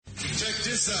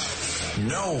this out.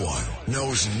 No one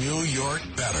knows New York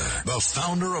better. The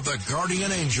founder of the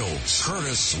Guardian Angels,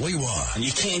 Curtis Sliwa. And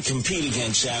you can't compete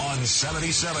against that. On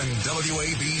 77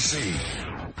 WABC.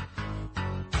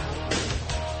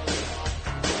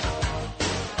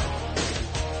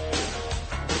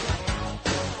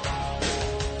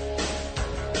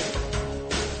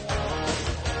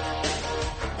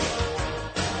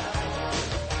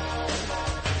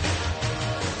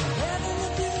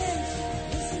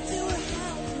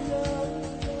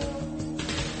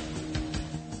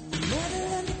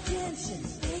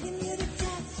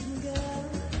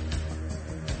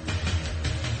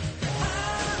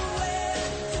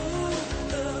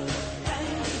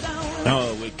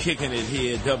 Kicking it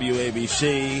here,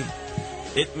 WABC.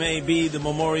 It may be the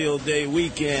Memorial Day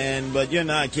weekend, but you're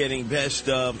not getting best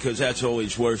of because that's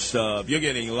always worst of. You're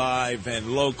getting live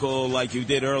and local like you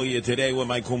did earlier today with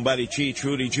my kumbari chief,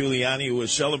 Rudy Giuliani, who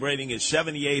was celebrating his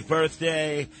 78th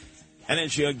birthday. And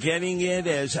as you're getting it,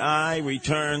 as I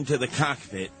return to the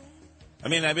cockpit, I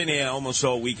mean, I've been here almost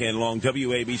all weekend long.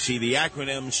 WABC, the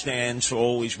acronym stands for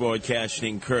Always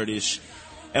Broadcasting Curtis.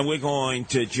 And we're going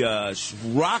to just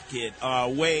rocket our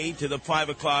way to the 5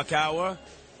 o'clock hour.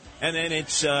 And then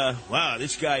it's, wow,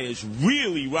 this guy is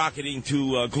really rocketing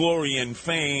to glory and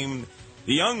fame.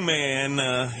 The young man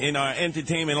in our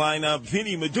entertainment lineup,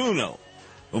 Vinny Meduno,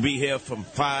 will be here from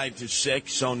 5 to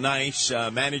 6. So nice.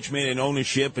 Management and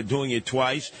ownership are doing it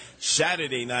twice.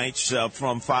 Saturday nights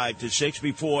from 5 to 6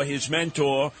 before his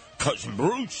mentor, Cousin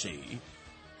Brucey.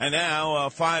 And now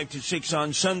 5 to 6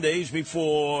 on Sundays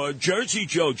before Jersey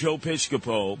Joe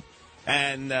Piscopo,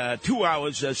 and 2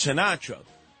 hours of Sinatra.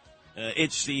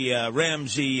 It's the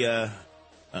Ramsey, not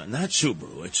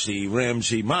Subaru, it's the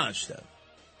Ramsey Mazda.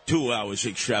 2 hours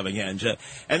extravaganza.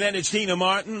 And then it's Dina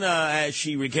Martin as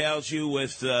she regales you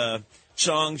with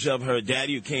songs of her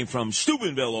daddy who came from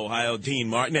Steubenville, Ohio, Dean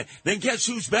Martin. Then guess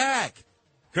who's back?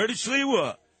 Curtis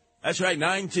Sliwa. That's right,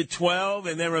 9 to 12.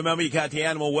 And then remember, you got the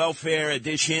Animal Welfare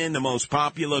Edition, the most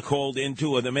popular called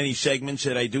into of the many segments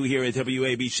that I do here at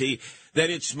WABC. Then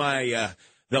it's my,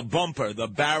 the bumper, the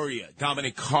barrier,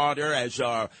 Dominic Carter, as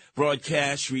our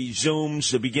broadcast resumes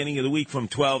the beginning of the week from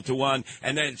 12 to 1.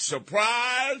 And then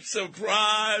surprise,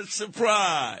 surprise,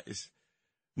 surprise.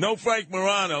 No Frank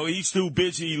Morano. He's too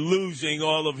busy losing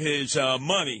all of his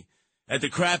money at the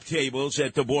crap tables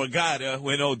at the Borgata,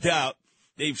 where no doubt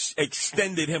they've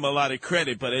extended him a lot of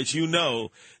credit, but as you know,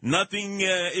 nothing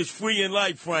is free in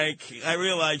life, Frank. I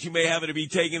realize you may happen to be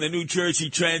taking the New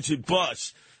Jersey Transit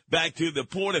bus back to the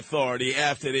Port Authority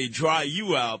after they dry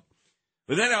you out.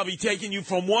 But then I'll be taking you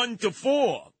from 1 to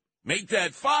 4. Make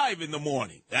that 5 in the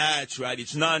morning. That's right.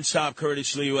 It's nonstop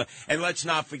Curtis Sliwa. And let's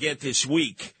not forget this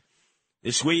week.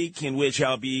 This week in which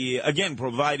I'll be, again,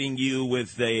 providing you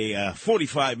with a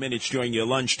 45 minutes during your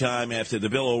lunchtime after the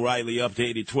Bill O'Reilly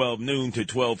update at 12 noon to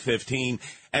 12:15.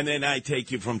 And then I take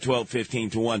you from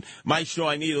 12:15 to 1. Maestro,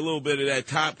 I need a little bit of that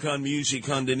Top Gun music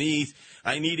underneath.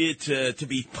 I need it to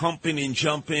be pumping and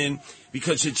jumping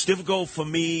because it's difficult for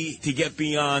me to get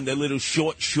beyond the little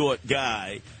short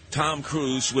guy, Tom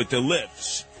Cruise, with the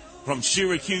lifts from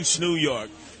Syracuse, New York.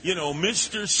 You know,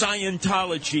 Mr.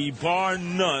 Scientology, bar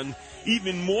none.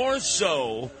 Even more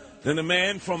so than the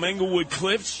man from Englewood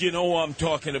Cliffs. You know who I'm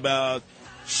talking about.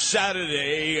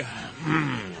 Saturday,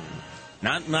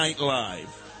 not Night Live,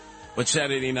 but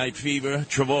Saturday Night Fever,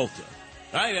 Travolta.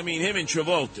 Right? I mean, him and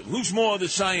Travolta. Who's more the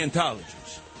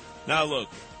Scientologists? Now, look,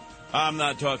 I'm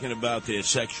not talking about their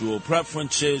sexual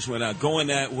preferences. We're not going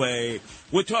that way.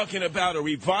 We're talking about a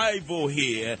revival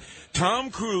here.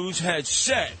 Tom Cruise has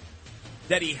said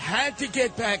that he had to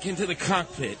get back into the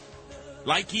cockpit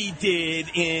like he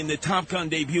did in the Top Gun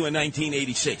debut in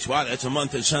 1986. Wow, that's a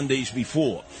month of Sundays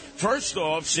before. First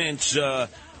off, since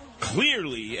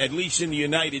clearly, at least in the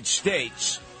United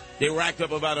States, they racked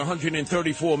up about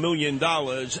 $134 million,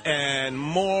 and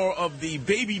more of the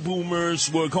baby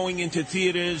boomers were going into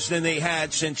theaters than they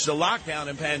had since the lockdown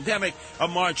and pandemic of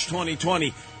March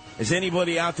 2020. Has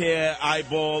anybody out there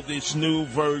eyeballed this new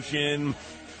version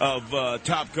of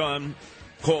Top Gun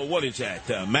called, what is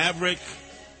that, Maverick?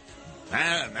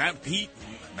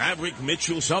 Maverick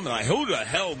Mitchell, something like, who the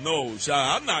hell knows?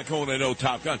 I'm not going to know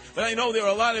Top Gun. But I know there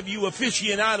are a lot of you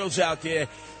aficionados out there.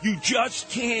 You just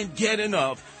can't get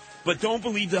enough. But don't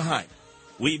believe the hype.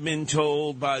 We've been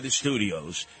told by the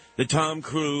studios that Tom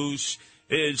Cruise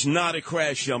is not a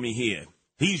crash dummy here.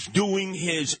 He's doing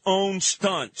his own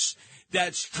stunts.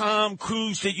 That's Tom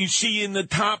Cruise that you see in the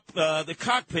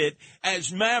cockpit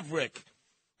as Maverick.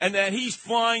 And that he's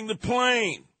flying the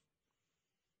plane.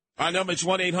 Our number is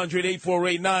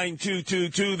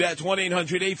 1-800-848-9222. That's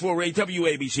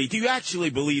 1-800-848-WABC. Do you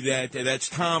actually believe that? That's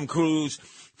Tom Cruise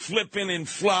flipping and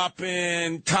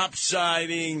flopping,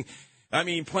 topsiding. I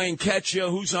mean, playing catcher,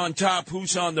 who's on top,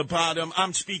 who's on the bottom.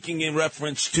 I'm speaking in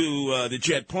reference to the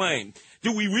jet plane.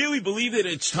 Do we really believe that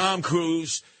it's Tom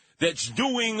Cruise that's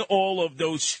doing all of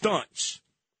those stunts?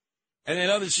 And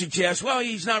then others suggest, well,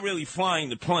 he's not really flying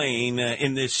the plane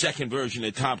in this second version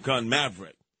of Top Gun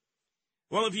Maverick.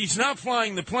 Well, if he's not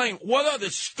flying the plane, what other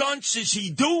stunts is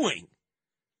he doing?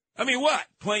 I mean, what?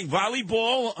 Playing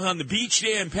volleyball on the beach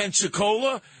there in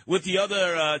Pensacola with the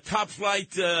other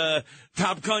top-flight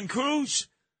Top Gun crews?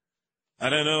 I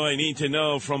don't know. I need to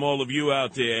know from all of you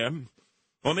out there.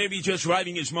 Or maybe just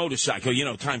riding his motorcycle. You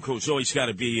know, Tom Cruise always got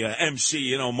to be MC,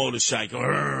 you know, motorcycle.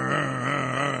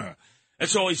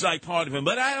 That's always like part of him.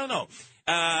 But I don't know.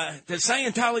 Does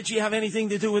Scientology have anything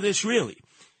to do with this, really?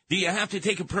 Do you have to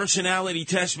take a personality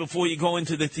test before you go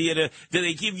into the theater? Do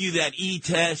they give you that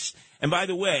E-test? And by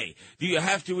the way, do you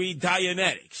have to read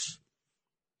Dianetics?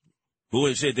 Who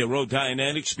is it that wrote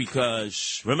Dianetics?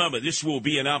 Because, remember, this will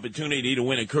be an opportunity to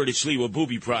win a Curtis Sliwa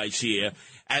Booby Prize here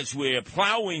as we're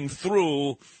plowing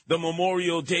through the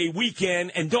Memorial Day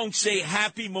weekend. And don't say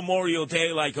Happy Memorial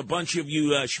Day like a bunch of you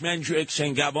Schmendricks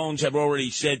and Gavons have already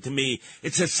said to me.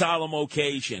 It's a solemn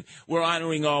occasion. We're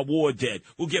honoring our war dead.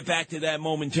 We'll get back to that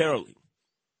momentarily.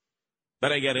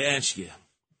 But I got to ask you,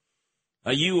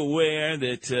 are you aware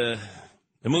that the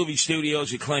movie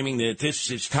studios are claiming that this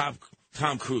is Tom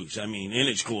Cruise, I mean, in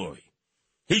his glory?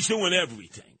 He's doing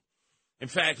everything. In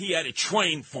fact, he had to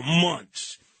train for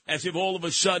months, as if all of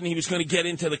a sudden he was going to get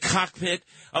into the cockpit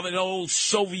of an old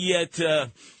Soviet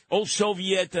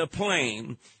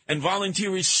plane and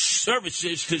volunteer his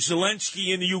services to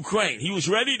Zelensky in the Ukraine. He was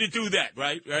ready to do that,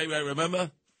 right? Right,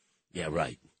 remember? Yeah,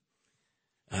 right.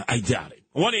 I doubt it.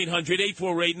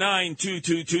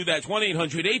 1-800-848-9222. That's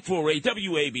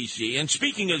 1-800-848-WABC. And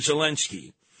speaking of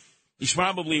Zelensky, he's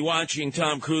probably watching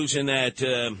Tom Cruise in that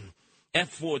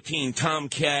F-14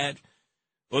 Tomcat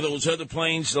or those other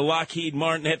planes, the Lockheed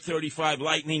Martin F-35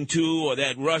 Lightning II or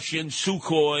that Russian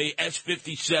Sukhoi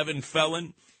S-57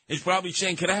 Felon. He's probably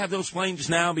saying, can I have those planes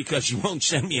now? Because you won't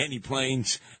send me any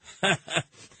planes.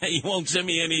 You won't send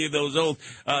me any of those old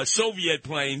Soviet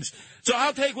planes. So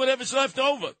I'll take whatever's left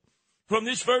over from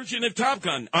this version of Top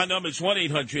Gun. Our number is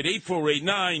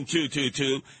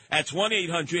 1-800-848-9222. That's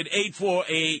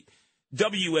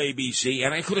 1-800-848-WABC.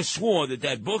 And I could have sworn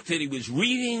that book that he was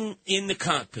reading in the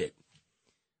cockpit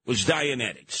was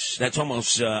Dianetics. That's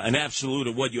almost an absolute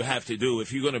of what you have to do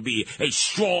if you're going to be a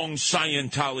strong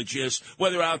Scientologist,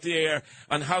 whether out there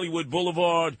on Hollywood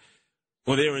Boulevard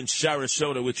or there in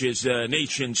Sarasota, which is the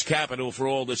nation's capital for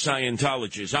all the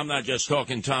Scientologists. I'm not just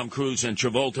talking Tom Cruise and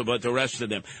Travolta, but the rest of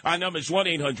them. Our number is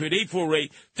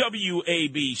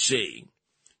 1-800-848-WABC.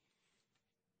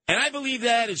 And I believe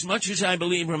that as much as I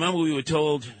believe, remember we were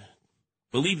told,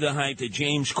 believe the hype that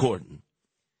James Corden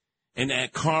in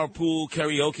that carpool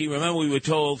karaoke. Remember we were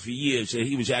told for years that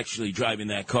he was actually driving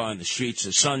that car in the streets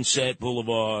of Sunset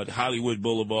Boulevard, Hollywood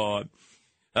Boulevard.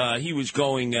 He was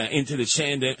going into the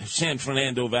San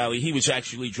Fernando Valley. He was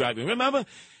actually driving. Remember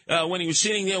when he was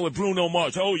sitting there with Bruno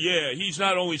Mars? Oh, yeah, he's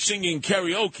not only singing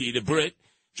karaoke, the Brit,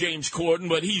 James Corden,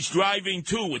 but he's driving,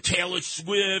 too, with Taylor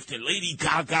Swift and Lady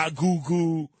Gaga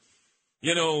Goo.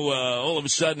 You know, all of a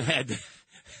sudden had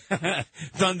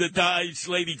Thunder Dice,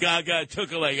 Lady Gaga. It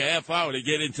took her like a half hour to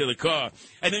get into the car.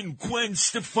 And then Gwen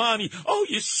Stefani. Oh,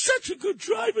 you're such a good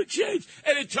driver, James.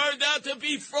 And it turned out to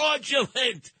be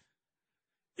fraudulent.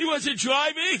 He wasn't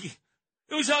driving.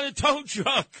 It was on a tow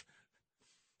truck.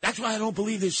 That's why I don't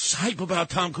believe this hype about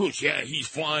Tom Cruise. Yeah, he's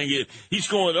flying it. He's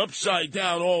going upside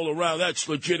down all around. That's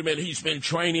legitimate. He's been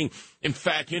training. In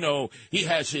fact, you know, he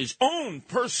has his own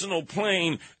personal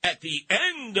plane at the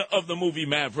end of the movie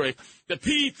Maverick, the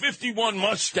P-51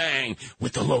 Mustang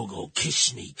with the logo,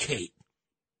 Kiss Me, Kate.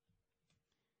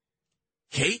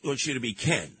 Kate, or should it be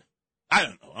Ken? I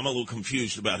don't know. I'm a little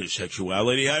confused about his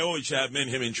sexuality. I always have been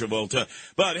him and Travolta.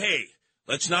 But, hey,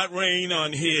 let's not rain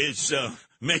on his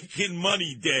making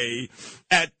money day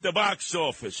at the box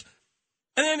office.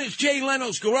 And then there's Jay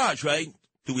Leno's garage, right?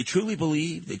 Do we truly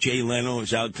believe that Jay Leno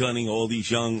is outgunning all these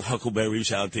young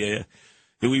huckleberries out there?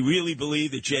 Do we really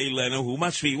believe that Jay Leno, who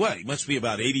must be, what? He must be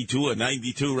about 82 or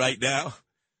 92 right now,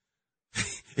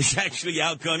 is actually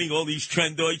outgunning all these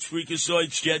trendoids,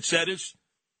 freakazoids, jet setters?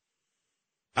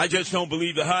 I just don't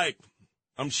believe the hype.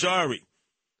 I'm sorry.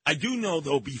 I do know,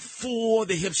 though, before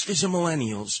the hipsters and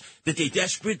millennials, that they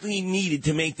desperately needed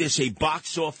to make this a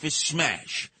box office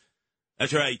smash.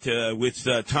 That's right, with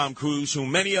Tom Cruise, who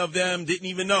many of them didn't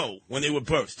even know when they were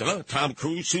birthed. Huh? Tom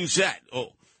Cruise, who's that?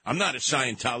 Oh, I'm not a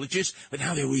Scientologist, but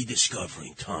now they're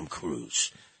rediscovering Tom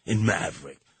Cruise in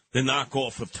Maverick, the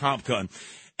knockoff of Top Gun.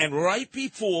 And right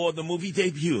before the movie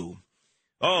debut,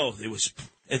 there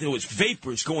was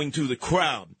vapors going through the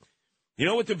crowd. You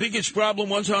know what the biggest problem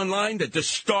was online? That the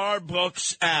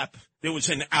Starbucks app, there was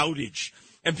an outage.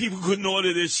 And people couldn't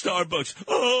order their Starbucks.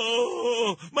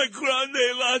 Oh, my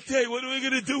grande latte. What are we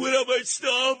going to do without my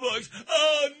Starbucks?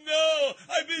 Oh, no,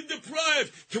 I've been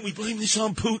deprived. Can we blame this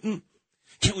on Putin?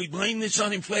 Can we blame this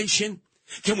on inflation?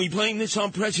 Can we blame this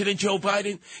on President Joe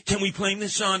Biden? Can we blame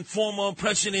this on former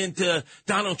President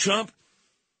Donald Trump?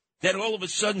 That all of a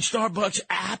sudden Starbucks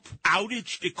app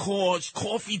outage that caused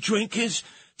coffee drinkers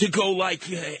to go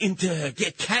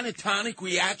get catatonic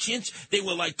reactions. They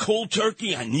were like cold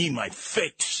turkey. I need my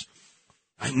fix.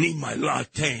 I need my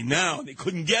latte now. They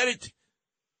couldn't get it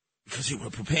because they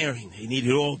were preparing. They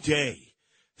needed all day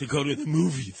to go to the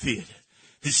movie theater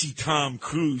to see Tom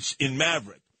Cruise in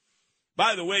Maverick.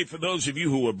 By the way, for those of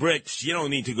you who are bricks, you don't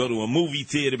need to go to a movie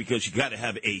theater because you got to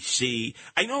have AC.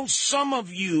 I know some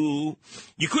of you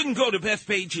couldn't go to Beth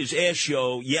Page's air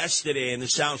show yesterday in the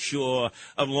South Shore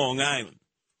of Long Island.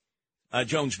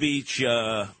 Jones Beach,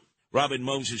 Robin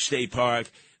Moses State Park.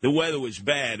 The weather was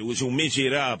bad. It was un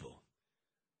miserable.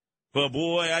 But,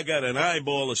 boy, I got an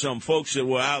eyeball of some folks that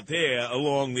were out there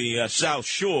along the South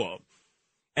Shore.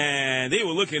 And they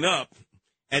were looking up,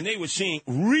 and they were seeing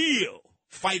real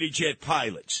fighter jet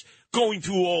pilots going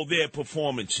through all their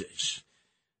performances.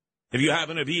 If you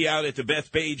happen to be out at the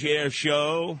Beth Page Air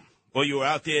Show, or you were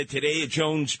out there today at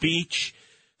Jones Beach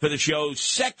for the show's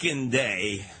second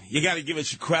day, you got to give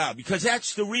us a crowd because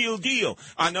that's the real deal.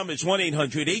 Our number is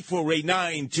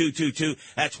 1-800-848-9222.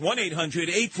 That's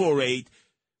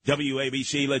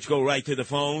 1-800-848-WABC. Let's go right to the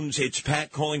phones. It's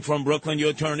Pat calling from Brooklyn.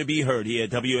 Your turn to be heard here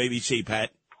at WABC, Pat.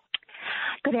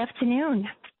 Good afternoon.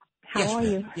 How are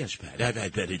you? Yes, Pat. I've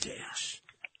had better days.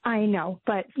 I know,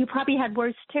 but you probably had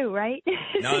worse too, right?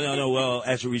 No. Well,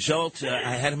 as a result,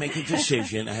 I had to make a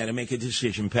decision.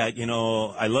 Pat. You know,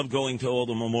 I love going to all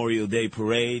the Memorial Day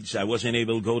parades. I wasn't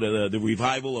able to go to the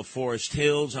revival of Forest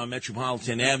Hills on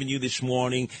Metropolitan Avenue this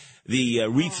morning, the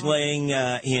wreath laying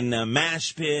in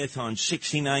Maspeth on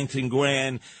 69th and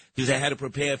Grand, because I had to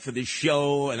prepare for the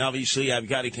show, and obviously I've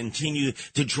got to continue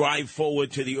to drive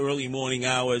forward to the early morning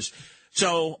hours.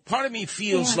 So part of me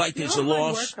feels like there's a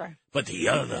loss, but the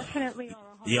other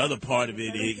part of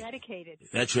it,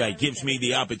 that's right, gives me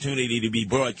the opportunity to be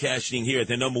broadcasting here at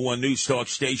the number one news talk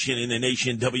station in the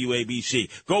nation, WABC.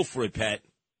 Go for it, Pat.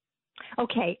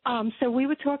 Okay, so you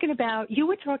were talking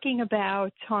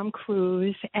about Tom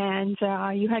Cruise, and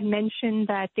you had mentioned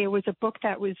that there was a book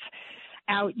that was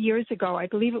out years ago. I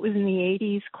believe it was in the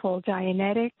 80s called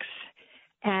Dianetics.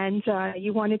 And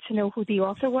you wanted to know who the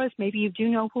author was. Maybe you do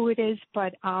know who it is,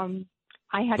 but I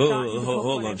had gotten the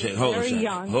book when I was very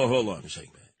young. Hold on a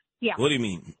second. Yeah. What do you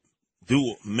mean?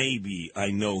 Maybe I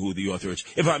know who the author is.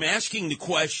 If I'm asking the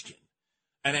question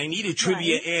and I need a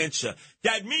trivia answer,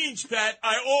 that means, Pat,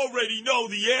 I already know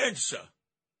the answer.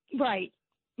 Right.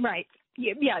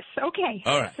 Yes. Okay.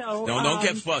 All right. So, don't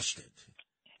get flustered.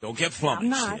 Don't get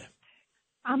flummoxed here.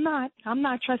 I'm not.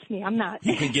 Trust me, I'm not.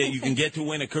 You can get to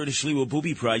win a Curtis Sliwa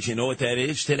Booby Prize. You know what that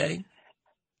is today?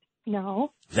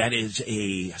 No. That is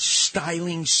a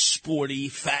styling, sporty,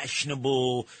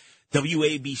 fashionable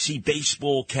WABC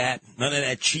baseball cap. None of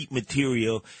that cheap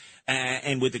material.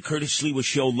 And with the Curtis Sliwa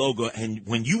Show logo. And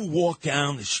when you walk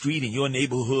down the street in your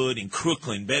neighborhood in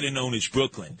Crooklyn, better known as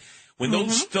Brooklyn, when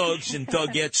those thugs and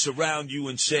thugettes surround you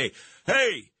and say,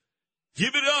 "Hey,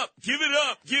 give it up, give it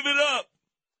up, give it up,"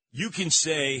 you can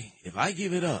say, if I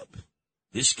give it up,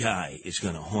 this guy is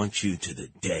going to haunt you to the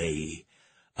day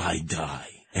I die.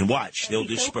 And watch, they'll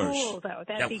disperse. So cool, though.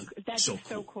 That'd be so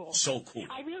cool. So cool.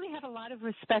 I really have a lot of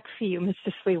respect for you,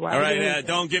 Mr. Sliwa. All right,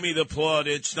 don't give me the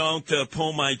plaudits. Don't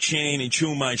pull my chain and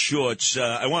chew my shorts.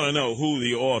 I want to know who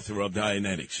the author of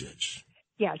Dianetics is.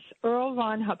 Yes, Earl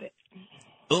Ron Hubbard.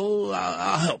 Oh,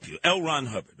 I'll help you. L. Ron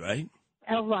Hubbard, right?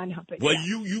 L. Ron Hubbard, Well,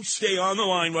 yeah. you stay on the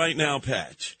line right now,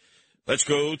 Pat. Let's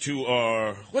go to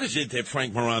our, what is it that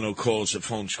Frank Morano calls the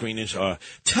phone screeners? Our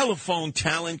telephone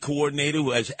talent coordinator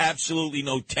who has absolutely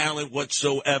no talent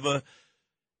whatsoever.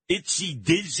 Izzy,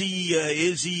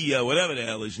 whatever the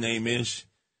hell his name is.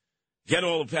 Get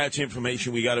all of Pat's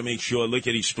information. We got to make sure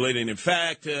lickety split. And in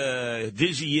fact,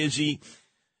 Dizzy Izzy,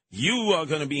 you are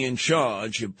going to be in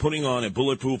charge of putting on a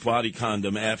bulletproof body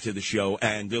condom after the show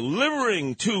and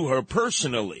delivering to her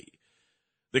personally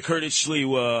the Curtis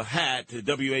Sliwa hat, the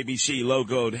WABC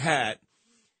logoed hat.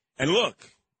 And look,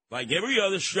 like every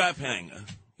other strap hanger,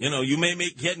 you may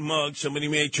get mugged. Somebody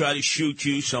may try to shoot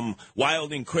you. Some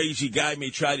wild and crazy guy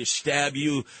may try to stab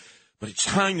you. But it's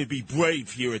time to be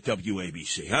brave here at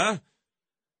WABC, huh?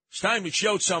 It's time to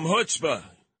show some chutzpah.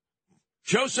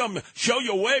 Show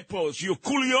your huevos, your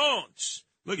culions.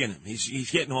 Look at him.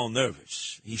 He's getting all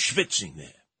nervous. He's schwitzing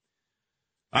there.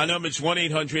 Our number's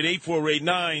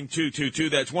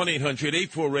 1-800-848-9222. That's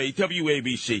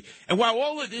 1-800-848-WABC. And while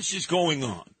all of this is going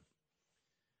on,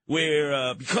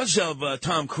 where because of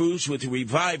Tom Cruise with the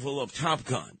revival of Top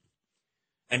Gun,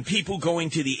 and people going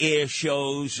to the air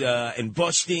shows and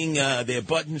busting their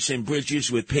buttons and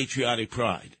bridges with patriotic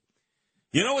pride.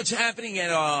 You know what's happening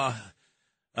at our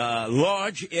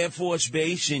large Air Force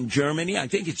base in Germany? I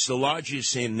think it's the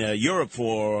largest in Europe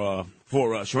for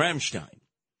us, Ramstein.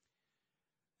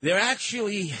 They're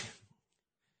actually,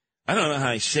 I don't know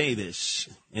how I say this,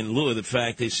 in lieu of the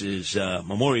fact this is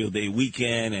Memorial Day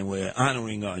weekend and we're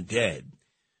honoring our dead.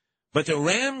 But the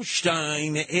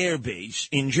Ramstein Air Base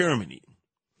in Germany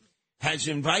has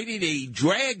invited a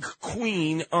drag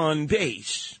queen on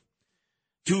base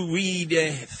to read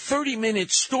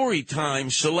 30-minute story time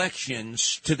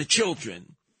selections to the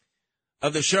children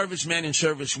of the servicemen and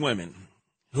servicewomen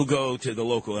who go to the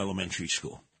local elementary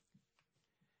school.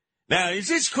 Now, is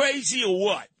this crazy or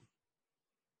what?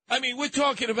 I mean, we're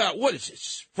talking about, what is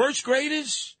this, first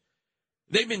graders?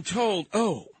 They've been told,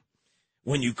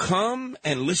 when you come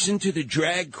and listen to the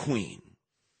drag queen,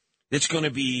 that's going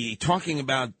to be talking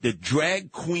about the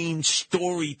drag queen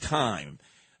story time,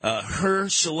 her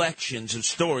selections of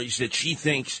stories that she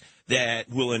thinks that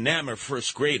will enamor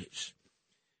first graders.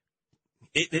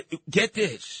 Get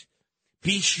this.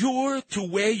 Be sure to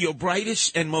wear your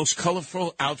brightest and most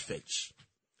colorful outfits.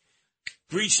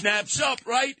 3 snaps up,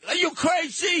 right? Are you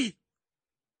crazy?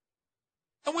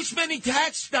 And we're spending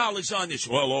tax dollars on this.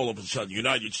 Well, all of a sudden,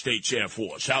 United States Air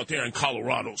Force out there in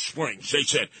Colorado Springs, they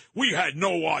said, we had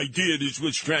no idea this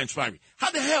was transpiring. How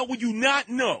the hell would you not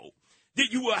know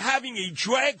that you were having a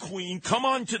drag queen come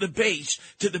onto the base,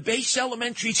 to the base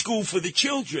elementary school for the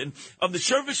children of the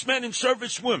servicemen and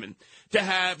servicewomen to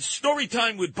have story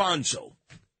time with Bonzo?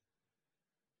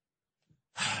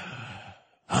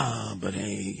 But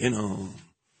hey,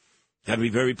 got to be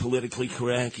very politically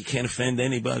correct. You can't offend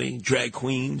anybody. Drag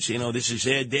queens, this is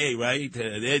their day, right?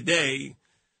 Their day.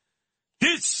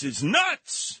 This is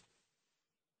nuts.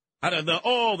 Out of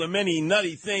all the many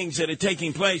nutty things that are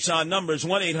taking place on numbers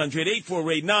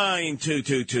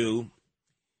 1-800-848-9222.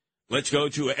 Let's go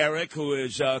to Eric, who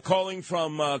is calling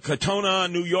from Katona,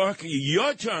 New York.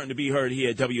 Your turn to be heard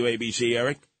here at WABC,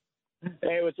 Eric.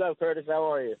 Hey, what's up, Curtis?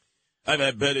 How are you? I've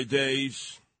had better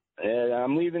days.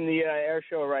 I'm leaving the air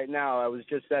show right now. I was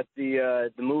just at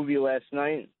the movie last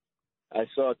night. I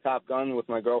saw Top Gun with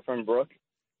my girlfriend, Brooke.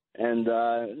 And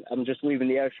I'm just leaving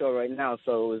the air show right now,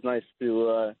 so it was nice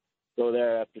to go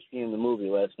there after seeing the movie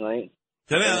last night.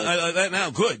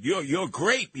 Now, good. You're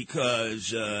great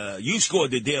because you scored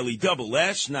the daily double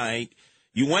last night.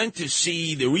 You went to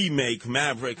see the remake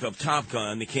Maverick of Top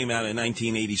Gun that came out in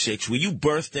 1986. Were you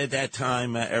birthed at that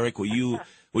time, Eric? Were you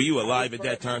alive at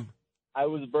that time? I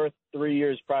was birthed 3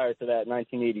 years prior to that,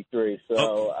 1983.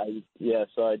 So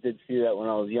so I did see that when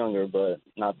I was younger, but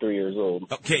not 3 years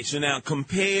old. Okay, so now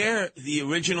compare the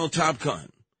original Top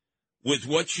Gun with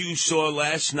what you saw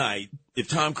last night. If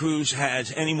Tom Cruise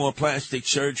has any more plastic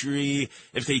surgery,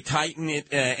 if they tighten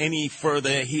it any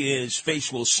further, his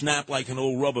face will snap like an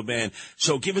old rubber band.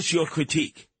 So give us your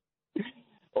critique.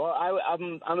 Well, I'm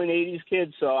an '80s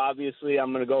kid, so obviously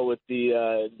I'm going to go with the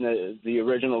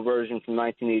original version from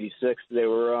 1986.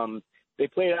 They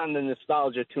played on the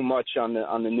nostalgia too much on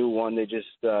the new one. They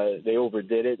just they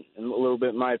overdid it a little bit,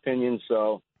 in my opinion.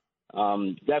 So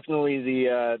definitely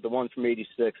the one from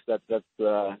 '86. That's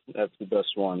the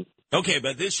best one. Okay,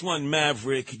 but this one,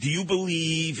 Maverick, do you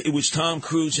believe it was Tom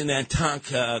Cruise in that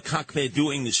cockpit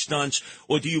doing the stunts,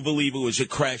 or do you believe it was a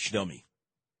crash dummy?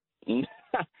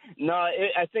 No,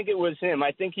 I think it was him.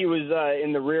 I think he was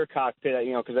in the rear cockpit,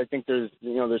 because I think there's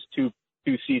two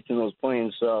seats in those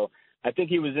planes. So I think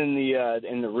he was in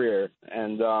the rear,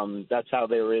 and that's how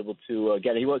they were able to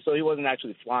get it. He wasn't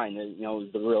actually flying. It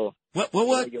was the real.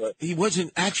 What? He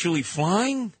wasn't actually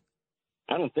flying?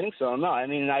 I don't think so. No, I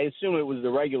mean, I assume it was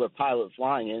the regular pilot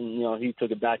flying, and he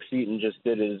took a back seat and just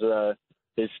did his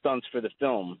stunts for the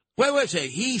film. Wait a second.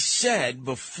 He said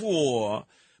before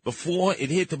it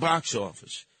hit the box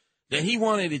office that he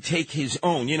wanted to take his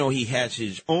own. He has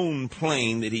his own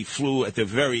plane that he flew at the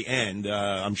very end.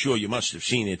 I'm sure you must have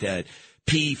seen it, that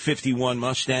P-51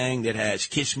 Mustang that has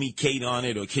Kiss Me Kate on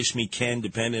it or Kiss Me Ken,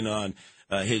 depending on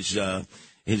his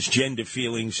gender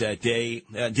feelings that day.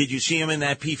 Did you see him in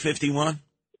that P-51?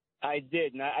 I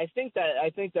did, and I think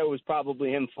that was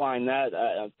probably him flying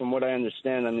that. From what I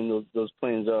understand, I mean those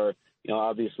planes are,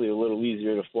 obviously a little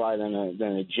easier to fly than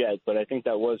a jet, but I think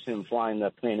that was him flying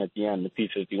that plane at the end, the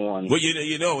P-51.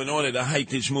 Well, in order to hype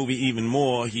this movie even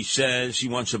more, he says he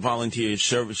wants to volunteer his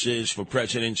services for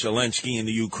President Zelensky in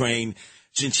the Ukraine,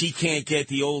 since he can't get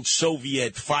the old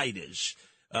Soviet fighters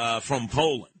from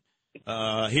Poland.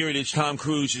 Here it is, Tom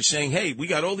Cruise is saying, hey, we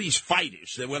got all these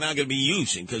fighters that we're not going to be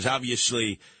using, because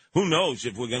obviously, who knows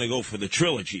if we're going to go for the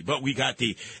trilogy. But we got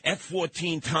the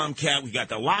F-14 Tomcat, we got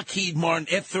the Lockheed Martin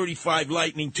F-35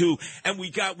 Lightning II, and we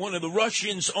got one of the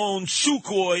Russians' own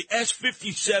Sukhoi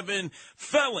S-57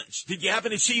 Felons. Did you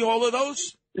happen to see all of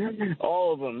those?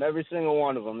 All of them, every single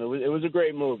one of them. It was a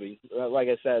great movie. Like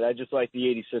I said, I just like the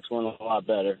 86 one a lot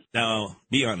better. Now,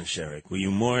 be honest, Eric. Were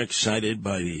you more excited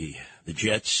by the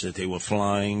jets that they were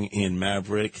flying in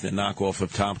Maverick, the knockoff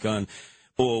of Top Gun,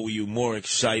 or were you more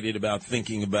excited about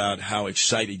thinking about how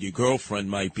excited your girlfriend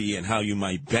might be and how you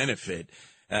might benefit,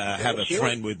 have a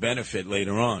friend with benefit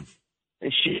later on?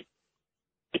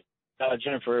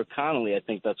 Jennifer Connelly, I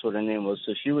think that's what her name was.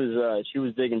 So she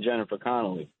was digging Jennifer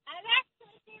Connelly.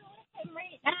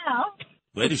 Right now.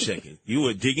 Wait a second. You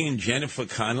were digging Jennifer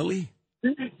Connelly?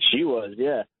 She was,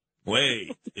 yeah.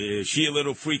 Wait, is she a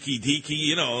little freaky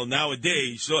deaky?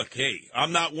 Nowadays, look, hey,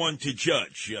 I'm not one to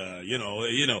judge.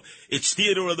 It's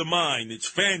theater of the mind. It's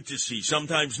fantasy,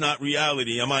 sometimes not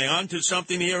reality. Am I onto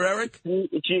something here, Eric?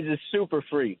 She's a super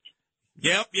freak.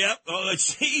 Yep. Oh, let's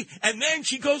see. And then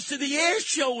she goes to the air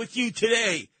show with you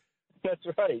today. That's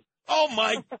right. Oh,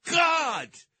 my God.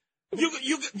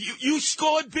 You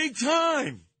scored big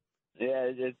time.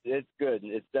 Yeah, it's good.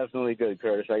 It's definitely good,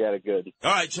 Curtis. I got it good.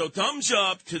 All right, so thumbs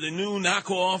up to the new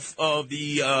knockoff of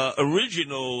the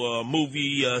original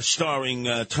movie starring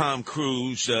Tom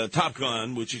Cruise, Top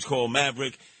Gun, which is called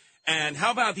Maverick. And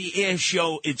how about the air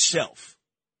show itself?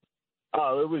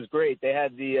 Oh, it was great. They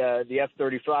had the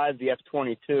F-35, the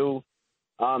F-22.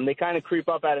 They kind of creep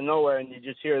up out of nowhere, and you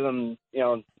just hear them,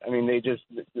 they just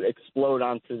explode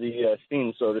onto the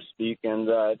scene, so to speak, and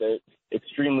they're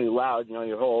extremely loud.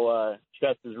 Your whole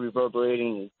chest is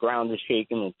reverberating, the ground is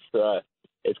shaking.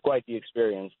 It's quite the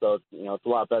experience, so it's a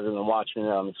lot better than watching it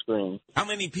on the screen. How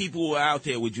many people were out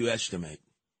there, would you estimate?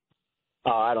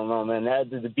 Oh, I don't know, man.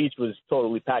 The beach was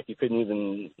totally packed. You couldn't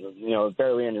even,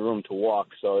 barely any room to walk,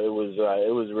 so it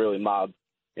was really mobbed.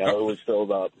 It was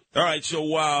filled up. All right, so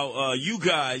while you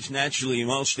guys, naturally,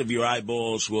 most of your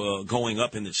eyeballs were going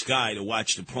up in the sky to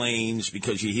watch the planes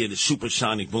because you hear the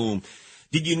supersonic boom,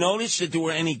 did you notice that there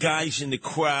were any guys in the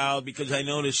crowd? Because I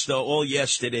noticed all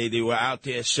yesterday they were out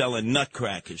there selling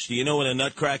nutcrackers. Do you know what a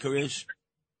nutcracker is?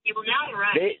 You were not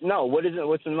right. No, what is it?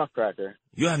 What's a nutcracker?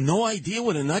 You have no idea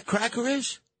what a nutcracker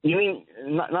is? You mean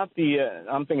not the?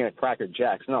 I'm thinking of Cracker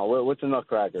Jacks. No, what's a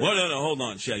nutcracker? Well, no, hold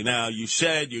on a second. Now you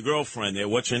said your girlfriend there.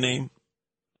 What's her name?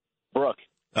 Brooke.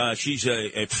 She's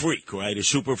a freak, right? A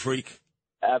super freak.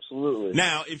 Absolutely.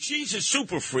 Now, if she's a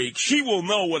super freak, she will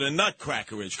know what a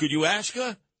nutcracker is. Could you ask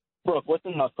her? Brooke, what's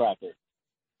a nutcracker?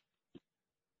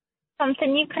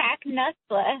 Something you crack nuts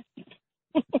with.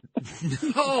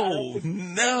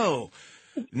 No.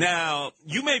 Now,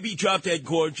 you may be drop dead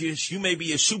gorgeous, you may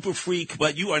be a super freak,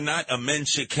 but you are not a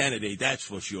Mensa candidate, that's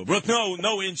for sure. Brooke,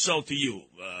 no insult to you,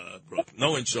 Brooke,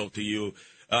 no insult to you.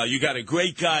 You got a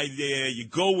great guy there, you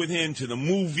go with him to the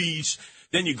movies,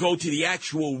 then you go to the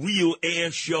actual real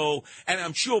air show, and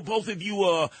I'm sure both of you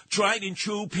are tried and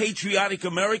true patriotic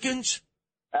Americans?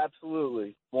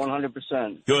 Absolutely,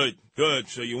 100%. Good.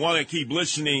 So you want to keep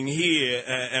listening here,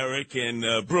 Eric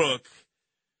and Brooke.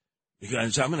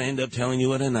 Because I'm going to end up telling you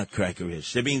what a nutcracker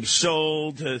is. They're being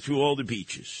sold through all the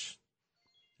beaches.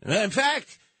 In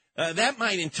fact, that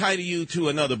might entitle you to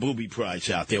another booby prize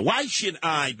out there. Why should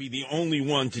I be the only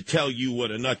one to tell you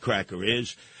what a nutcracker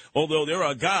is? Although there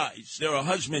are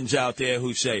husbands out there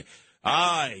who say,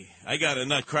 I got a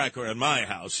nutcracker in my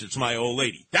house. It's my old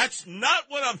lady. That's not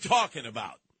what I'm talking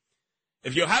about.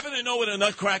 If you happen to know what a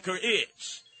nutcracker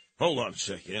is, hold on a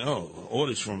second.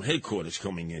 Orders from headquarters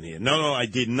coming in here. No, I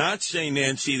did not say,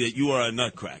 Nancy, that you are a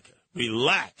nutcracker.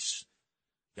 Relax.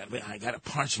 I got to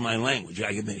parse my language.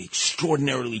 I got to be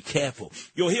extraordinarily careful.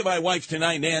 You'll hear my wife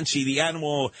tonight, Nancy, the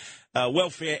animal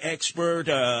welfare expert,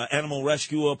 animal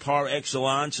rescuer par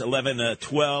excellence,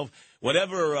 1112.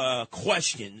 Whatever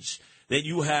questions that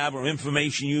you have or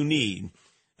information you need,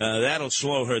 that'll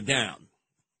slow her down.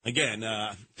 Again,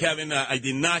 Kevin, I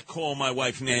did not call my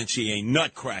wife Nancy a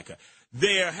nutcracker.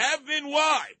 There have been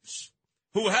wives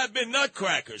who have been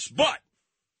nutcrackers, but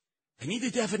I need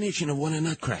a definition of what a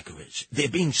nutcracker is. They're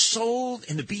being sold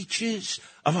in the beaches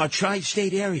of our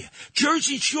tri-state area.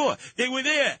 Jersey Shore, they were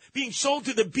there, being sold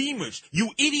to the Beamers. You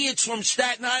idiots from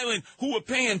Staten Island who were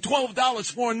paying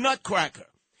 $12 for a nutcracker.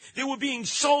 They were being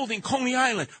sold in Coney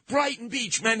Island, Brighton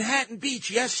Beach, Manhattan Beach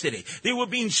yesterday. They were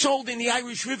being sold in the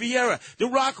Irish Riviera, the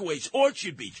Rockaways,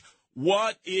 Orchard Beach.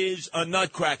 What is a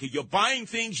nutcracker? You're buying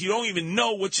things you don't even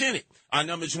know what's in it. Our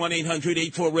number is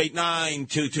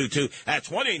 1-800-848-9222. That's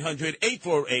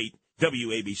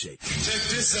 1-800-848-WABC. Check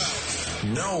this out.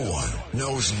 No one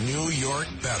knows New York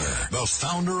better. The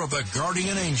founder of the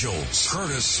Guardian Angels,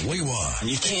 Curtis Sliwa.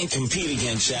 You can't compete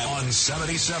against that. On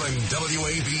 77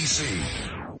 WABC.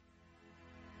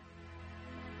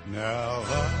 Now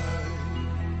I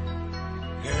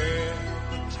had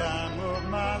the time of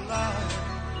my life.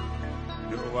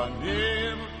 No, I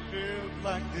never felt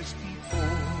like this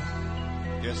before.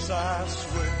 Yes, I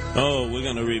swear. Oh, we're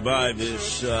going to revive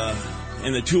this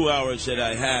in the 2 hours that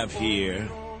I have here.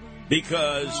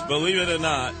 Because, believe it or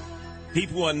not,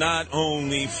 people are not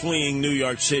only fleeing New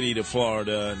York City to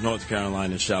Florida, North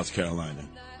Carolina, South Carolina.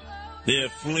 They're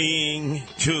fleeing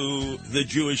to the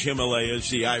Jewish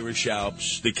Himalayas, the Irish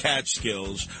Alps, the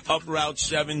Catskills, up Route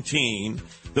 17.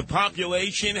 The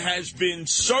population has been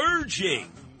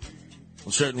surging.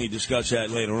 We'll certainly discuss that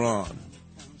later on.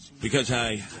 Because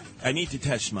I need to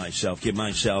test myself, give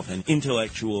myself an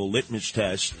intellectual litmus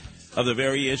test of the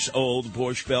various old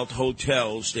Borscht Belt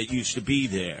hotels that used to be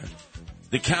there.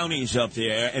 The counties up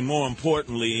there, and more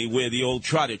importantly, where the old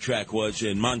trotter track was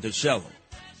in Monticello.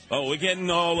 Oh, we're getting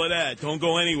all of that. Don't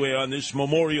go anywhere on this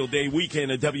Memorial Day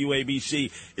weekend at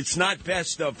WABC. It's not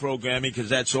best of programming, because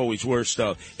that's always worst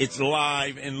of. It's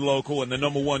live and local and the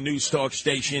number one news talk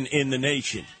station in the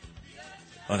nation.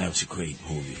 Oh, that was a great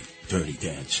movie, Dirty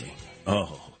Dancing.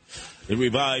 Oh, it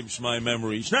revives my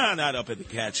memories. No, not up at the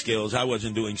Catskills. I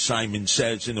wasn't doing Simon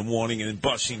Says in the morning and then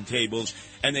bussing tables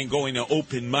and then going to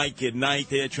open mic at night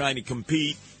there trying to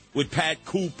compete with Pat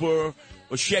Cooper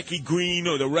or Shecky Green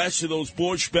or the rest of those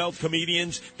Borscht Belt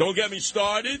comedians. Don't get me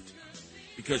started,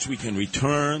 because we can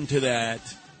return to that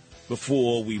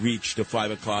before we reach the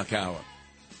 5 o'clock hour.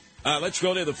 Let's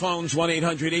go to the phones,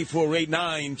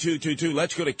 1-800-848-9222.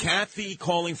 Let's go to Kathy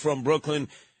calling from Brooklyn.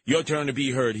 Your turn to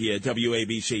be heard here at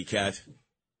WABC, Kath.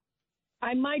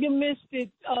 I might have missed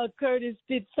it, Curtis.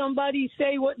 Did somebody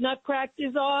say what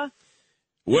nutcrackers are?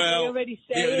 Well,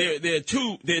 there are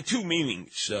two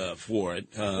meanings for it.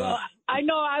 Well, I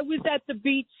know I was at the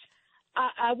beach.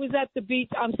 I was at the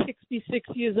beach. I'm 66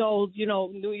 years old,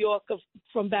 New York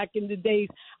from back in the days.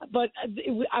 But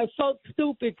I felt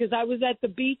stupid because I was at the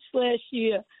beach last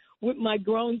year with my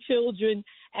grown children,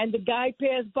 and the guy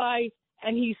passed by,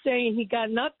 and he's saying he got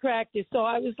nutcrackers. So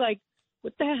I was like,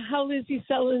 what the hell is he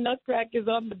selling nutcrackers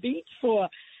on the beach for?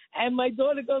 And my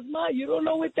daughter goes, Ma, you don't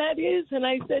know what that is? And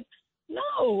I said,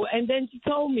 no. And then she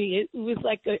told me it was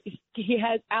like he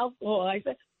had alcohol. I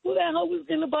said, who the hell was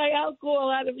going to buy alcohol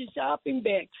out of a shopping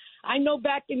bag? I know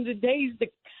back in the days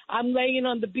that I'm laying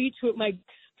on the beach with my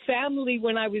family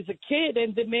when I was a kid,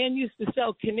 and the man used to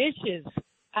sell knishes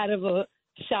out of a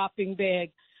shopping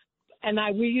bag, and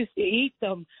we used to eat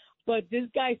them. But this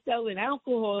guy selling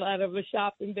alcohol out of a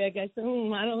shopping bag, I said,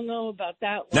 I don't know about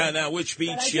that one. Now, which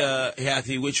beach,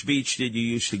 Kathy, which beach did you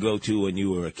used to go to when you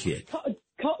were a kid?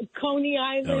 Coney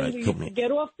Island. Right, we used to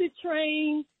get off the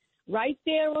train right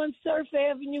there on Surf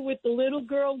Avenue with the little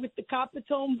girl with the copper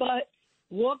tone butt,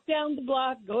 walk down the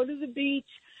block, go to the beach.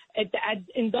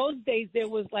 In those days, there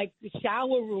was like the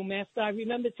shower room. After I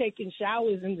remember taking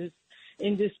showers in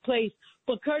this place.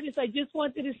 But Curtis, I just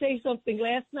wanted to say something.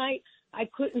 Last night, I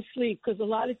couldn't sleep because a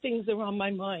lot of things are on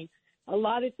my mind. A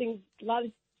lot of things, a lot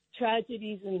of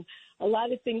tragedies, and a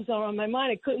lot of things are on my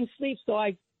mind. I couldn't sleep, so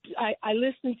I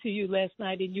listened to you last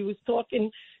night, and you was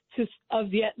talking to a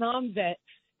Vietnam vet,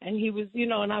 and he was,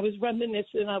 and I was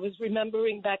reminiscing. I was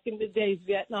remembering back in the days,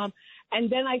 Vietnam, and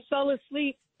then I fell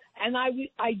asleep, and I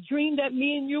dreamed that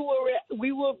me and you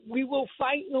were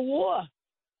fighting a war.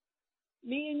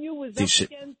 Me and you was up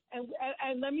against,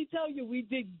 and let me tell you, we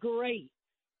did great.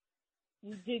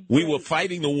 We were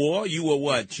fighting the war? You were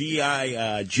what,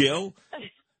 G.I. Jill?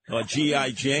 Or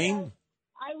G.I. Jane?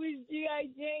 I was G.I.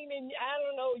 Jane, and I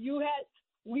don't know,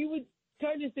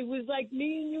 Curtis, it was like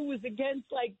me and you was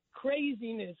against, like,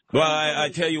 craziness. Well, I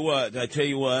tell you what,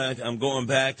 I'm going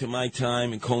back to my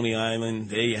time in Coney Island.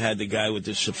 They had the guy with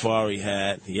the safari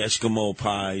hat, the Eskimo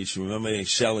pies. Remember they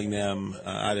selling them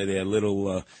out of their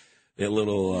little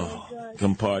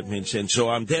compartments. And so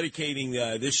I'm dedicating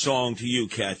this song to you,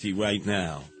 Kathy, right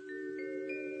now.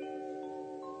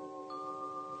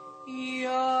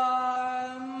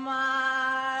 You're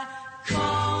my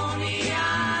Coney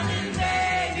Island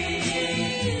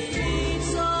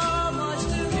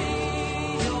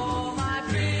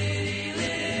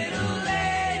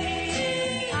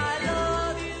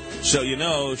So you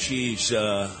know she's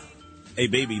a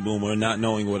baby boomer not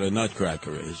knowing what a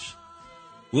nutcracker is.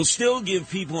 We'll still give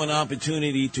people an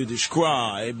opportunity to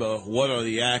describe what are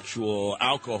the actual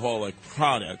alcoholic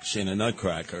products in a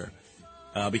nutcracker,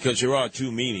 because there are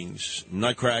two meanings.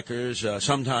 Nutcrackers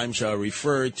sometimes are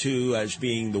referred to as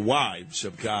being the wives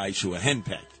of guys who are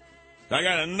henpecked. I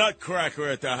got a nutcracker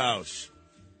at the house.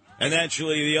 And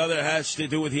actually, the other has to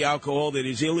do with the alcohol that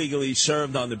is illegally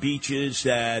served on the beaches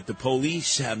that the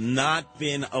police have not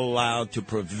been allowed to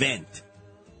prevent.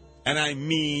 And I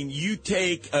mean, you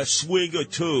take a swig or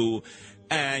two,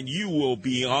 and you will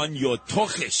be on your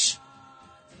tuchus.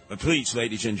 But please,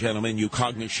 ladies and gentlemen, you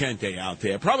cognoscente out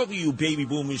there, probably you baby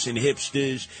boomers and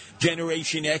hipsters,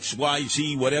 Generation X, Y,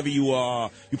 Z, whatever you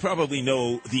are, you probably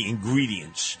know the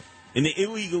ingredients in the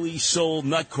illegally sold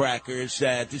nutcrackers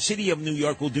that the city of New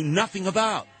York will do nothing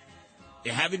about.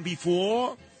 They haven't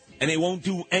before, and they won't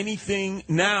do anything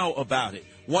now about it.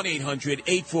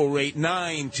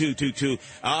 1-800-848-9222.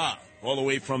 All the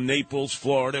way from Naples,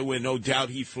 Florida, where no doubt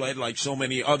he fled like so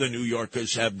many other New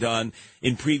Yorkers have done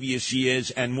in previous years,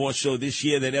 and more so this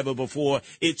year than ever before.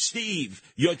 It's Steve.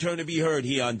 Your turn to be heard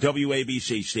here on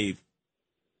WABC, Steve.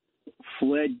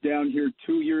 Fled down here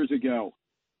 2 years ago.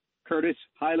 Curtis,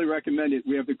 highly recommend it.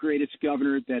 We have the greatest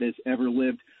governor that has ever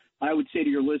lived. I would say to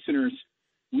your listeners,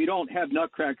 we don't have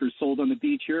nutcrackers sold on the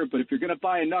beach here, but if you're going to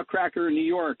buy a nutcracker in New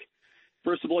York,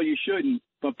 first of all, you shouldn't,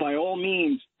 but by all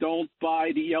means, don't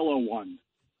buy the yellow one.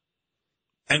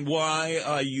 And why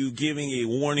are you giving a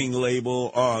warning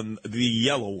label on the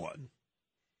yellow one?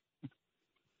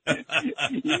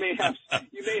 You may have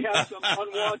some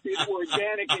unwanted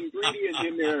organic ingredient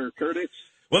in there, Curtis.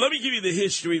 Well, let me give you the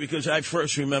history, because I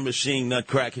first remember seeing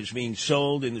nutcrackers being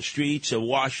sold in the streets of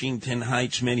Washington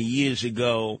Heights many years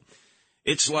ago.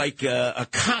 It's like a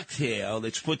cocktail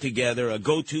that's put together, a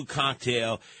go-to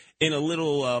cocktail, in a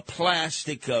little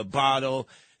plastic bottle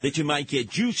that you might get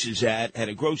juices at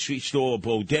a grocery store or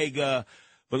bodega.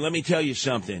 But let me tell you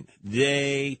something.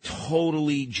 They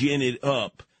totally gin it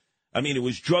up. I mean, it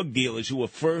was drug dealers who were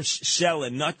first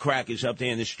selling nutcrackers up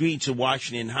there in the streets of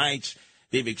Washington Heights.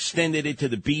 They've extended it to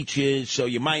the beaches, so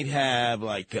you might have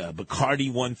like Bacardi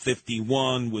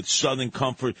 151 with Southern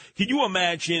Comfort. Can you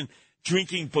imagine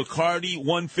drinking Bacardi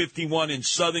 151 and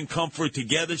Southern Comfort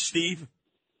together, Steve?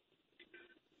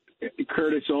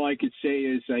 Curtis, all I could say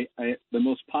is the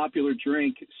most popular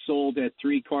drink sold at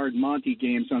three-card Monte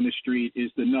games on the street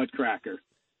is the Nutcracker.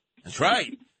 That's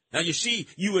right. Now, you see,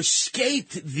 you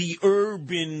escaped the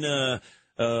urban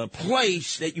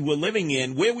place that you were living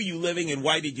in. Where were you living, and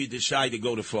why did you decide to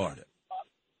go to Florida?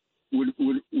 Would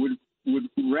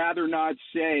rather not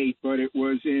say, but it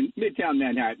was in Midtown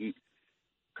Manhattan.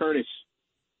 Curtis,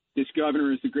 this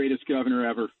governor is the greatest governor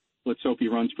ever. Let's hope he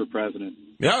runs for president.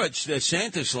 No, it's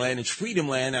Santa's land. It's Freedom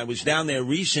Land. I was down there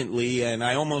recently, and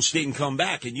I almost didn't come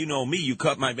back. And you know me. You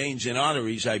cut my veins and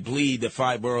arteries. I bleed the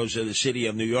 5 boroughs of the city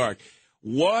of New York.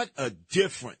 What a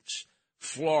difference.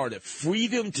 Florida.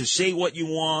 Freedom to say what you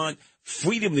want.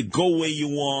 Freedom to go where you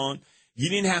want. You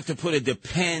didn't have to put a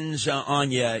depends on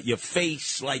your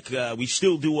face like we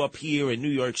still do up here in New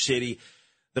York City.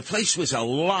 The place was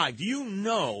alive. Do you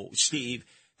know, Steve,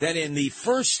 that in the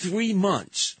first 3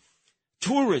 months,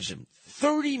 tourism,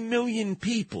 30 million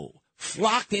people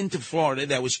flocked into Florida.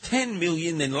 That was 10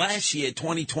 million than last year,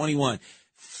 2021.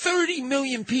 30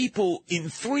 million people in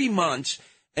 3 months,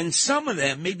 and some of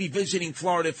them, maybe visiting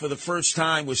Florida for the first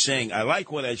time, were saying, I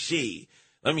like what I see.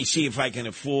 Let me see if I can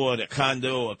afford a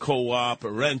condo, a co-op, a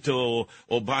rental,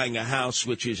 or buying a house,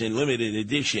 which is in limited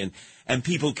edition. And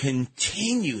people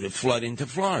continue to flood into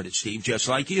Florida, Steve, just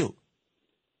like you.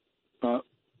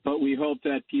 But we hope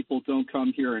that people don't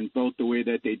come here and vote the way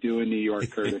that they do in New York,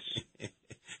 Curtis.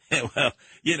 Well,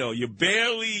 you know, you're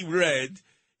barely red.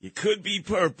 You could be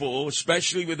purple,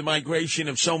 especially with the migration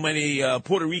of so many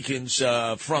Puerto Ricans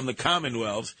from the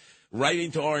Commonwealth right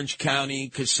into Orange County,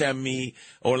 Kissimmee,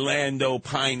 Orlando,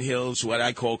 Pine Hills, what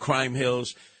I call Crime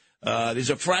Hills.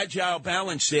 There's a fragile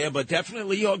balance there, but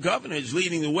definitely your governor is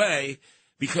leading the way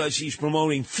because he's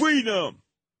promoting freedom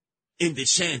in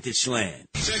DeSantis land.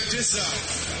 Check this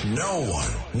out. No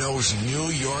one knows New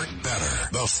York better.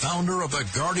 The founder of the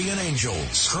Guardian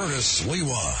Angels, Curtis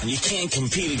Sliwa. And you can't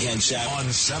compete against that. On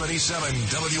 77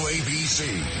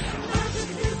 WABC.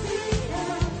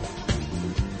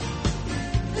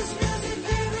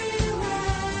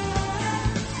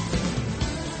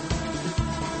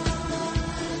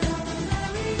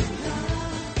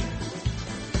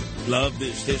 Love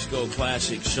this disco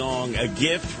classic song, A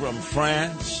Gift from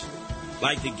France.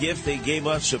 Like the gift they gave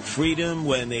us of freedom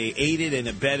when they aided and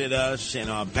abetted us in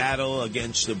our battle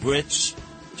against the Brits.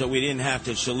 so we didn't have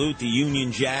to salute the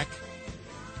Union Jack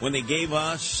when they gave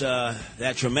us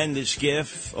that tremendous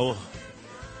gift,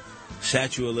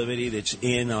 Statue of Liberty that's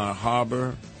in our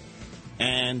harbor,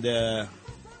 and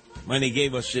when they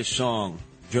gave us this song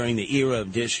during the era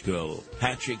of disco,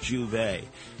 Patrick Juvet.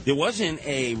 There wasn't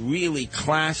a really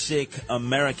classic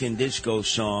American disco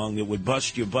song that would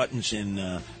bust your buttons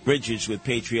in bridges with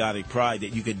patriotic pride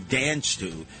that you could dance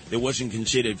to that wasn't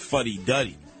considered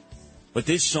fuddy-duddy. But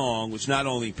this song was not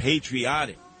only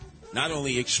patriotic, not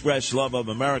only expressed love of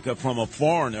America from a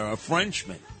foreigner, a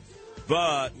Frenchman,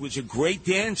 but was a great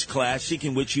dance classic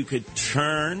in which you could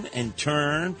turn and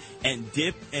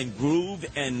dip and groove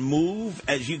and move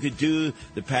as you could do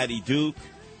the Patty Duke,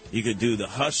 you could do the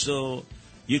hustle,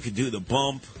 you could do the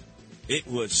bump. It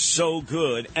was so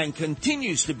good and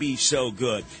continues to be so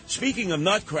good. Speaking of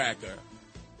Nutcracker,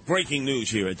 breaking news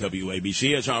here at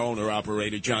WABC, as our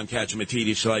owner-operator John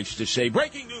Katzimatidis likes to say,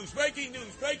 breaking news, breaking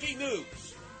news, breaking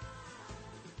news.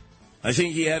 I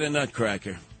think he had a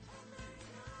Nutcracker.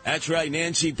 That's right,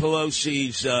 Nancy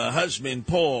Pelosi's husband,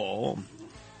 Paul,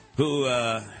 who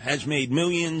has made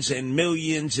millions and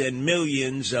millions and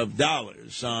millions of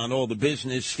dollars on all the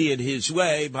business steered his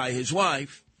way by his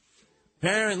wife.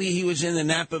 Apparently, he was in the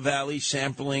Napa Valley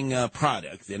sampling a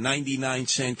product, the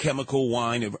 99-cent chemical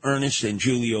wine of Ernest and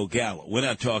Julio Gallo. We're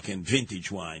not talking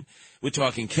vintage wine. We're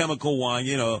talking chemical wine,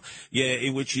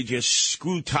 in which you just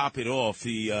screw top it off,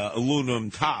 the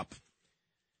aluminum top.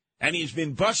 And he's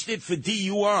been busted for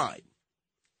DUI.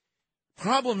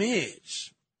 Problem is,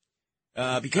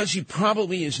 because he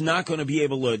probably is not going to be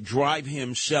able to drive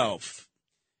himself,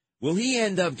 will he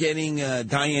end up getting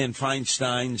Dianne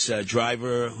Feinstein's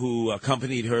driver who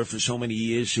accompanied her for so many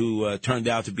years, who turned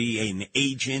out to be an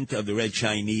agent of the Red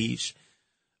Chinese,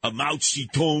 a Mao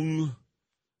Zedong?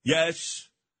 Yes,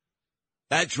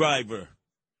 that driver.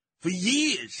 For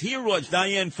years, here was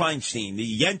Dianne Feinstein,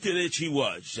 the yenta that she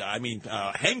was. I mean,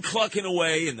 hen clucking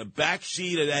away in the back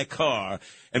seat of that car.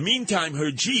 And meantime, her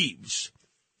Jeeves,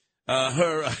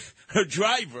 her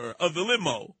driver of the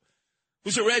limo,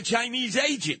 was a Red Chinese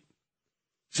agent.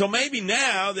 So maybe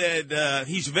now that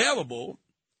he's available,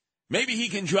 maybe he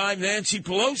can drive Nancy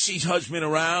Pelosi's husband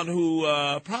around, who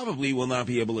probably will not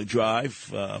be able to drive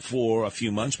for a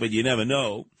few months, but you never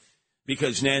know.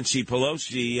 Because Nancy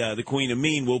Pelosi, the Queen of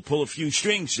Mean, will pull a few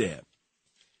strings there.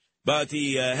 But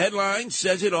the headline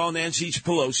says it all. Nancy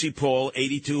Pelosi, Paul,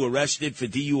 82, arrested for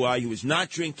DUI. He was not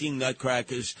drinking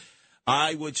nutcrackers.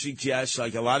 I would suggest,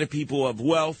 like a lot of people of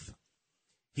wealth,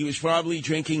 he was probably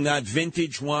drinking not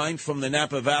vintage wine from the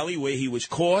Napa Valley where he was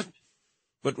caught,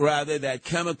 but rather that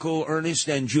chemical Ernest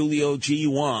and Julio G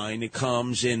wine that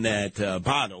comes in that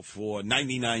bottle for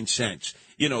 99 cents.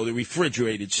 You know, the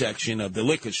refrigerated section of the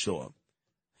liquor store.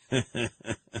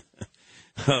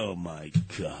 Oh, my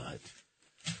God.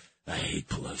 I hate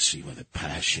Pelosi with a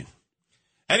passion.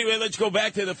 Anyway, let's go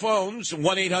back to the phones.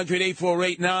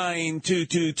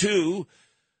 1-800-848-9222.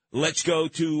 Let's go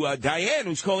to Diane,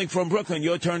 who's calling from Brooklyn.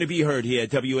 Your turn to be heard here at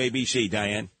WABC.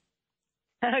 Diane.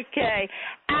 Okay.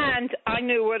 And I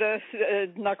knew what a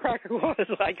nutcracker was.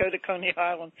 I go to Coney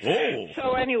Island. Oh.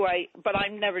 So anyway, but I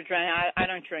never drank. I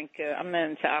don't drink. I'm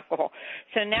not into alcohol.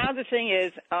 So now the thing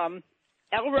is, L.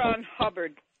 Ron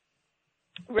Hubbard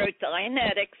wrote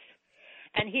Dianetics,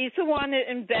 and he's the one that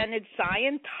invented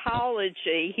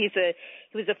Scientology. He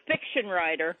was a fiction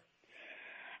writer.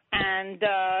 And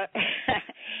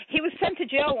he was sent to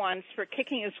jail once for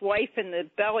kicking his wife in the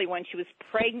belly when she was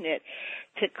pregnant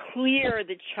to clear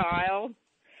the child.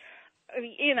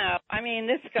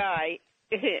 This guy.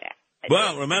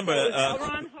 Well, remember,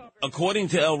 according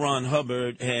to L. Ron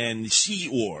Hubbard and Sea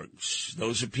Orgs,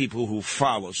 those are people who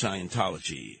follow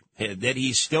Scientology, that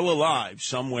he's still alive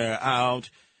somewhere out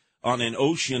on an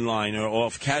ocean liner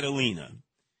off Catalina.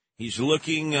 He's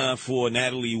looking for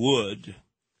Natalie Wood.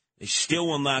 They still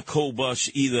will not co-bus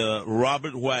either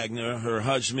Robert Wagner, her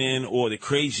husband, or the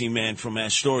crazy man from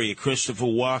Astoria, Christopher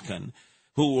Walken,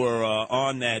 who were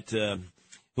on that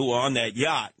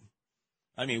yacht.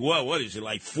 I mean, what is it,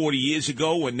 like 40 years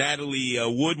ago when Natalie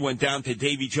Wood went down to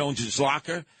Davy Jones's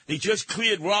locker? They just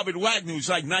cleared Robert Wagner, who's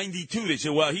like 92. They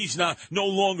said, well, he's no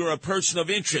longer a person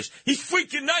of interest. He's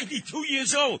freaking 92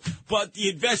 years old, but the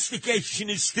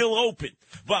investigation is still open.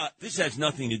 But this has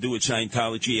nothing to do with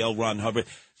Scientology, L. Ron Hubbard.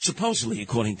 Supposedly,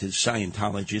 according to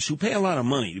Scientologists, who pay a lot of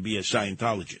money to be a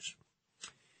Scientologist.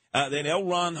 Then L.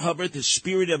 Ron Hubbard, the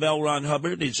spirit of L. Ron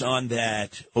Hubbard, is on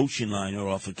that ocean liner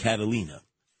off of Catalina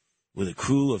with a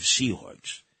crew of Sea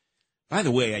Orgs. By the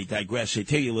way, I digress. I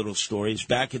tell you a little story. It's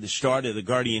back at the start of the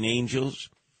Guardian Angels.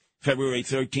 February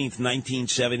 13th,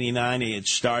 1979, they had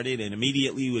started and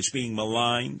immediately was being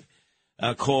maligned.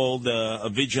 called a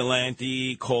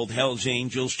vigilante, called Hell's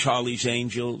Angels, Charlie's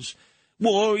Angels.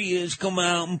 Warriors come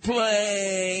out and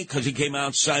play, because he came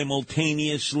out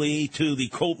simultaneously to the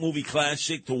cult movie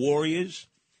classic, The Warriors.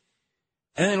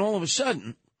 And then all of a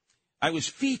sudden, I was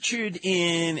featured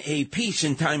in a piece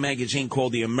in Time magazine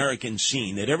called The American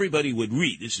Scene that everybody would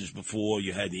read. This is before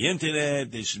you had the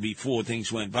internet. This is before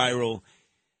things went viral.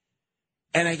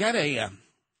 And I got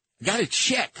a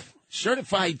check,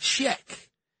 certified check,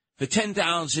 for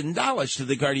 $10,000 to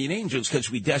the Guardian Angels because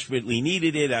we desperately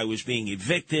needed it. I was being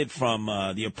evicted from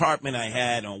the apartment I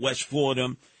had on West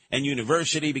Fordham and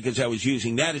University because I was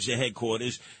using that as the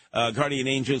headquarters. Guardian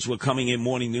Angels were coming in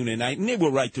morning, noon, and night, and they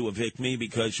were right to evict me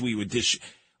because we were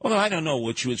although I don't know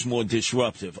which was more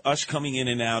disruptive, us coming in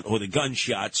and out or the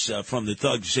gunshots from the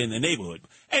thugs in the neighborhood.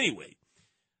 Anyway,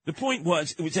 the point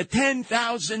was it was a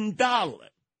 $10,000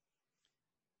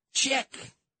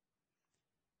 check.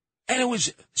 And it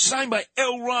was signed by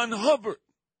L. Ron Hubbard.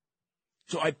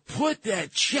 So I put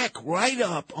that check right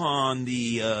up on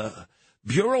the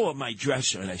bureau of my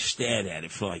dresser, and I stared at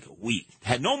it for like a week.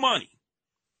 Had no money.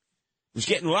 Was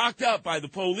getting locked up by the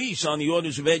police on the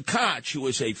orders of Ed Koch, who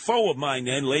was a foe of mine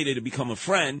then, later to become a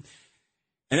friend.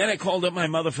 And then I called up my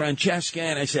mother, Francesca,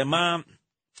 and I said, Mom,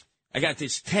 I got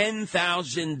this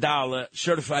 $10,000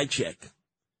 certified check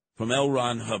from L.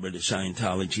 Ron Hubbard of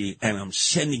Scientology, and I'm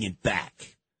sending it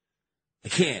back.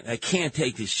 I can't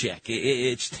take this check.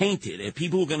 It's tainted.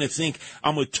 People are going to think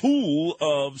I'm a tool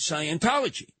of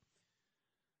Scientology.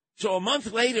 So a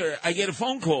month later, I get a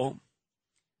phone call.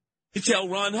 It's L.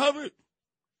 Ron Hubbard.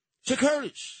 Sir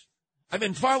Curtis, I've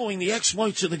been following the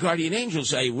exploits of the Guardian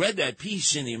Angels. I read that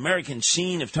piece in the American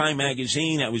Scene of Time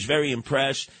magazine. I was very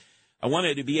impressed. I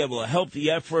wanted to be able to help the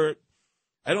effort.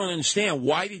 I don't understand.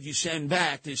 Why did you send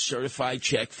back this certified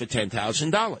check for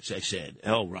 $10,000? I said,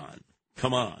 L. Ron,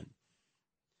 come on.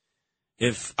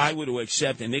 If I were to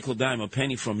accept a nickel, dime, or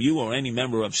penny from you or any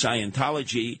member of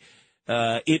Scientology,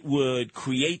 it would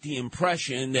create the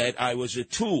impression that I was a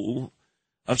tool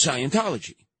of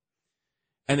Scientology.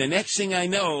 And the next thing I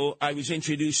know, I was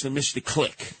introduced to Mr.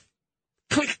 Click.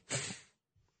 Click!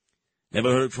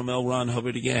 Never heard from L. Ron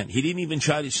Hubbard again. He didn't even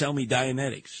try to sell me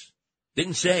Dianetics.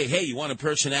 Didn't say, hey, you want a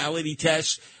personality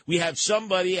test? We have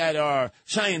somebody at our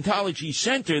Scientology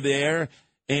center there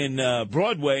in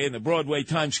Broadway, in the Broadway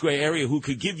Times Square area, who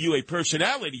could give you a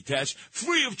personality test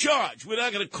free of charge. We're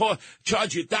not going to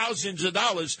charge you thousands of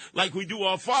dollars like we do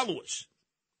our followers.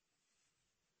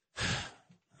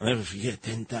 I'll never forget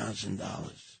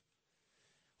 $10,000.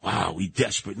 Wow, we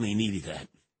desperately needed that.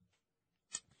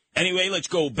 Anyway, let's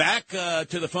go back to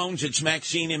the phones. It's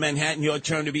Maxine in Manhattan. Your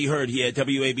turn to be heard here at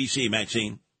WABC.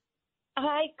 Maxine.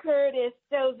 Hi, Curtis.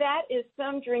 So that is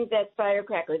some drink that's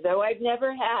firecracker, though I've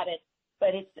never had it.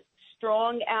 But it's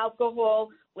strong alcohol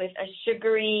with a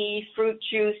sugary fruit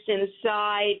juice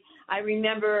inside. I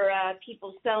remember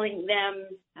people selling them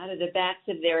out of the backs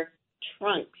of their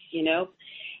trunks, you know.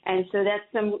 And so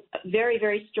that's some very,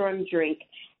 very strong drink.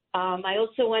 I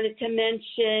also wanted to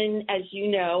mention, as you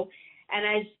know,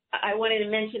 and I wanted to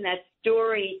mention that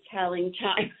storytelling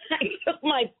time. I took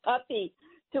my puppy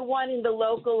to one in the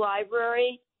local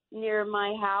library near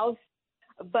my house.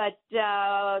 But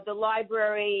the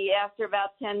library, after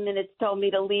about 10 minutes, told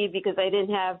me to leave because I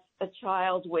didn't have a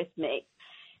child with me.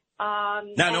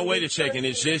 No, wait a second.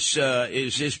 Is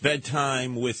this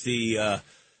bedtime with the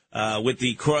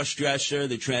cross-dresser,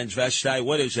 the transvestite?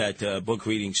 What is that book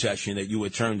reading session that you were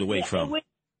turned away from?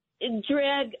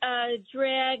 Drag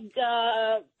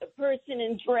person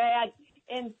in drag.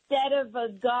 Instead of a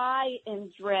guy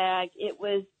in drag, it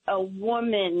was a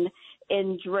woman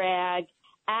in drag.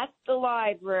 At the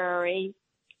library,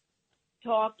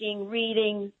 talking,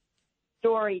 reading,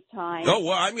 story time. Oh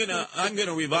well, I'm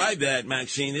gonna revive that,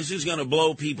 Maxine. This is gonna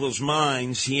blow people's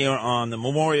minds here on the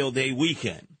Memorial Day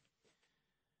weekend.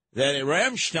 That at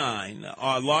Ramstein,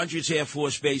 our largest Air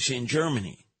Force base in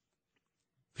Germany,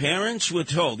 parents were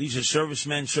told, these are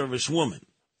servicemen, servicewomen,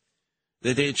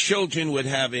 that their children would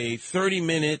have a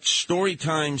 30-minute story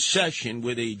time session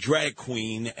with a drag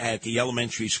queen at the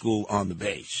elementary school on the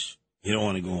base. You don't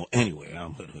want to go anywhere.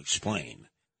 I'm going to explain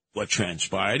what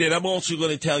transpired. And I'm also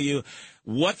going to tell you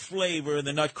what flavor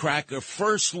the Nutcracker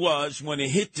first was when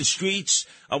it hit the streets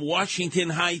of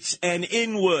Washington Heights and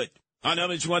Inwood. Our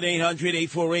number is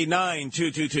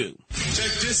 1-800-848-9222.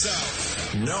 Check this out.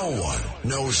 No one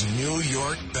knows New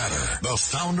York better. The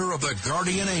founder of the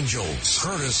Guardian Angels,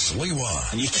 Curtis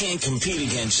Sliwa. And you can't compete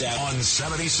against that. On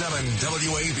 77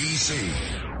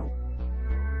 WABC.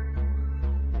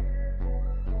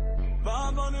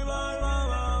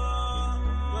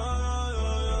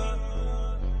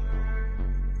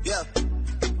 Yeah,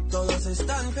 todos se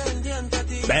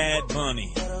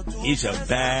Bunny. He's a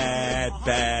bad,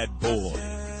 bad boy.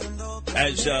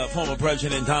 As former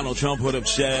President Donald Trump would have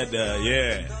said,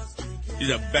 he's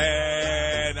a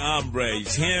bad hombre.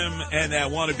 It's him and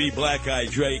that wannabe black guy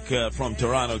Drake from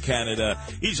Toronto, Canada.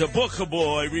 He's a booker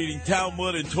boy reading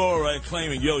Talmud and Torah and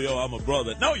claiming, yo, I'm a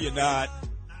brother. No, you're not.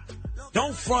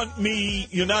 Don't front me.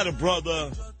 You're not a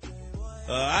brother.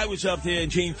 I was up there in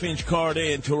Gene Finch Carter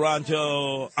in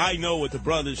Toronto. I know what the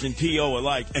brothers in T.O. are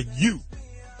like, and you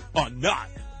are not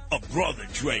a brother,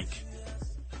 Drake.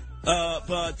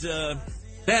 But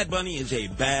Bad Bunny is a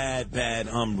bad, bad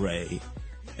hombre.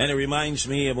 And it reminds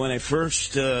me of when I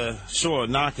first saw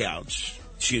Nutcrackers.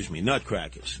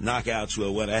 Knockouts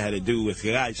were what I had to do with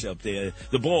the guys up there.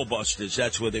 The Ball Busters,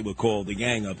 that's what they were called, the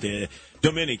gang up there.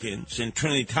 Dominicans and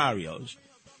Trinitarios.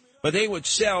 But they would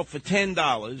sell for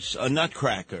 $10 a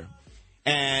nutcracker.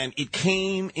 And it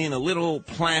came in a little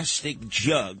plastic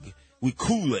jug with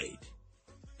Kool-Aid.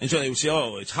 And so they would say,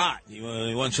 oh, it's hot. You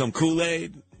want some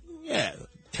Kool-Aid? Yeah,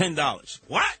 $10.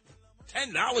 What?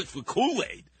 $10 for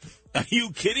Kool-Aid? Are you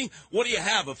kidding? What do you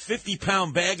have, a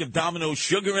 50-pound bag of Domino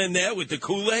sugar in there with the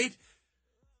Kool-Aid?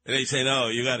 And they say, no,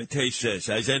 you got to taste this.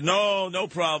 I said, no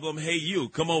problem. Hey, you,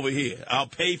 come over here. I'll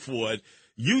pay for it.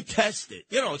 You test it.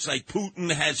 You know, it's like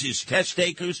Putin has his test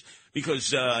takers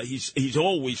because he's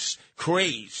always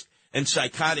crazed and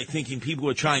psychotic, thinking people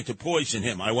are trying to poison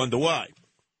him. I wonder why.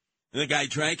 And the guy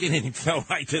drank it and he fell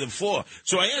right to the floor.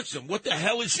 So I asked him, what the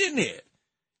hell is in there?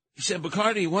 He said,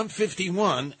 Bacardi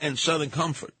 151 and Southern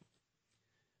Comfort.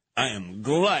 I am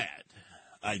glad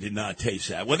I did not taste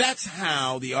that. Well, that's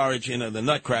how the origin of the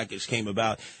Nutcrackers came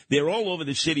about. They're all over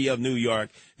the city of New York.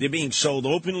 They're being sold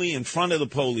openly in front of the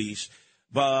police.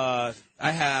 But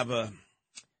I have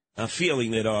a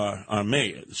feeling that our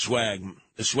mayor, the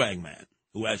swag man,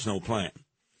 who has no plan,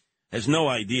 has no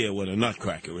idea what a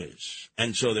nutcracker is.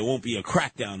 And so there won't be a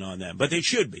crackdown on them. But there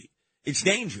should be. It's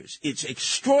dangerous. It's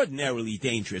extraordinarily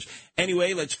dangerous.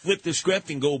 Anyway, let's flip the script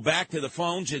and go back to the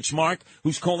phones. It's Mark,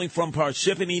 who's calling from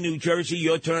Parsippany, New Jersey.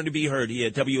 Your turn to be heard here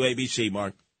at WABC,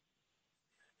 Mark.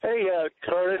 Hey,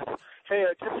 Curtis. Hey,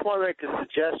 I just want to make a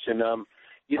suggestion.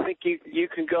 You think you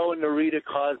can go in the Rita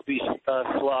Cosby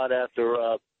slot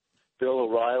after Bill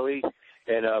O'Reilly?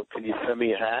 And can you send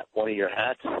me a hat, one of your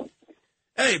hats?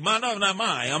 Hey, not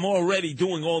mine. I'm already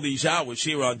doing all these hours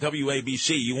here on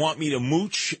WABC. You want me to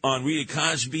mooch on Rita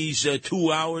Cosby's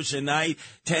 2 hours a night,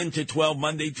 10 to 12,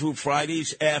 Monday through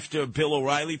Fridays, after Bill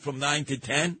O'Reilly from 9 to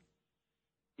 10?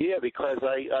 Yeah, because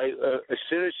I as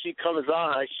soon as she comes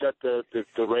on, I shut the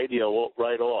radio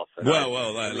right off.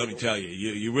 Well, let me tell you,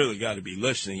 you really got to be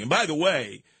listening. And by the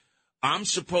way, I'm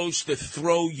supposed to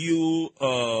throw you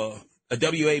a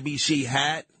WABC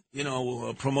hat,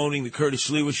 promoting the Curtis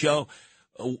Sliwa Show.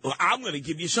 I'm going to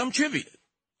give you some trivia.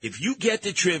 If you get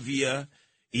the trivia,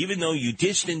 even though you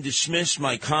dissed and dismissed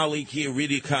my colleague here,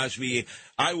 Rita Cosby,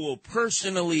 I will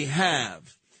personally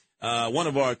have one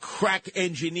of our crack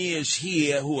engineers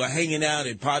here who are hanging out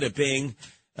at Bada Bing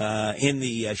in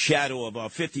the shadow of our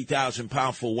 50,000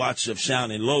 powerful watts of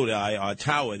sound in Lodi, our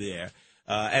tower there.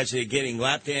 As they're getting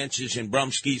lap dances and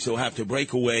brumskis, they'll have to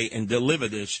break away and deliver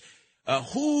this.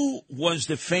 Who was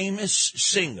the famous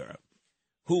singer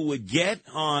who would get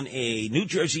on a New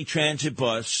Jersey Transit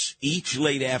bus each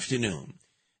late afternoon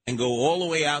and go all the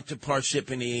way out to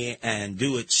Parsippany and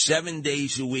do it 7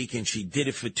 days a week, and she did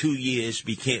it for 2 years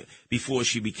before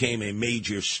she became a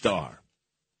major star?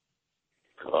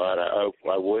 God,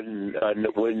 I wouldn't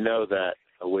know that.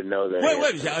 I wouldn't know that.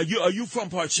 Wait, are you from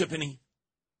Parsippany?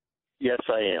 Yes,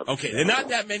 I am. Okay, there are not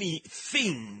that many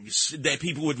things that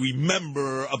people would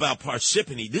remember about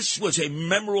Parsippany. This was a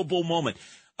memorable moment.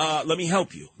 Let me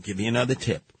help you. Give you another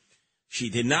tip.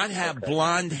 She did not have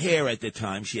blonde hair at the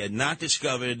time. She had not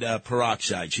discovered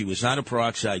peroxide. She was not a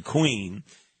peroxide queen.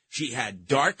 She had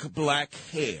dark black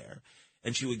hair,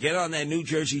 and she would get on that New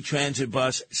Jersey Transit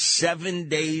bus 7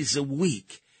 days a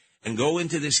week and go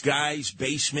into this guy's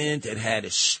basement that had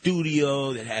a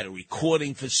studio, that had a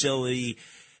recording facility,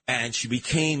 and she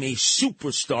became a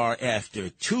superstar after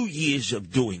 2 years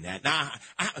of doing that. Now,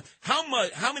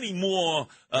 how many more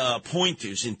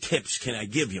pointers and tips can I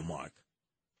give you, Mark?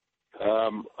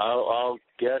 I'll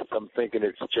guess. I'm thinking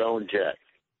it's Joan Jett.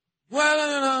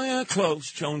 Well, no,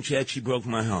 close. Joan Jett, she broke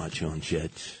my heart, Joan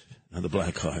Jett. The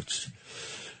Black Hearts.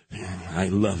 I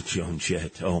love Joan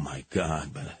Jett. Oh, my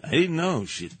God. But I didn't know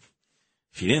she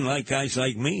didn't like guys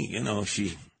like me.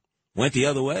 She went the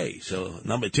other way. So,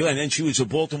 number two. And then she was a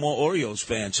Baltimore Orioles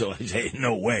fan. So I say,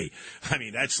 no way. I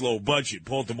mean, that's low budget.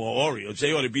 Baltimore Orioles.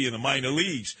 They ought to be in the minor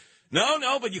leagues.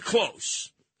 No, but you're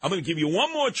close. I'm going to give you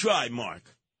one more try, Mark.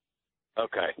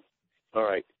 Okay. All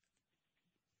right.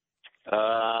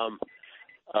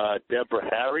 Deborah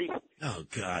Harry. Oh,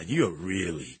 God, you're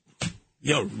really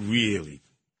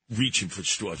reaching for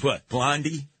straws. What,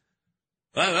 Blondie?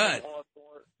 What?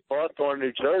 Hawthorne,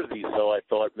 New Jersey, so I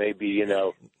thought maybe,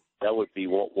 that would be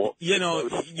what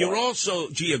you're also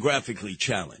geographically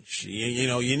challenged.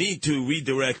 You need to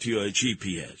redirect your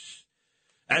GPS.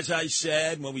 As I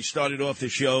said when we started off the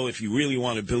show, if you really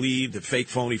want to believe the fake,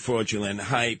 phony, fraudulent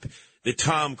hype, that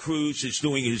Tom Cruise is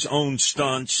doing his own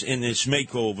stunts in this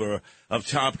makeover of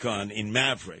Top Gun in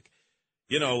Maverick.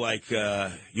 You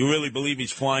really believe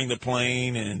he's flying the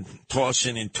plane and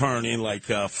tossing and turning like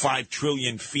 5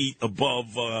 trillion feet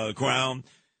above ground?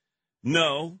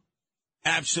 No,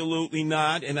 absolutely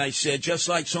not. And I said, just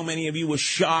like so many of you were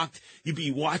shocked, you'd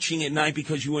be watching at night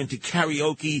because you were into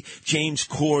karaoke, James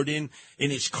Corden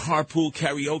in his carpool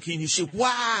karaoke, and you said,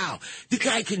 wow, the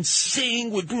guy can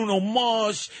sing with Bruno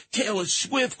Mars, Taylor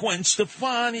Swift, Gwen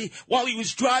Stefani, while he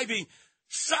was driving.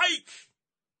 Psych!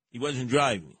 He wasn't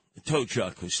driving. The tow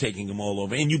truck was taking him all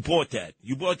over. And you bought that.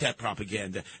 You bought that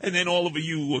propaganda. And then all of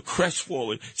you were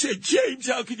crestfallen. Said, James,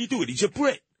 how can you do it? He's a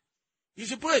Brit.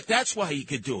 He's a Brit. That's why he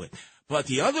could do it. But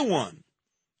the other one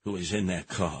who was in that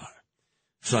car,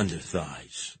 Thunder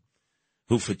Thighs,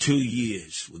 who for 2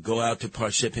 years would go out to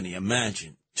Parsippany.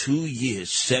 Imagine, 2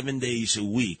 years, 7 days a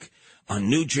week on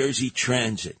New Jersey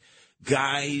Transit.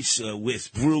 Guys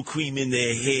with brew cream in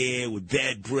their hair, with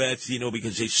bad breath,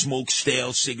 because they smoke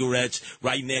stale cigarettes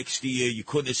right next to you. You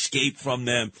couldn't escape from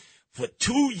them. For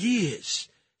 2 years,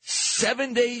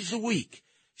 7 days a week,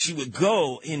 she would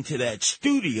go into that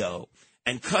studio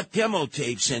and cut demo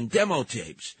tapes.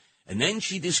 And then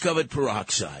she discovered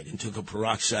peroxide and took a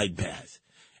peroxide bath.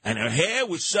 And her hair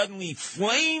was suddenly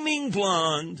flaming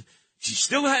blonde. She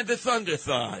still had the Thunder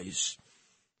Thighs.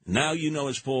 Now you know,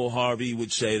 as Paul Harvey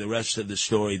would say, the rest of the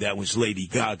story, that was Lady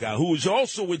Gaga, who was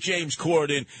also with James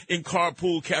Corden in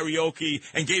carpool karaoke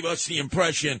and gave us the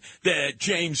impression that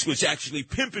James was actually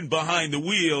pimping behind the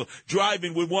wheel,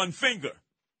 driving with one finger.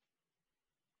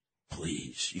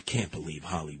 Please, you can't believe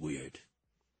Hollywood.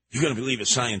 You're going to believe a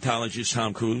Scientologist,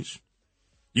 Tom Cruise?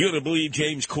 You're going to believe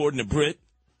James Corden, a Brit?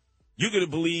 You're going to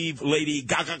believe Lady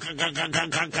Gaga?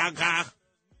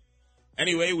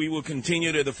 Anyway, we will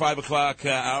continue to the 5 o'clock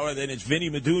hour. Then it's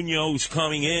Vinny Medugno who's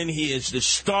coming in. He is the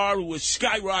star who was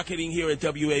skyrocketing here at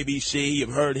WABC. You've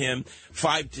heard him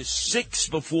 5 to 6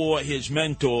 before his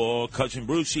mentor, Cousin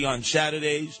Brucey, on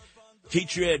Saturdays.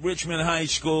 Teacher at Richmond High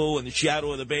School in the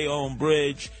shadow of the Bayonne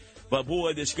Bridge. But,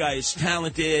 boy, this guy is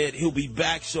talented. He'll be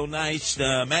back so nice.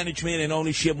 Management and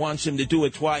ownership wants him to do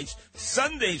it twice.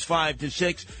 Sundays 5 to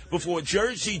 6 before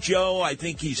Jersey Joe. I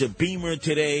think he's a Beamer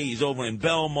today. He's over in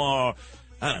Belmar.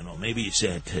 I don't know, maybe he's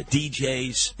at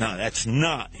DJ's. No, that's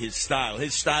not his style.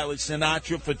 His style is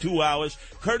Sinatra for 2 hours,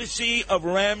 courtesy of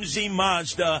Ramsey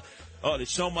Mazda. Oh, there's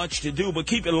so much to do, but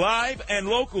keep it live and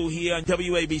local here on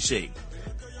WABC.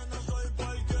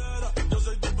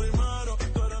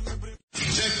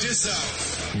 Check this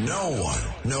out. No one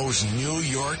knows New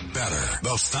York better.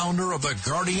 The founder of the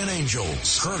Guardian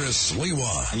Angels, Curtis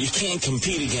Sliwa. And you can't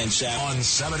compete against that. On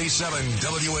 77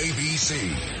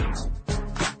 WABC.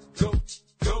 Go,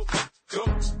 go, go,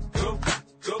 go,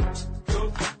 go,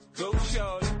 go, go,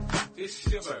 shorty.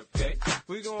 It's your birthday.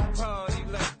 We gon' party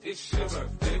like it's your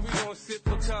birthday. We gon' sip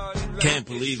Bacardi like Can't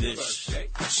believe this.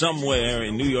 Somewhere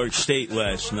in New York State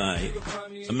last night,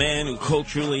 a man who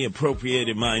culturally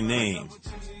appropriated my name,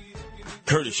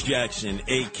 Curtis Jackson,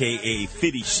 a.k.a.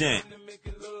 50 Cent,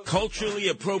 culturally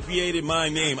appropriated my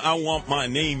name. I want my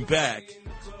name back.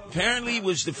 Apparently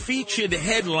was the featured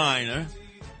headliner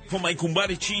for my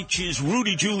Kumbari Chich's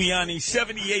Rudy Giuliani's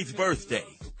 78th birthday.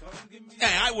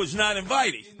 Hey, I was not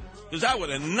invited, because I would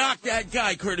have knocked that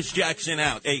guy, Curtis Jackson,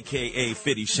 out, a.k.a.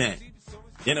 50 Cent.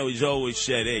 You know, he's always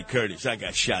said, hey, Curtis, I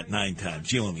got shot 9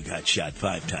 times. You only got shot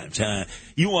 5 times, huh?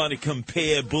 You want to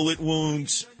compare bullet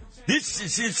wounds? This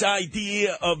is his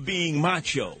idea of being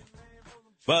macho.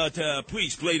 But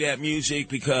please play that music,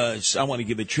 because I want to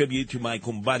give a tribute to my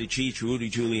Kumbari Chich,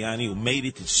 Rudy Giuliani, who made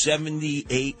it to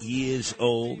 78 years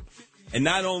old. And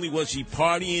not only was he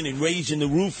partying and raising the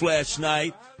roof last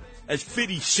night, as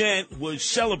 50 Cent was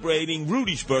celebrating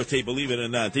Rudy's birthday, believe it or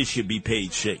not, this should be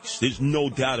page 6. There's no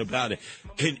doubt about it.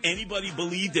 Can anybody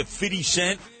believe that 50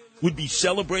 Cent would be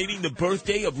celebrating the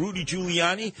birthday of Rudy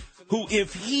Giuliani, who,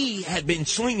 if he had been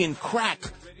slinging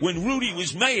crack when Rudy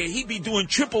was mayor, he'd be doing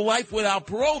triple life without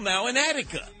parole now in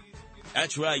Attica?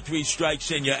 That's right, 3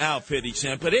 strikes and you're out, 50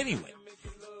 Cent. But anyway,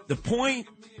 the point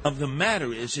of the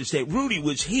matter is that Rudy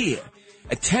was here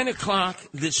at 10 o'clock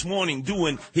this morning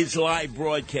doing his live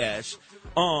broadcast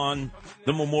on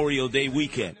the Memorial Day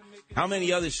weekend. How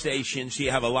many other stations do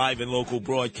you have a live and local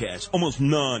broadcast? Almost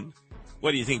none.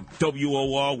 What do you think,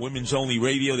 WOR, Women's Only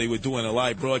Radio, they were doing a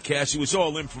live broadcast? It was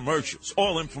all infomercials,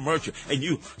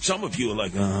 And some of you are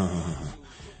like,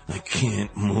 I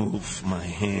can't move my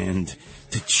hand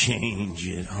to change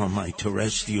it on my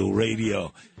terrestrial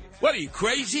radio. What, are you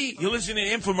crazy? You're listening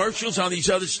to infomercials on these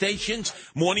other stations,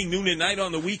 morning, noon, and night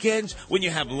on the weekends, when you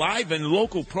have live and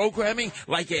local programming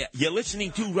like you're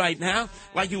listening to right now,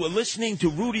 like you were listening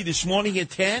to Rudy this morning at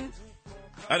 10?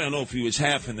 I don't know if he was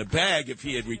half in the bag, if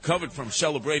he had recovered from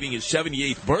celebrating his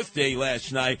 78th birthday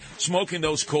last night, smoking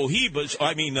those Cohibas,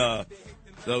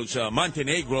 those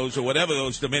Montenegros or whatever,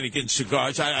 those Dominican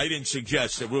cigars. I didn't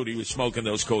suggest that Rudy was smoking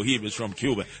those Cohibas from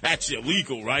Cuba. That's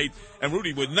illegal, right? And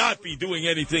Rudy would not be doing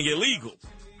anything illegal.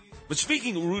 But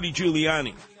speaking of Rudy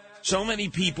Giuliani, so many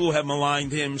people have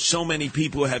maligned him, so many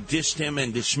people have dissed him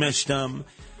and dismissed him.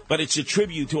 But it's a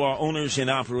tribute to our owners and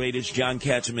operators, John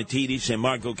Katzimatidis and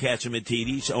Margot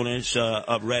Katzimatidis, owners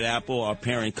of Red Apple, our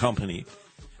parent company,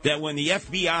 that when the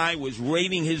FBI was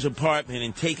raiding his apartment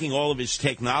and taking all of his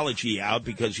technology out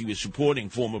because he was supporting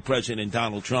former President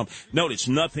Donald Trump, notice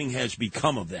nothing has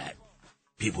become of that.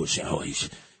 People say, he's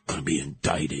going to be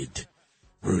indicted.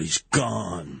 Rudy's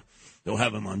gone. They'll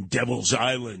have him on Devil's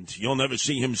Island. You'll never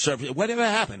see him surf. Whatever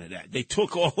happened to that? They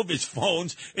took all of his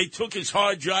phones. They took his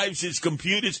hard drives, his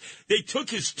computers. They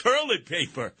took his toilet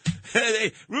paper.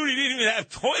 Rudy didn't even have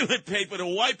toilet paper to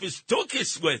wipe his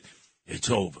tuchus with.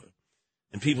 It's over.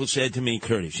 And people said to me,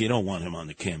 Curtis, you don't want him on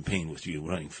the campaign with you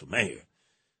running for mayor.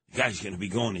 The guy's going to be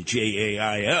going to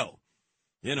JAIL.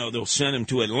 They'll send him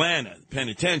to Atlanta,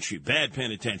 penitentiary, bad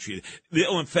penitentiary.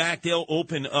 They'll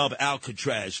open up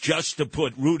Alcatraz just to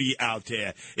put Rudy out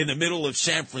there in the middle of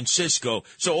San Francisco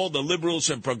so all the liberals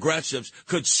and progressives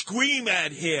could scream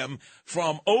at him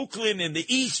from Oakland and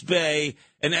the East Bay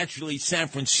and actually San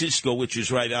Francisco, which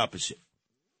is right opposite.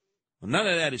 Well, none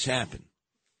of that has happened.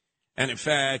 And, in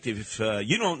fact, if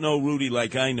you don't know Rudy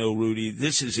like I know Rudy,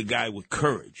 this is a guy with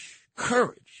courage.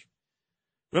 Courage.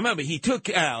 Remember, he took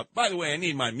out, by the way, I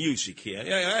need my music here.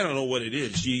 I don't know what it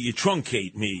is. You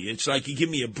truncate me. It's like you give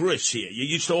me a bris here. You're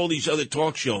used to all these other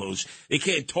talk shows. They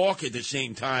can't talk at the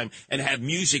same time and have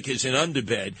music as an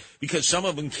underbed because some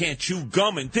of them can't chew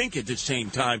gum and think at the same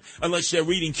time unless they're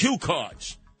reading cue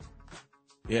cards.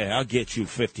 Yeah, I'll get you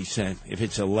 50 Cent if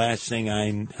it's the last thing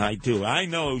I do. I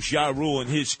know Ja Rule and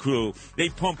his crew, they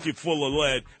pumped you full of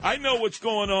lead. I know what's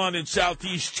going on in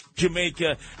southeast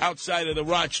Jamaica outside of the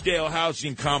Rochdale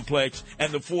housing complex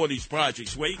and the 40s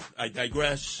projects. Wait, I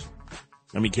digress.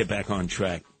 Let me get back on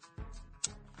track.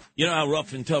 You know how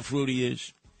rough and tough Rudy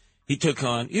is? He took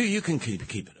on, you can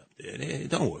keep it up.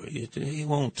 Don't worry,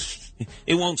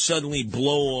 it won't suddenly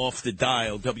blow off the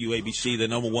dial, WABC, the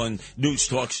number one news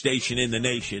talk station in the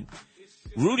nation.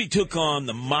 Rudy took on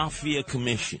the Mafia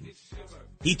Commission.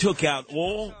 He took out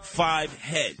all 5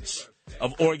 heads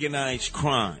of organized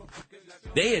crime.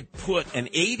 They had put an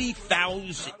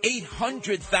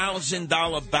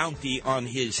 $800,000 bounty on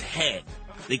his head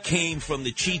that came from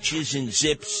the Cheeches and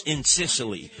Zips in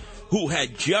Sicily, who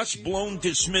had just blown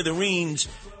to smithereens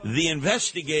the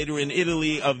investigator in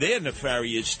Italy of their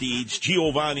nefarious deeds,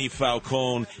 Giovanni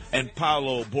Falcone and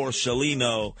Paolo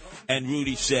Borsellino. And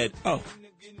Rudy said,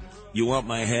 you want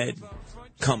my head?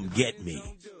 Come get me.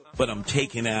 But I'm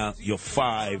taking out your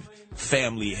 5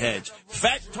 family heads.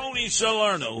 Fat Tony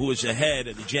Salerno, who is the head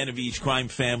of the Genovese crime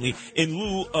family, in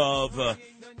lieu of,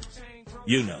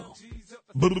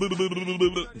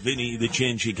 Vinny the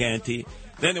Chin Gigante.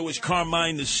 Then there was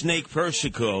Carmine the Snake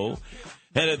Persico,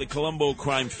 head of the Colombo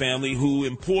crime family, who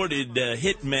imported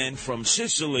hitmen from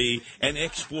Sicily and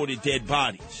exported dead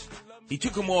bodies. He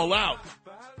took them all out.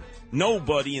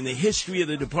 Nobody in the history of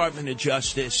the Department of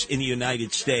Justice in the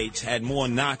United States had more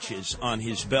notches on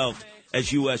his belt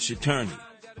as U.S. Attorney.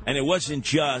 And it wasn't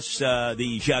just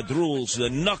the Jadruls, the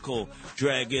knuckle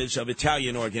draggers of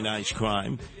Italian organized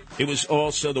crime. It was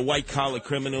also the white-collar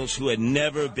criminals who had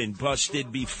never been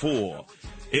busted before.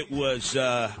 It was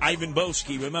Ivan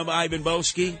Boesky. Remember Ivan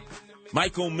Boesky?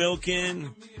 Michael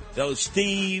Milken, those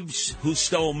thieves who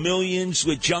stole millions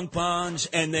with junk bonds.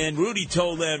 And then Rudy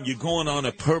told them, you're going on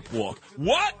a perp walk.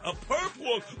 What? A perp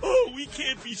walk? Oh, we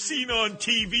can't be seen on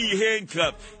TV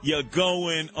handcuffed. You're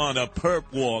going on a perp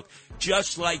walk.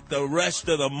 Just like the rest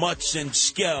of the mutts and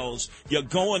skells, you're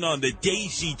going on the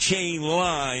daisy chain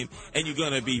line, and you're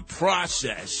going to be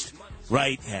processed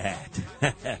right at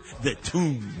the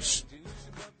tombs.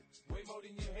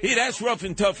 Hey, that's rough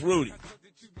and tough Rudy.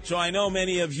 So I know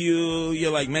many of you're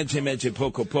like, Mente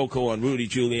Poco on Rudy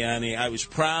Giuliani. I was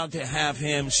proud to have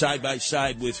him side by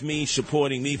side with me,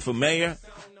 supporting me for mayor.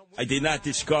 I did not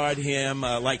discard him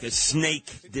like a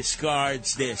snake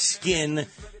discards their skin.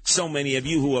 So many of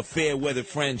you who are fair-weather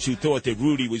friends who thought that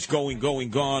Rudy was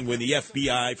gone when the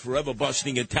FBI, forever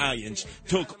busting Italians,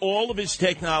 took all of his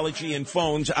technology and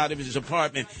phones out of his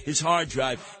apartment, his hard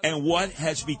drive. And what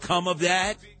has become of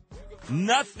that?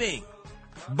 Nothing.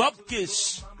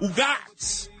 Bupkis.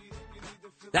 Ugats.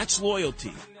 That's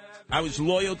loyalty. I was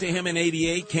loyal to him in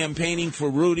 88, campaigning for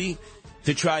Rudy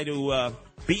to try to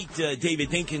beat David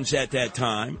Dinkins at that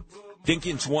time.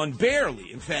 Dinkins won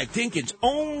barely. In fact, Dinkins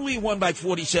only won by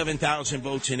 47,000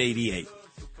 votes in 88.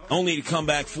 Only to come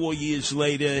back 4 years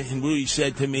later, and Rudy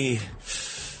said to me,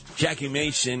 Jackie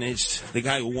Mason is the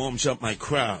guy who warms up my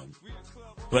crowd.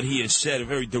 But he has said a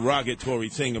very derogatory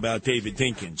thing about David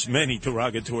Dinkins, many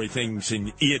derogatory things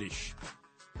in Yiddish.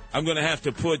 I'm going to have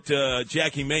to put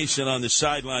Jackie Mason on the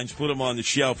sidelines, put him on the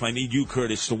shelf. I need you,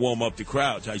 Curtis, to warm up the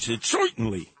crowds. I said,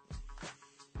 certainly.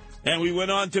 And we went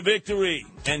on to victory.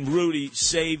 And Rudy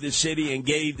saved the city and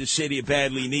gave the city a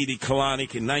badly needed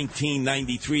colonic in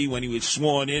 1993 when he was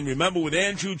sworn in. Remember with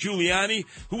Andrew Giuliani,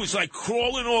 who was like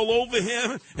crawling all over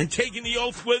him and taking the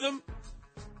oath with him?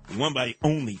 He won by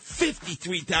only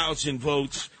 53,000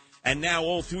 votes. And now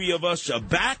all three of us are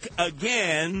back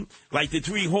again, like the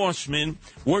three horsemen,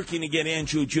 working to get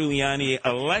Andrew Giuliani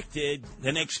elected,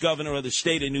 the next governor of the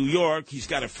state of New York. He's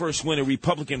got a first winner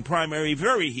Republican primary,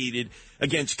 very heated,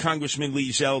 against Congressman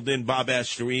Lee Zeldin, Bob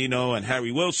Astorino, and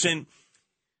Harry Wilson.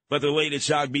 But the latest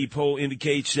Zogby poll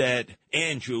indicates that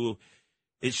Andrew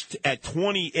is at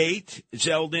 28,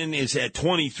 Zeldin is at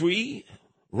 23,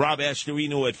 Rob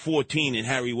Astorino at 14, and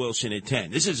Harry Wilson at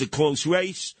 10. This is a close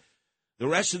race. The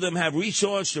rest of them have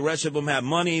resource. The rest of them have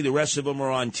money. The rest of them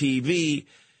are on TV.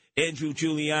 Andrew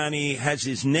Giuliani has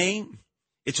his name.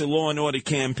 It's a law and order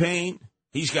campaign.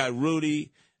 He's got Rudy.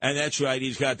 And that's right,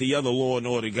 he's got the other law and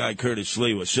order guy, Curtis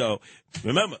Sliwa. So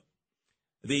remember,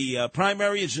 the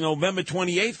primary is November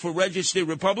 28th for registered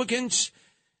Republicans.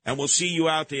 And we'll see you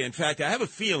out there. In fact, I have a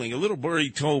feeling, a little birdie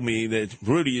told me that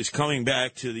Rudy is coming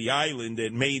back to the island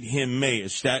that made him mayor,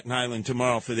 Staten Island,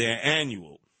 tomorrow for their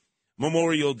annual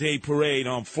Memorial Day Parade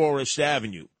on Forest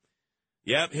Avenue.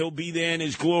 Yep, he'll be there in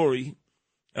his glory,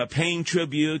 paying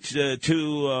tribute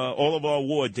to all of our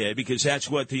war dead, because that's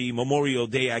what the Memorial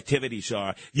Day activities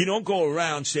are. You don't go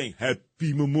around saying,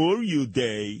 Happy Memorial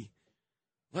Day.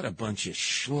 What a bunch of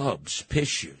schlubs,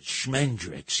 pishers,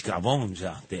 schmendricks, gavons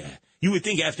out there. You would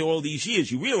think after all these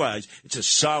years, you realize it's a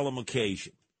solemn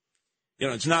occasion. You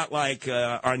know, it's not like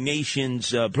our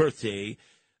nation's birthday,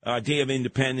 our Day of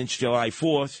Independence, July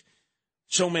 4th.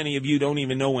 So many of you don't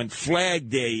even know when Flag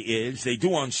Day is. They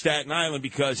do on Staten Island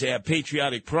because they have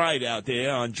patriotic pride out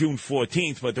there on June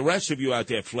 14th. But the rest of you out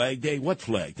there, Flag Day, what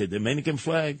flag? The Dominican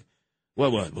flag?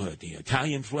 What, the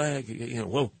Italian flag? You know,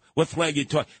 well, what flag you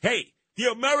talking? Hey,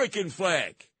 the American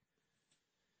flag.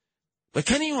 But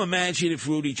can you imagine if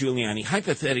Rudy Giuliani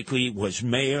hypothetically was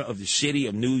mayor of the city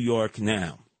of New York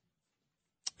now?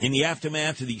 In the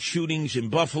aftermath of these shootings in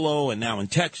Buffalo and now in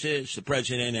Texas, the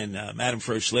president and Madam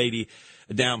First Lady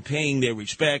are down paying their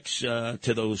respects to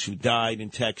those who died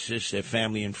in Texas, their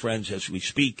family and friends as we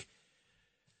speak.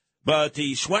 But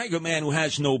the swagger man who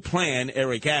has no plan,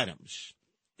 Eric Adams,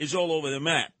 is all over the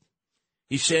map.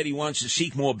 He said he wants to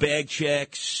seek more bag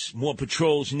checks, more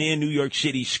patrols near New York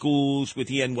City schools with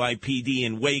the NYPD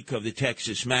in wake of the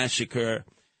Texas massacre.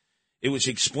 It was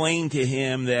explained to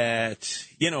him that,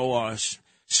 our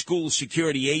school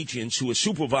security agents who are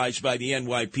supervised by the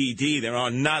NYPD, there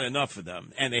are not enough of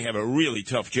them, and they have a really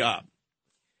tough job,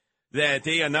 that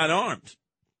they are not armed.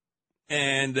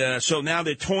 And so now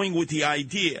they're toying with the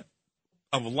idea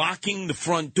of locking the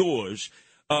front doors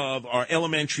of our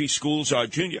elementary schools, our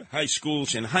junior high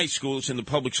schools, and high schools in the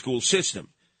public school system.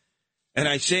 And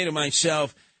I say to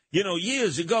myself,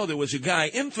 years ago there was a guy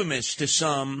infamous to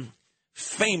some,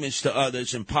 famous to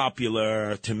others, and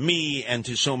popular to me and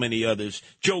to so many others,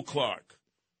 Joe Clark.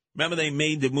 Remember they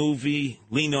made the movie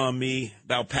Lean on Me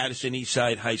about Patterson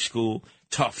Eastside High School,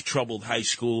 tough, troubled high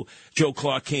school. Joe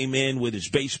Clark came in with his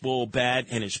baseball bat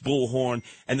and his bullhorn,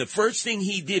 and the first thing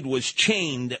he did was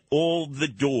chained all the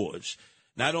doors.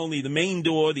 Not only the main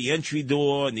door, the entry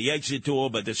door, and the exit door,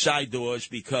 but the side doors,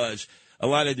 because a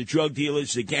lot of the drug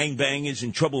dealers, the gangbangers,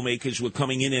 and troublemakers were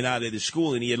coming in and out of the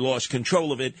school, and he had lost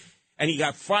control of it. And he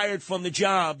got fired from the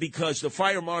job because the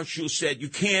fire marshal said, you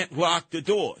can't lock the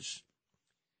doors.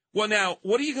 Well, now,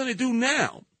 what are you going to do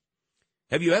now?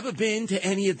 Have you ever been to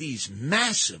any of these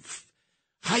massive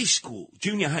high school,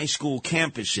 junior high school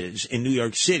campuses in New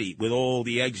York City with all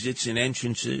the exits and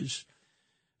entrances?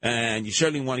 And you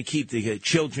certainly want to keep the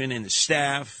children and the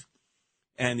staff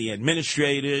and the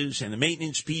administrators and the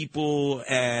maintenance people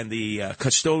and the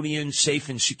custodians safe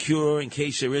and secure in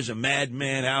case there is a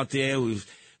madman out there who's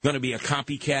going to be a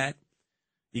copycat.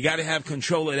 You got to have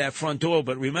control of that front door.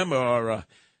 But remember, our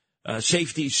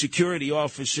safety security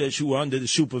officers who are under the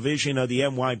supervision of the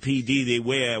NYPD, they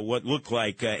wear what look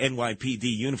like NYPD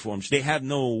uniforms. They have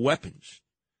no weapons.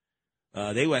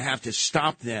 They would have to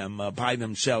stop them by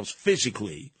themselves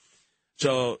physically.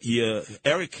 So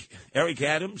Eric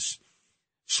Adams,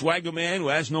 swagger man who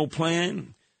has no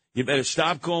plan, you better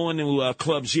stop going to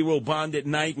Club Zero Bond at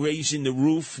night, raising the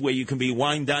roof where you can be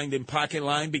wine-dined in pocket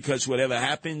line, because whatever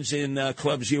happens in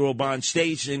Club Zero Bond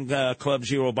stays in Club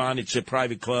Zero Bond. It's a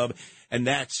private club, and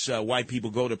that's why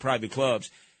people go to private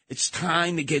clubs. It's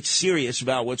time to get serious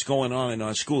about what's going on in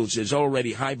our schools. There's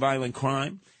already high violent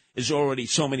crime. There's already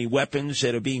so many weapons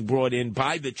that are being brought in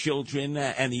by the children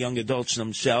and the young adults